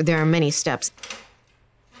there are many steps.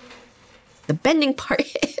 The bending part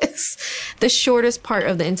is the shortest part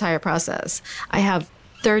of the entire process. I have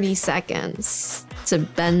 30 seconds to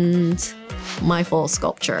bend my full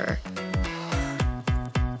sculpture.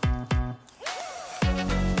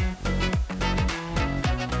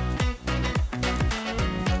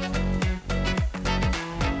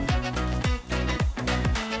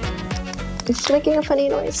 It's making a funny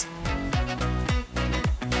noise.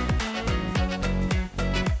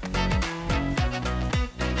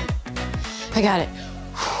 I got it.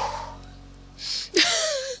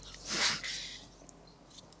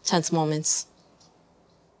 Tense moments.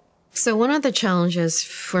 So one of the challenges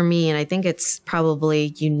for me, and I think it's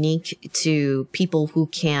probably unique to people who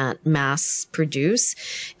can't mass produce,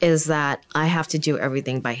 is that I have to do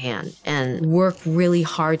everything by hand and work really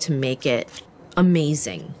hard to make it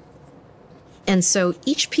amazing. And so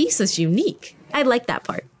each piece is unique. I like that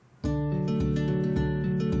part.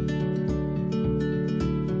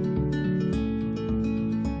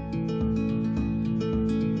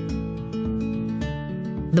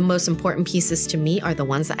 The most important pieces to me are the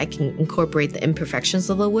ones that I can incorporate the imperfections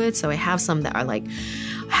of the wood. So I have some that are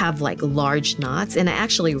have large knots. And I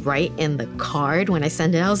actually write in the card when I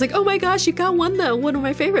send it, I was like, oh my gosh, you got one of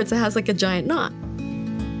my favorites that has like a giant knot.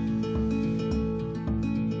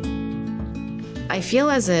 I feel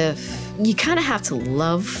as if you kind of have to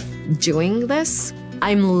love doing this.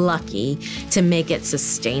 I'm lucky to make it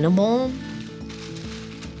sustainable.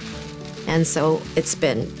 And so it's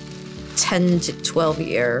been 10 to 12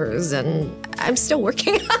 years and I'm still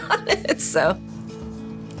working on it. So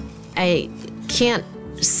I can't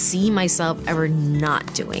see myself ever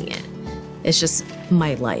not doing it. It's just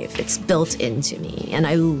my life. It's built into me and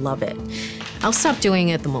I love it. I'll stop doing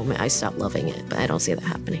it the moment I stop loving it, but I don't see that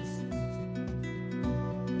happening.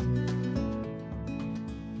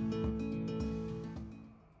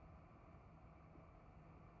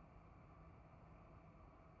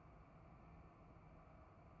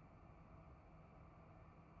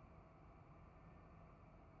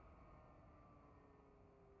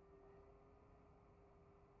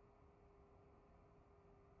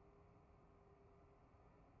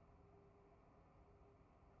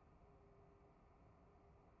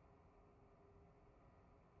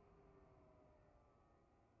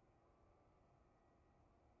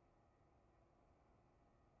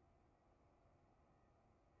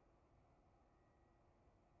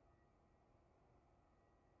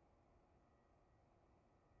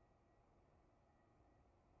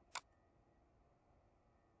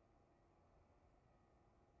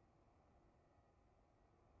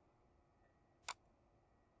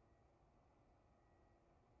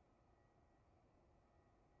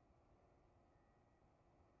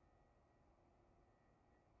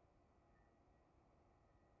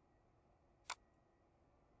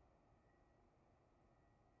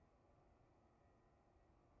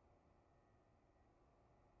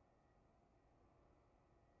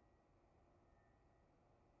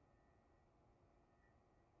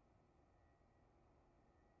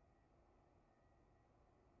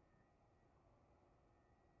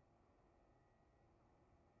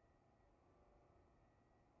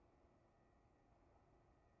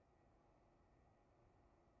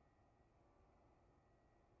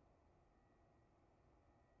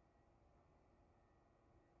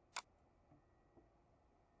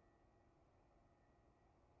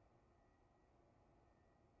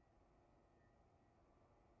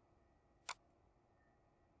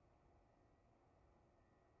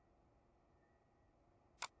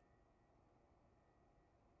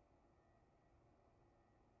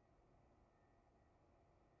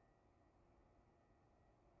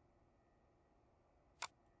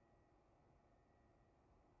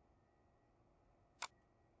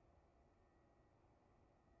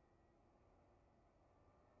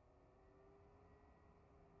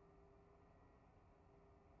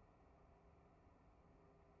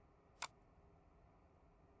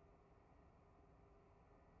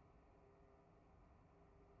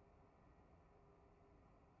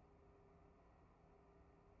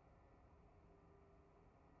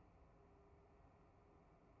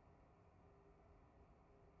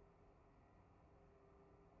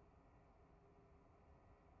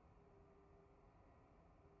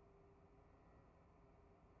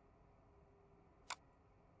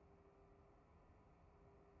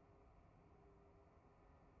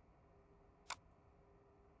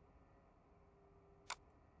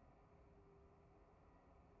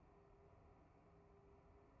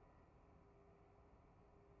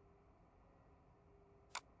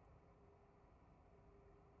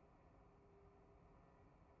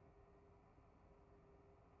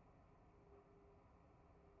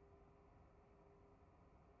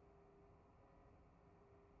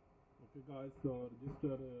 Okay guys, so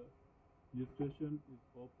registration is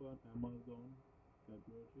open. Amazon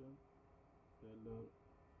calculation seller.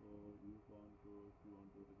 So if you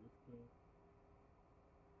want to register.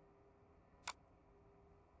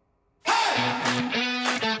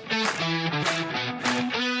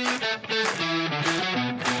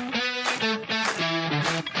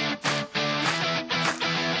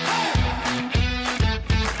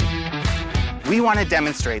 we want to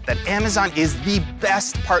demonstrate that Amazon is the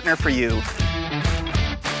best partner for you.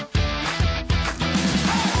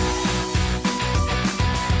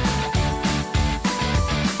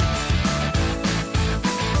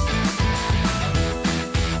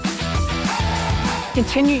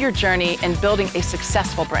 Continue your journey in building a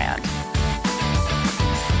successful brand.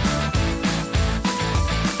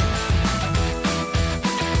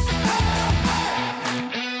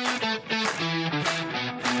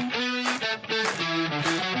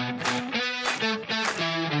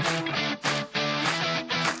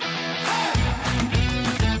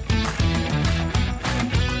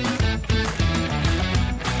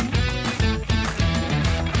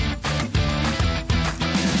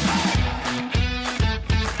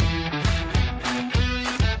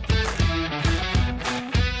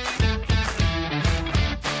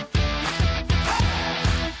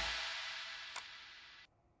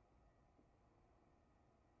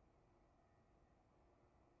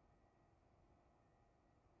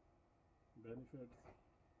 Benefits.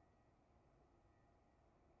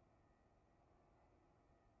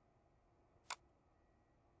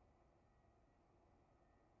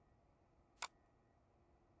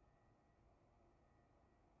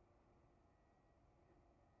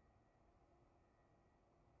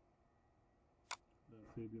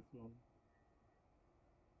 Let's see this one.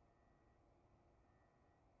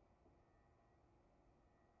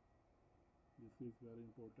 This is very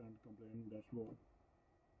important complaint dashboard.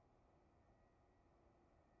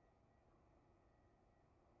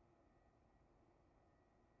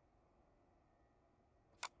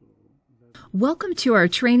 Welcome to our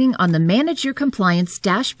training on the Manage Your Compliance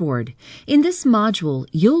dashboard. In this module,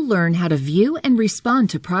 you'll learn how to view and respond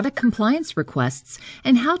to product compliance requests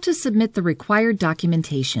and how to submit the required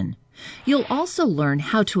documentation. You'll also learn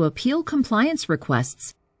how to appeal compliance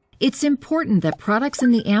requests. It's important that products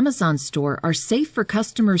in the Amazon store are safe for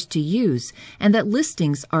customers to use and that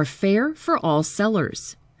listings are fair for all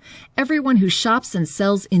sellers. Everyone who shops and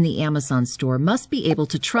sells in the Amazon store must be able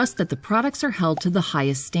to trust that the products are held to the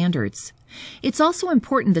highest standards. It's also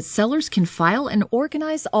important that sellers can file and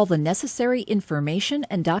organize all the necessary information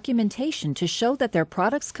and documentation to show that their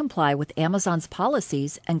products comply with Amazon's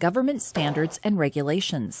policies and government standards and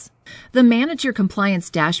regulations. The Manage Your Compliance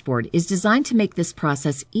dashboard is designed to make this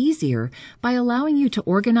process easier by allowing you to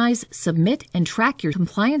organize, submit, and track your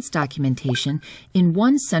compliance documentation in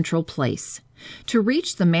one central place. To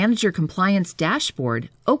reach the Manage Your Compliance dashboard,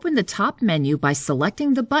 open the top menu by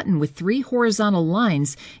selecting the button with 3 horizontal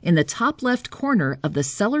lines in the top left corner of the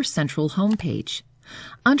Seller Central homepage.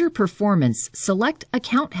 Under Performance, select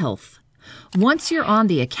Account Health. Once you're on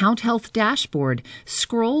the Account Health dashboard,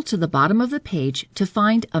 scroll to the bottom of the page to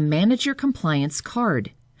find a Manage Your Compliance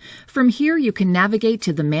card. From here, you can navigate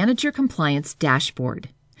to the Manage Your Compliance dashboard.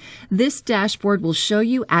 This dashboard will show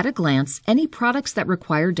you at a glance any products that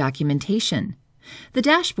require documentation. The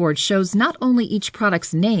dashboard shows not only each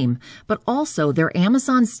product's name, but also their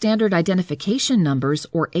Amazon Standard Identification Numbers,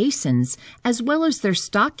 or ASINs, as well as their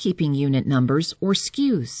Stock Keeping Unit Numbers, or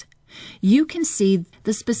SKUs. You can see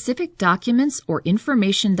the specific documents or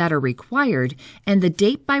information that are required and the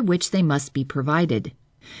date by which they must be provided.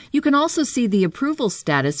 You can also see the approval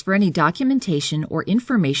status for any documentation or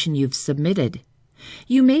information you've submitted.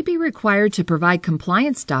 You may be required to provide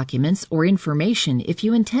compliance documents or information if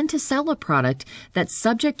you intend to sell a product that's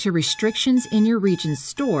subject to restrictions in your region's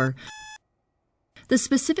store. The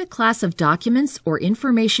specific class of documents or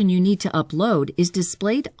information you need to upload is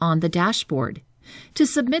displayed on the dashboard. To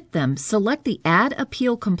submit them, select the Add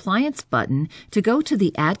Appeal Compliance button to go to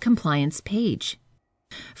the Add Compliance page.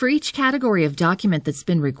 For each category of document that's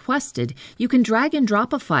been requested, you can drag and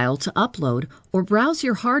drop a file to upload or browse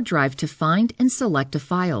your hard drive to find and select a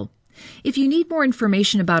file. If you need more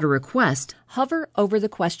information about a request, hover over the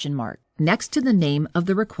question mark next to the name of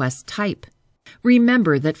the request type.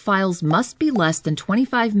 Remember that files must be less than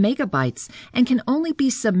 25 megabytes and can only be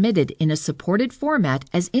submitted in a supported format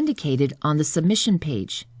as indicated on the submission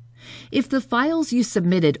page. If the files you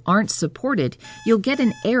submitted aren't supported, you'll get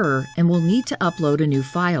an error and will need to upload a new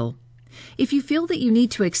file. If you feel that you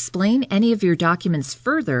need to explain any of your documents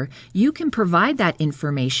further, you can provide that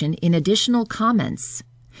information in additional comments.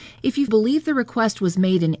 If you believe the request was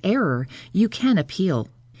made in error, you can appeal.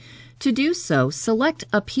 To do so, select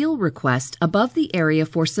Appeal Request above the area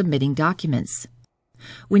for submitting documents.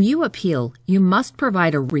 When you appeal, you must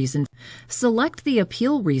provide a reason. Select the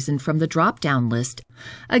appeal reason from the drop-down list.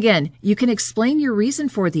 Again, you can explain your reason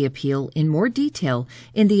for the appeal in more detail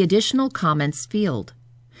in the Additional Comments field.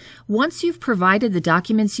 Once you've provided the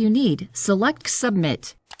documents you need, select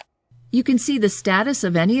Submit. You can see the status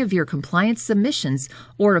of any of your compliance submissions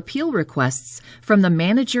or appeal requests from the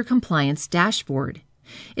Manage Your Compliance dashboard.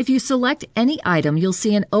 If you select any item, you'll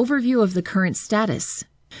see an overview of the current status.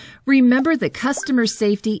 Remember that customer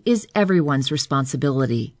safety is everyone's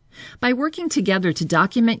responsibility. By working together to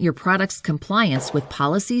document your product's compliance with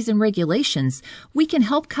policies and regulations, we can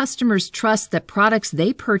help customers trust that products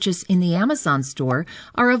they purchase in the Amazon store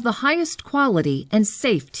are of the highest quality and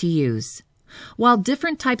safe to use. While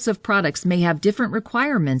different types of products may have different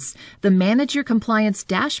requirements, the Manage Your Compliance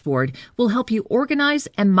dashboard will help you organize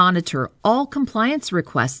and monitor all compliance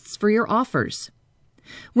requests for your offers.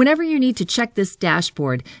 Whenever you need to check this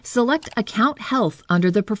dashboard, select Account Health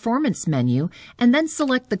under the Performance menu and then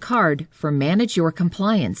select the card for Manage Your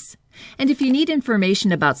Compliance. And if you need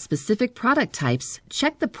information about specific product types,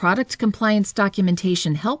 check the Product Compliance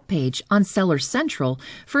Documentation Help page on Seller Central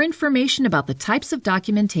for information about the types of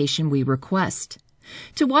documentation we request.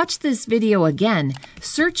 To watch this video again,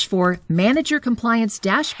 search for Manage Your Compliance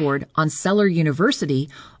Dashboard on Seller University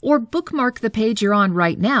or bookmark the page you're on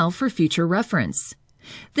right now for future reference.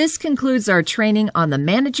 This concludes our training on the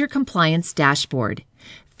Manage Your Compliance Dashboard.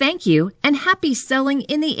 Thank you and happy selling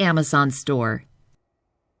in the Amazon store.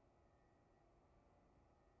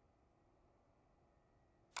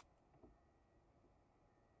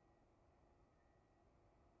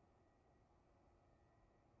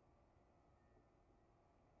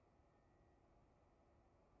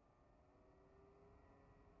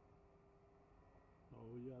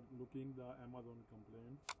 Looking the Amazon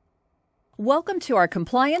complaints. Welcome to our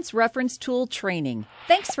Compliance Reference Tool training.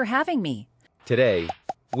 Thanks for having me. Today,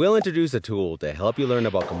 we'll introduce a tool to help you learn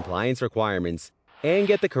about compliance requirements and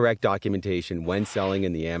get the correct documentation when selling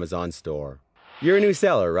in the Amazon store. You're a new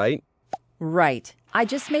seller, right? Right. I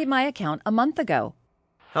just made my account a month ago.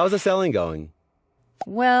 How's the selling going?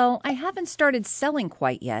 Well, I haven't started selling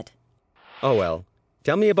quite yet. Oh well,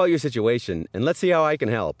 tell me about your situation and let's see how I can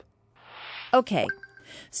help. Okay.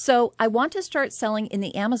 So, I want to start selling in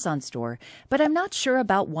the Amazon store, but I'm not sure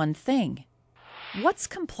about one thing. What's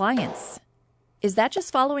compliance? Is that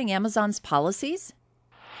just following Amazon's policies?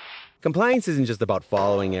 Compliance isn't just about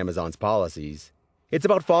following Amazon's policies. It's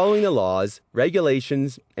about following the laws,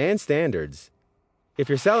 regulations, and standards. If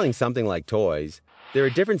you're selling something like toys, there are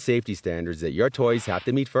different safety standards that your toys have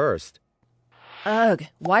to meet first. Ugh,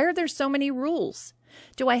 why are there so many rules?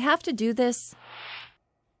 Do I have to do this?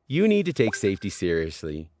 You need to take safety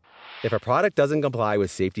seriously. If a product doesn't comply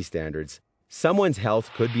with safety standards, someone's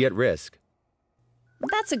health could be at risk.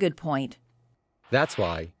 That's a good point. That's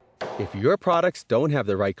why, if your products don't have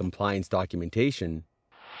the right compliance documentation,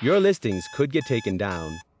 your listings could get taken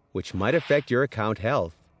down, which might affect your account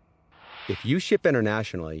health. If you ship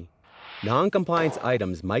internationally, non-compliance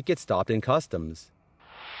items might get stopped in customs.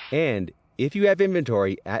 And if you have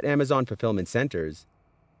inventory at Amazon fulfillment centers,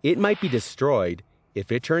 it might be destroyed if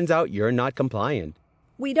it turns out you're not compliant.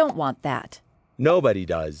 We don't want that. Nobody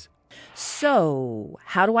does. So,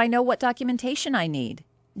 how do I know what documentation I need?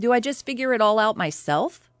 Do I just figure it all out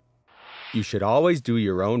myself? You should always do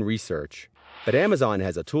your own research. But Amazon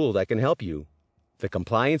has a tool that can help you. The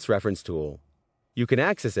Compliance Reference Tool. You can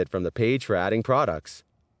access it from the page for adding products.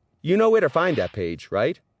 You know where to find that page,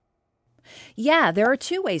 right? Yeah, there are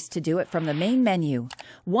two ways to do it from the main menu.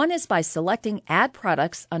 One is by selecting Add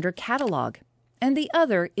Products under Catalog, and the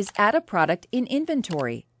other is Add a Product in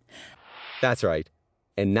Inventory. That's right.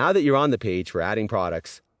 And now that you're on the page for adding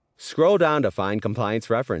products, scroll down to find Compliance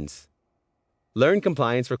Reference. Learn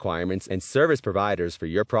compliance requirements and service providers for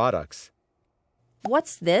your products.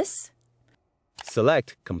 What's this?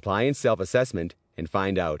 Select Compliance Self-Assessment and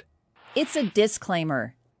find out. It's a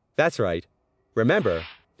disclaimer. That's right. Remember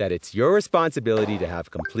that it's your responsibility to have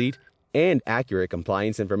complete and accurate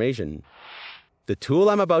compliance information. The tool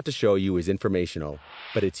I'm about to show you is informational,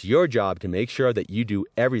 but it's your job to make sure that you do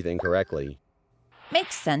everything correctly.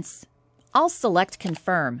 Makes sense. I'll select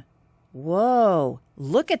Confirm. Whoa,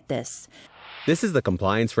 look at this. This is the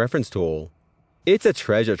Compliance Reference Tool. It's a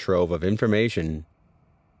treasure trove of information.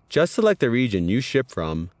 Just select the region you ship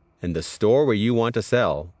from and the store where you want to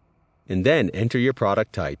sell, and then enter your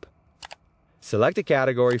product type. Select a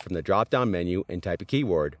category from the drop-down menu and type a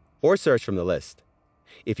keyword, or search from the list.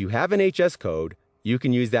 If you have an HS code, you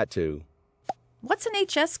can use that too. What's an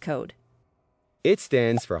HS code? It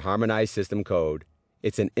stands for Harmonized System Code.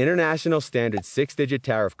 It's an international standard 6-digit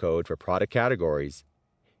tariff code for product categories.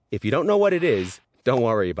 If you don't know what it is, don't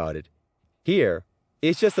worry about it. Here,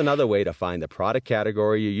 it's just another way to find the product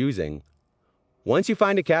category you're using. Once you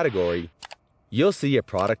find a category, you'll see a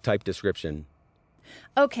product type description.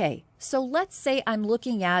 Okay, so let's say I'm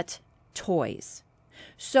looking at toys.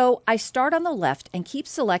 So I start on the left and keep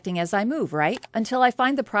selecting as I move, right? Until I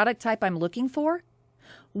find the product type I'm looking for?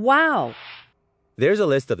 Wow! There's a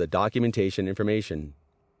list of the documentation information.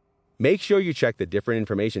 Make sure you check the different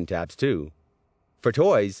information tabs too. For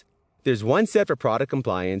toys, there's one set for product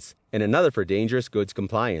compliance and another for dangerous goods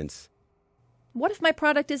compliance. What if my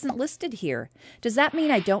product isn't listed here? Does that mean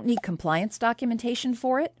I don't need compliance documentation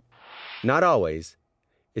for it? Not always.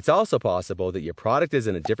 It's also possible that your product is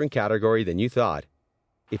in a different category than you thought.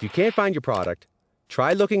 If you can't find your product,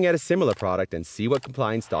 try looking at a similar product and see what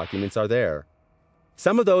compliance documents are there.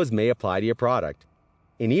 Some of those may apply to your product.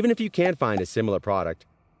 And even if you can't find a similar product,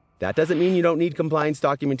 that doesn't mean you don't need compliance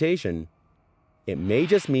documentation. It may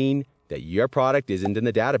just mean that your product isn't in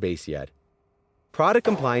the database yet. Product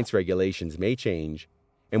compliance regulations may change,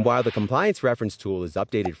 and while the compliance reference tool is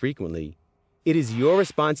updated frequently, it is your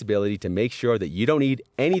responsibility to make sure that you don't need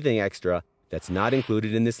anything extra that's not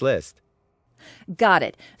included in this list. Got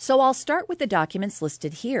it. So I'll start with the documents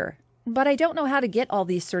listed here. But I don't know how to get all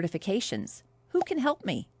these certifications. Who can help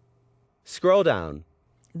me? Scroll down.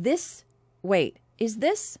 Wait, is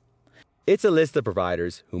this? It's a list of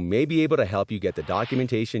providers who may be able to help you get the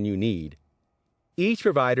documentation you need. Each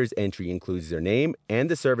provider's entry includes their name and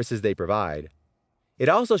the services they provide. It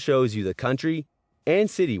also shows you the country and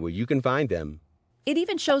city where you can find them. It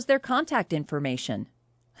even shows their contact information.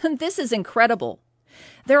 This is incredible.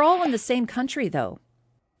 They're all in the same country, though.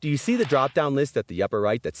 Do you see the drop-down list at the upper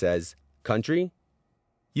right that says Country?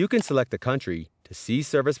 You can select the country to see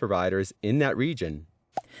service providers in that region.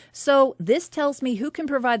 So this tells me who can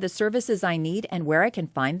provide the services I need and where I can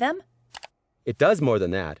find them? It does more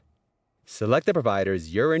than that. Select the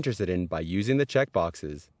providers you're interested in by using the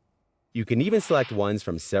checkboxes. You can even select ones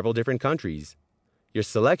from several different countries. Your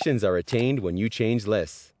selections are retained when you change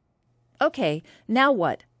lists. Okay, now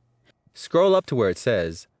what? Scroll up to where it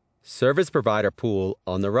says Service Provider Pool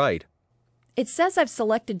on the right. It says I've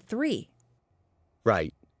selected 3.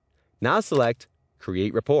 Right. Now select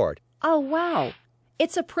Create Report. Oh, wow.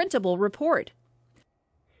 It's a printable report.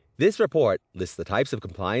 This report lists the types of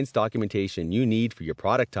compliance documentation you need for your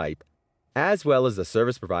product type, as well as the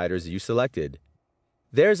service providers you selected.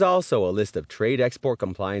 There's also a list of trade export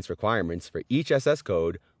compliance requirements for each SS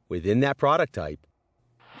code within that product type.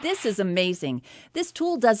 This is amazing. This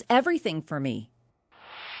tool does everything for me.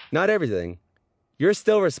 Not everything. You're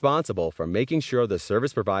still responsible for making sure the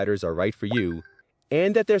service providers are right for you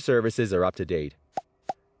and that their services are up to date.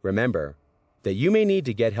 Remember that you may need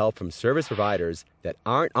to get help from service providers that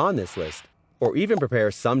aren't on this list, or even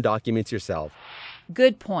prepare some documents yourself.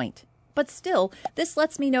 Good point. But still, this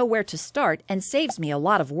lets me know where to start and saves me a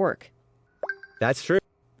lot of work. That's true.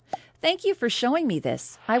 Thank you for showing me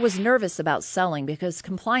this. I was nervous about selling because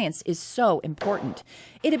compliance is so important.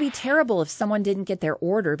 It'd be terrible if someone didn't get their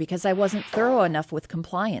order because I wasn't thorough enough with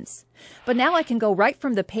compliance. But now I can go right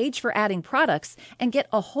from the page for adding products and get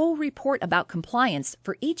a whole report about compliance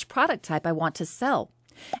for each product type I want to sell.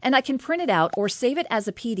 And I can print it out or save it as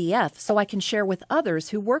a PDF so I can share with others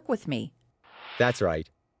who work with me. That's right.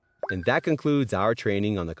 And that concludes our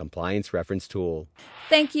training on the Compliance Reference Tool.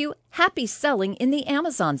 Thank you. Happy selling in the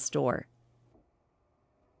Amazon store.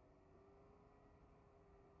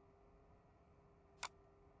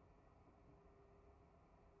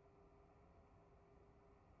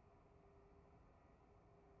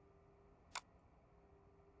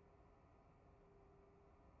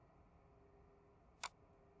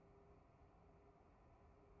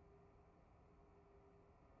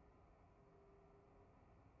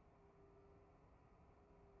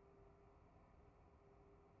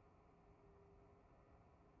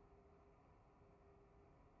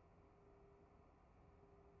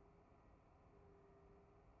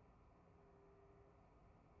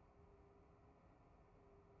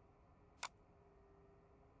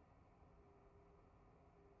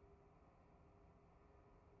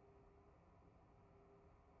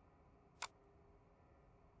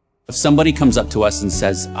 If somebody comes up to us and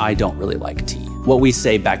says, I don't really like tea, what we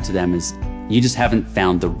say back to them is, you just haven't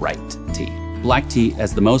found the right tea. Black tea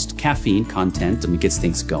has the most caffeine content and it gets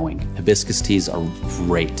things going. Hibiscus teas are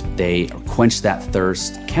great. They quench that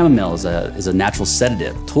thirst. Chamomile is a natural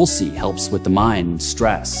sedative. Tulsi helps with the mind and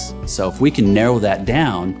stress. So if we can narrow that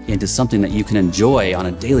down into something that you can enjoy on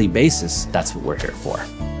a daily basis, that's what we're here for.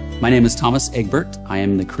 My name is Thomas Egbert. I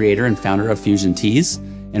am the creator and founder of Fusion Teas,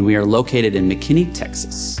 and we are located in McKinney,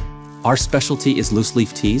 Texas. Our specialty is loose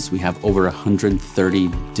leaf teas. We have over 130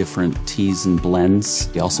 different teas and blends.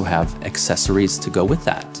 We also have accessories to go with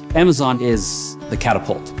that. Amazon is the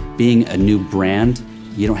catapult. Being a new brand,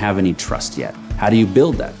 you don't have any trust yet. How do you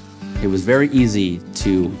build that? It was very easy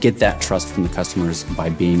to get that trust from the customers by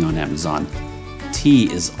being on Amazon. tea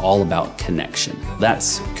is all about connection.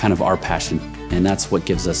 That's kind of our passion, and that's what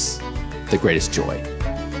gives us the greatest joy.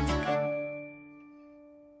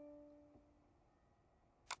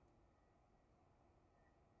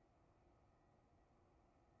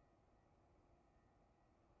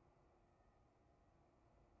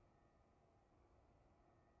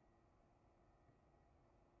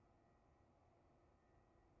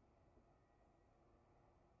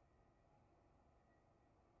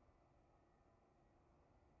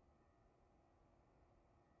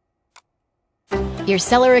 Your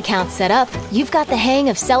seller account set up, you've got the hang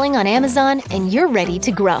of selling on Amazon, and you're ready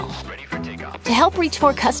to grow. To help reach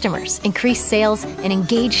more customers, increase sales, and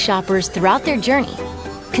engage shoppers throughout their journey,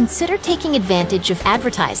 consider taking advantage of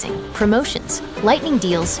advertising, promotions, lightning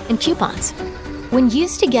deals, and coupons. When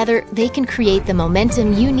used together, they can create the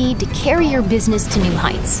momentum you need to carry your business to new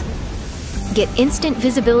heights. Get instant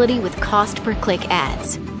visibility with cost-per-click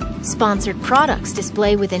ads. Sponsored products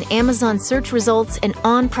display within Amazon search results and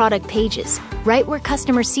on product pages, right where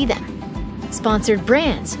customers see them. Sponsored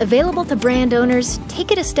brands, available to brand owners,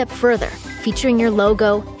 take it a step further, featuring your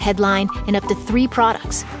logo, headline, and up to 3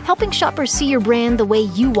 products, helping shoppers see your brand the way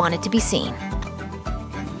you want it to be seen.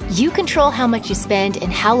 You control how much you spend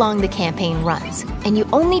and how long the campaign runs, and you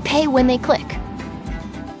only pay when they click.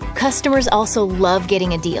 Customers also love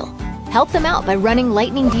getting a deal. Help them out by running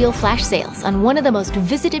lightning deal flash sales on one of the most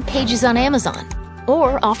visited pages on Amazon.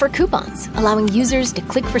 Or offer coupons, allowing users to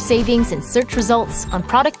click for savings in search results on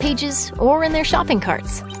product pages or in their shopping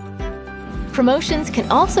carts. Promotions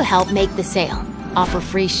can also help make the sale. Offer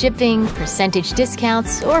free shipping, percentage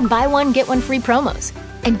discounts, or buy one, get one free promos.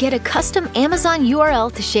 And get a custom Amazon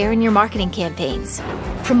URL to share in your marketing campaigns.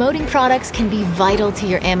 Promoting products can be vital to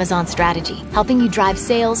your Amazon strategy, helping you drive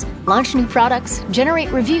sales, launch new products,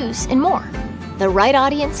 generate reviews, and more. The right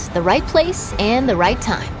audience, the right place, and the right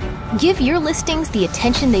time. Give your listings the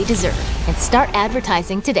attention they deserve and start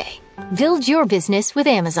advertising today. Build your business with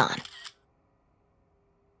Amazon.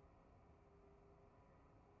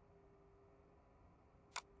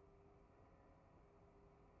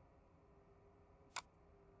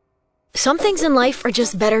 Some things in life are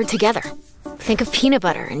just better together. Think of peanut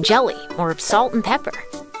butter and jelly, or salt and pepper.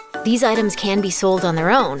 These items can be sold on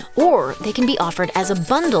their own, or they can be offered as a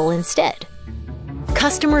bundle instead.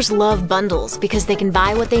 Customers love bundles because they can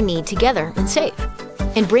buy what they need together and save.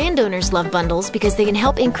 And brand owners love bundles because they can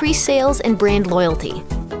help increase sales and brand loyalty.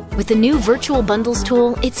 With the new Virtual Bundles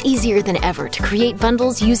tool, it's easier than ever to create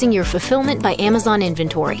bundles using your Fulfillment by Amazon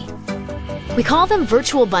inventory. We call them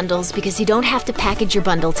virtual bundles because you don't have to package your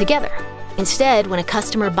bundle together. Instead, when a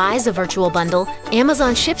customer buys a virtual bundle,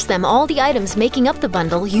 Amazon ships them all the items making up the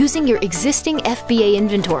bundle using your existing FBA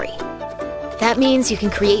inventory. That means you can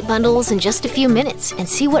create bundles in just a few minutes and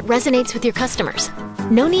see what resonates with your customers.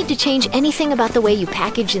 No need to change anything about the way you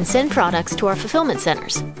package and send products to our fulfillment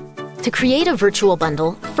centers. To create a virtual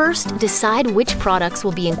bundle, first decide which products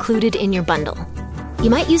will be included in your bundle. You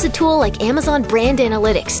might use a tool like Amazon Brand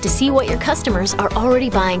Analytics to see what your customers are already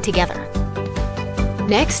buying together.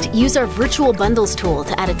 Next, use our Virtual Bundles tool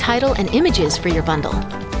to add a title and images for your bundle.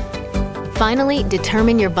 Finally,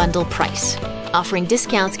 determine your bundle price. Offering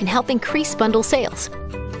discounts can help increase bundle sales.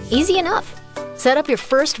 Easy enough. Set up your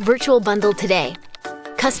first virtual bundle today.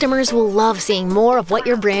 Customers will love seeing more of what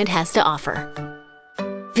your brand has to offer.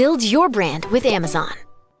 Build your brand with Amazon.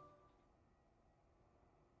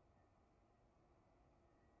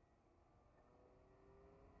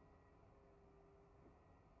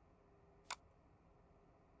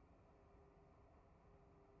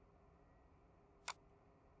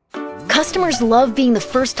 Customers love being the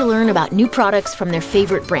first to learn about new products from their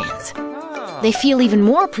favorite brands. They feel even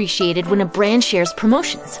more appreciated when a brand shares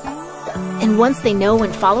promotions. And once they know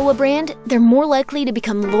and follow a brand, they're more likely to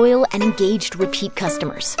become loyal and engaged repeat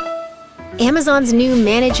customers. Amazon's new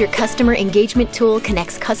Manage Your Customer Engagement tool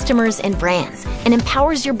connects customers and brands and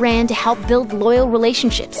empowers your brand to help build loyal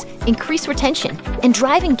relationships, increase retention, and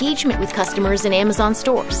drive engagement with customers in Amazon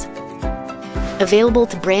stores. Available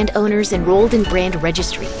to brand owners enrolled in Brand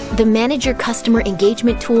Registry, the Manage Your Customer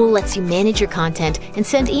Engagement tool lets you manage your content and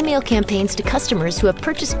send email campaigns to customers who have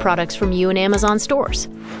purchased products from you in Amazon stores.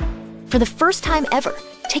 For the first time ever,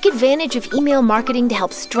 take advantage of email marketing to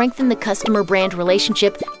help strengthen the customer-brand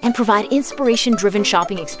relationship and provide inspiration-driven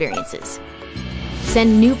shopping experiences.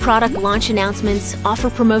 Send new product launch announcements, offer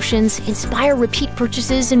promotions, inspire repeat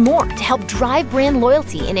purchases, and more to help drive brand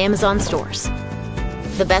loyalty in Amazon stores.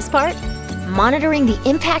 The best part? Monitoring the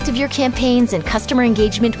impact of your campaigns and customer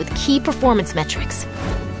engagement with key performance metrics.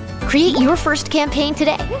 Create your first campaign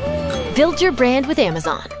today. Build your brand with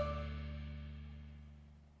Amazon.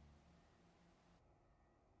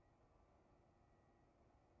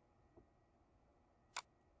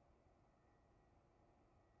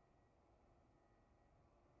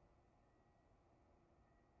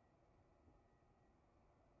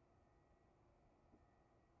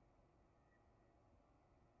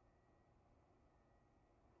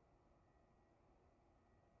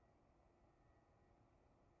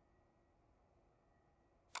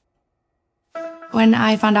 When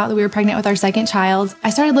I found out that we were pregnant with our second child, I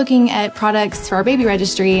started looking at products for our baby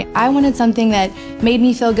registry. I wanted something that made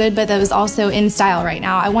me feel good, but that was also in style right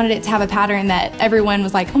now. I wanted it to have a pattern that everyone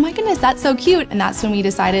was like, oh my goodness, that's so cute. And that's when we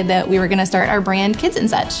decided that we were gonna start our brand Kids and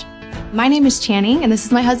Such. My name is Channing, and this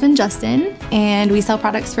is my husband, Justin, and we sell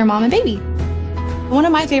products for mom and baby. One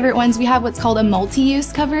of my favorite ones, we have what's called a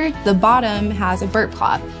multi-use cover. The bottom has a burp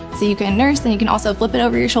cloth. So you can nurse, and you can also flip it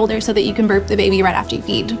over your shoulder so that you can burp the baby right after you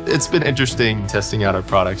feed. It's been interesting testing out our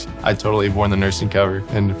products. I totally worn the nursing cover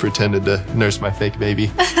and pretended to nurse my fake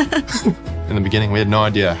baby. In the beginning, we had no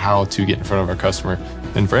idea how to get in front of our customer.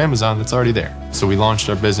 And for Amazon, that's already there. So we launched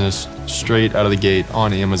our business straight out of the gate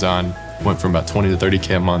on Amazon. Went from about 20 to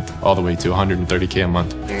 30K a month all the way to 130K a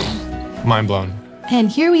month. Mind blown. And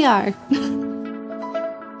here we are.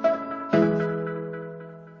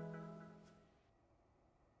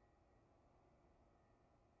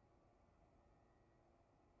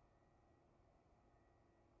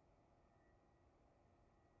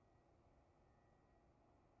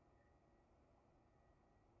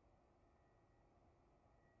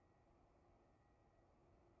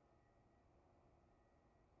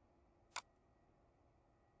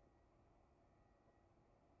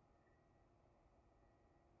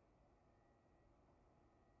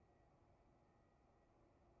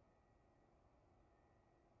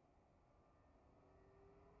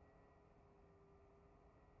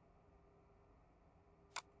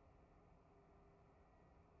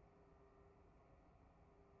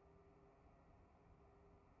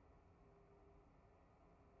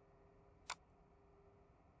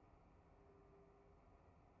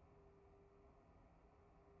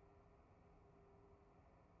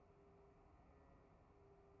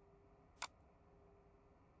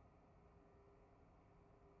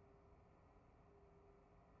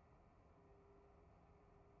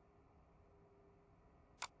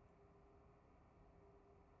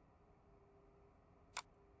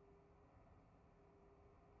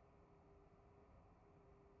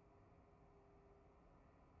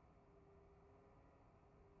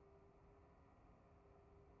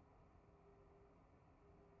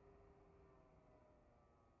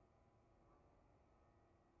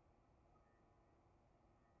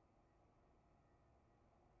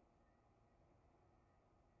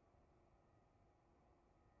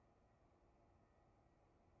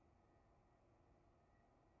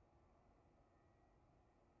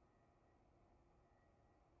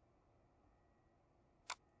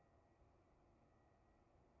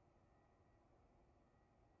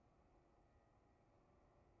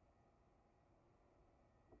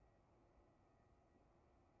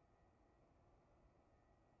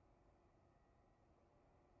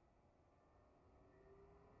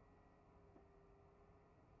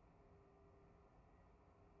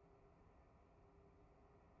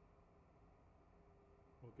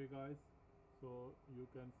 Okay guys, so you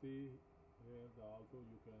can see here also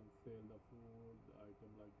you can sell the food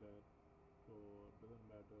item like that, so it doesn't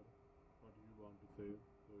matter what you want to sell,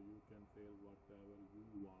 so you can sell whatever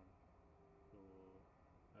you want. So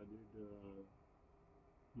I did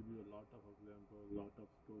give you a lot of examples, lot of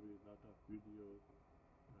stories, lot of videos,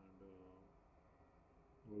 and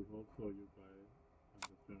we hope so you guys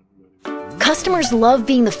understand very well. Customers love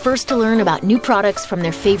being the first to learn about new products from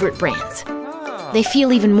their favorite brands. They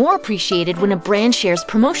feel even more appreciated when a brand shares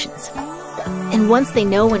promotions. And once they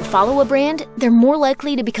know and follow a brand, they're more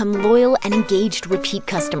likely to become loyal and engaged repeat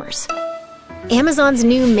customers. Amazon's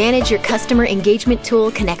new Manage Your Customer Engagement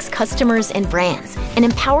tool connects customers and brands and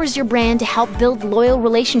empowers your brand to help build loyal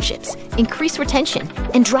relationships, increase retention,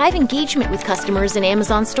 and drive engagement with customers in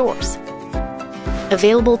Amazon stores.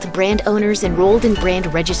 Available to brand owners enrolled in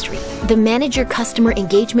brand registry, the Manage Your Customer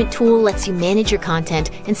Engagement tool lets you manage your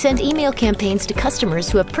content and send email campaigns to customers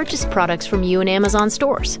who have purchased products from you in Amazon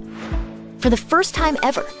stores. For the first time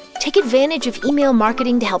ever, take advantage of email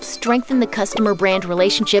marketing to help strengthen the customer brand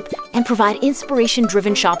relationship and provide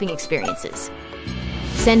inspiration-driven shopping experiences.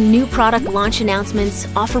 Send new product launch announcements,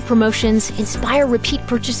 offer promotions, inspire repeat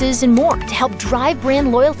purchases, and more to help drive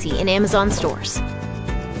brand loyalty in Amazon stores.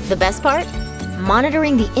 The best part?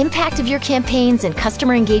 Monitoring the impact of your campaigns and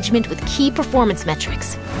customer engagement with key performance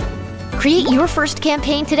metrics. Create your first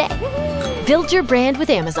campaign today. Build your brand with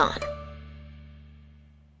Amazon.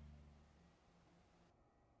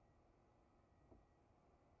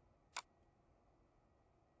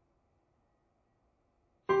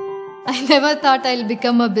 I never thought I'll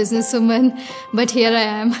become a businesswoman, but here I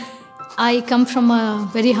am. I come from a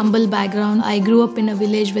very humble background. I grew up in a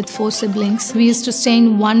village with 4 siblings. We used to stay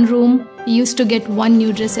in one room We used to get one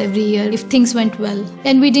new dress every year if things went well.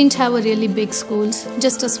 And we didn't have a really big schools,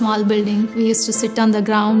 just a small building. We used to sit on the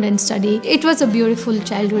ground and study. It was a beautiful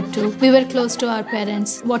childhood too. We were close to our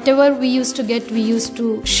parents. Whatever we used to get, we used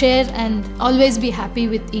to share and always be happy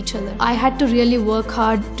with each other. I had to really work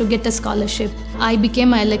hard to get a scholarship. I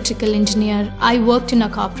became an electrical engineer. I worked in a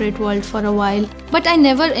corporate world for a while, but I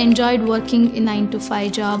never enjoyed working in a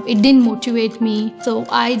 9-to-5 job. It didn't motivate me. So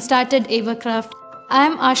I started Avacraft. I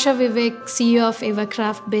am Asha Vivek, CEO of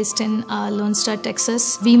Avacraft based in Lone Star,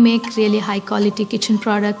 Texas. We make really high quality kitchen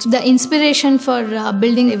products. The inspiration for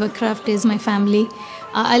building Avacraft is my family.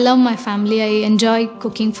 I love my family. I enjoy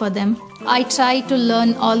cooking for them. I try to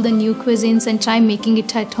learn all the new cuisines and try making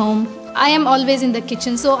it at home. I am always in the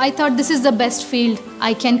kitchen, so I thought this is the best field.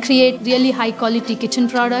 I can create really high quality kitchen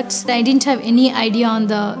products. I didn't have any idea on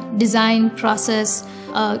the design process,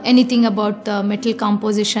 anything about the metal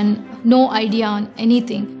composition, no idea on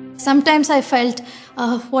anything. Sometimes I felt,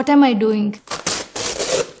 what am I doing?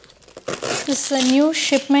 This new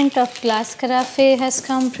shipment of glass carafe has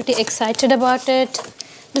come. Pretty excited about it.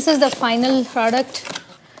 This is the final product.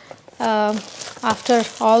 After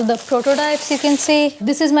all the prototypes, you can see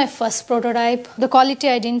this is my first prototype. The quality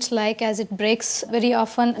I didn't like as it breaks very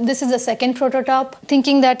often. This is the second prototype,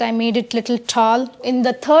 thinking that I made it little tall. In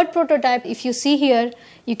the third prototype, if you see here,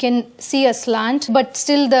 you can see a slant, but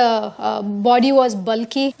still the body was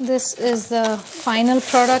bulky. This is the final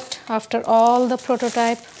product after all the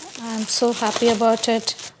prototype. I'm so happy about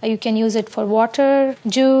it. You can use it for water,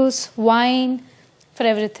 juice, wine, for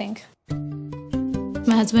everything.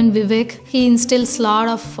 My husband Vivek, he instills a lot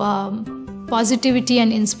of positivity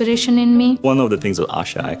and inspiration in me. One of the things that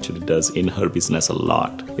Asha actually does in her business a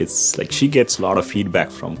lot, it's like she gets a lot of feedback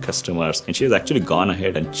from customers, and she has actually gone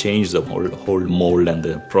ahead and changed the whole mold and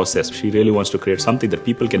the process. She really wants to create something that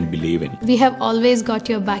people can believe in. We have always got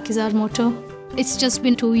your back is our motto. It's just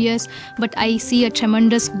been 2 years, but I see a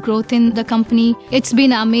tremendous growth in the company. It's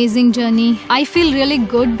been an amazing journey. I feel really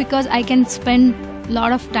good because I can spend a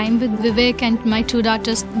lot of time with Vivek and my 2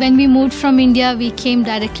 daughters. When we moved from India, we came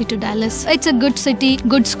directly to Dallas. It's a good city,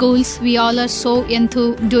 good schools. We all are so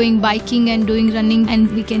into doing biking and doing running, and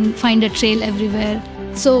we can find a trail everywhere.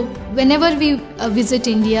 So whenever we visit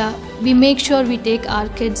India, we make sure we take our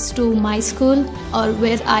kids to my school or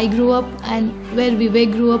where I grew up and where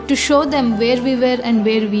Vivek grew up to show them where we were and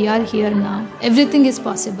where we are here now. Everything is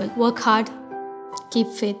possible. Work hard, keep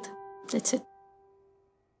faith. That's it.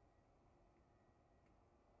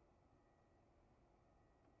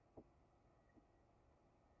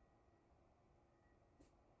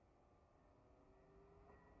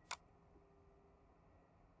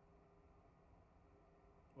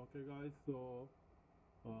 Okay guys, so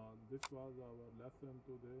this was our lesson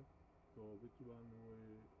today. So which one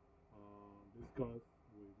we discussed,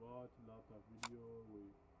 we watched lots of video,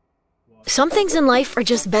 Some things in life are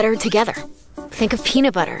just better together. Think of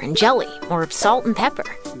peanut butter and jelly, or salt and pepper.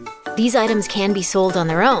 These items can be sold on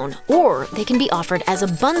their own, or they can be offered as a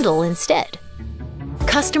bundle instead.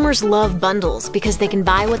 Customers love bundles because they can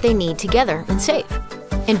buy what they need together and save.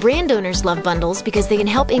 And brand owners love bundles because they can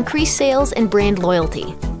help increase sales and brand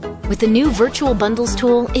loyalty. With the new Virtual Bundles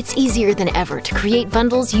tool, it's easier than ever to create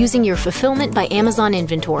bundles using your Fulfillment by Amazon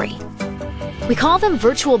inventory. We call them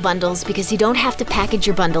virtual bundles because you don't have to package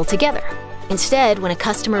your bundle together. Instead, when a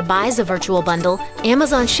customer buys a virtual bundle,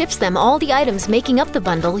 Amazon ships them all the items making up the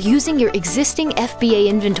bundle using your existing FBA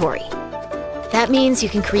inventory. That means you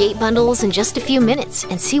can create bundles in just a few minutes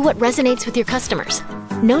and see what resonates with your customers.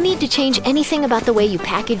 No need to change anything about the way you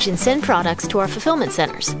package and send products to our fulfillment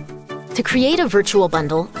centers. To create a virtual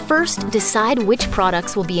bundle, first decide which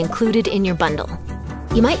products will be included in your bundle.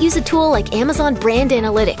 You might use a tool like Amazon Brand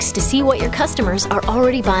Analytics to see what your customers are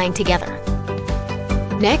already buying together.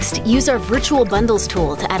 Next, use our Virtual Bundles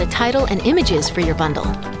tool to add a title and images for your bundle.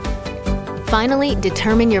 Finally,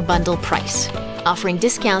 determine your bundle price. Offering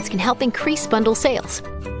discounts can help increase bundle sales.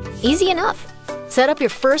 Easy enough. Set up your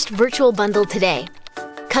first virtual bundle today.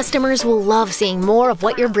 Customers will love seeing more of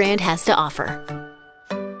what your brand has to offer.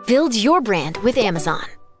 Build your brand with Amazon.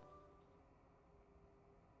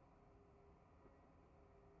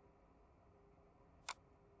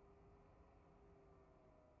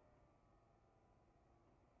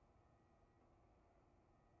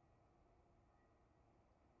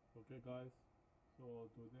 Okay guys,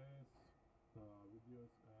 so today's video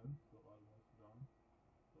is end, so almost done.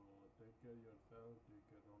 So take care of yourself, take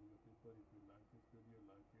care of your people. If you like this video,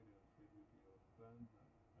 like it and share it with your friends and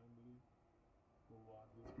family who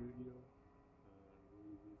watch this video, and we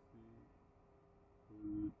will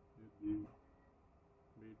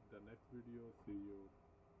meet the next video. See you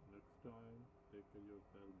next time. Take care of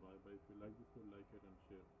yourself. Bye bye. If you like this video, like it and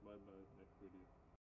share. Bye bye. Next video.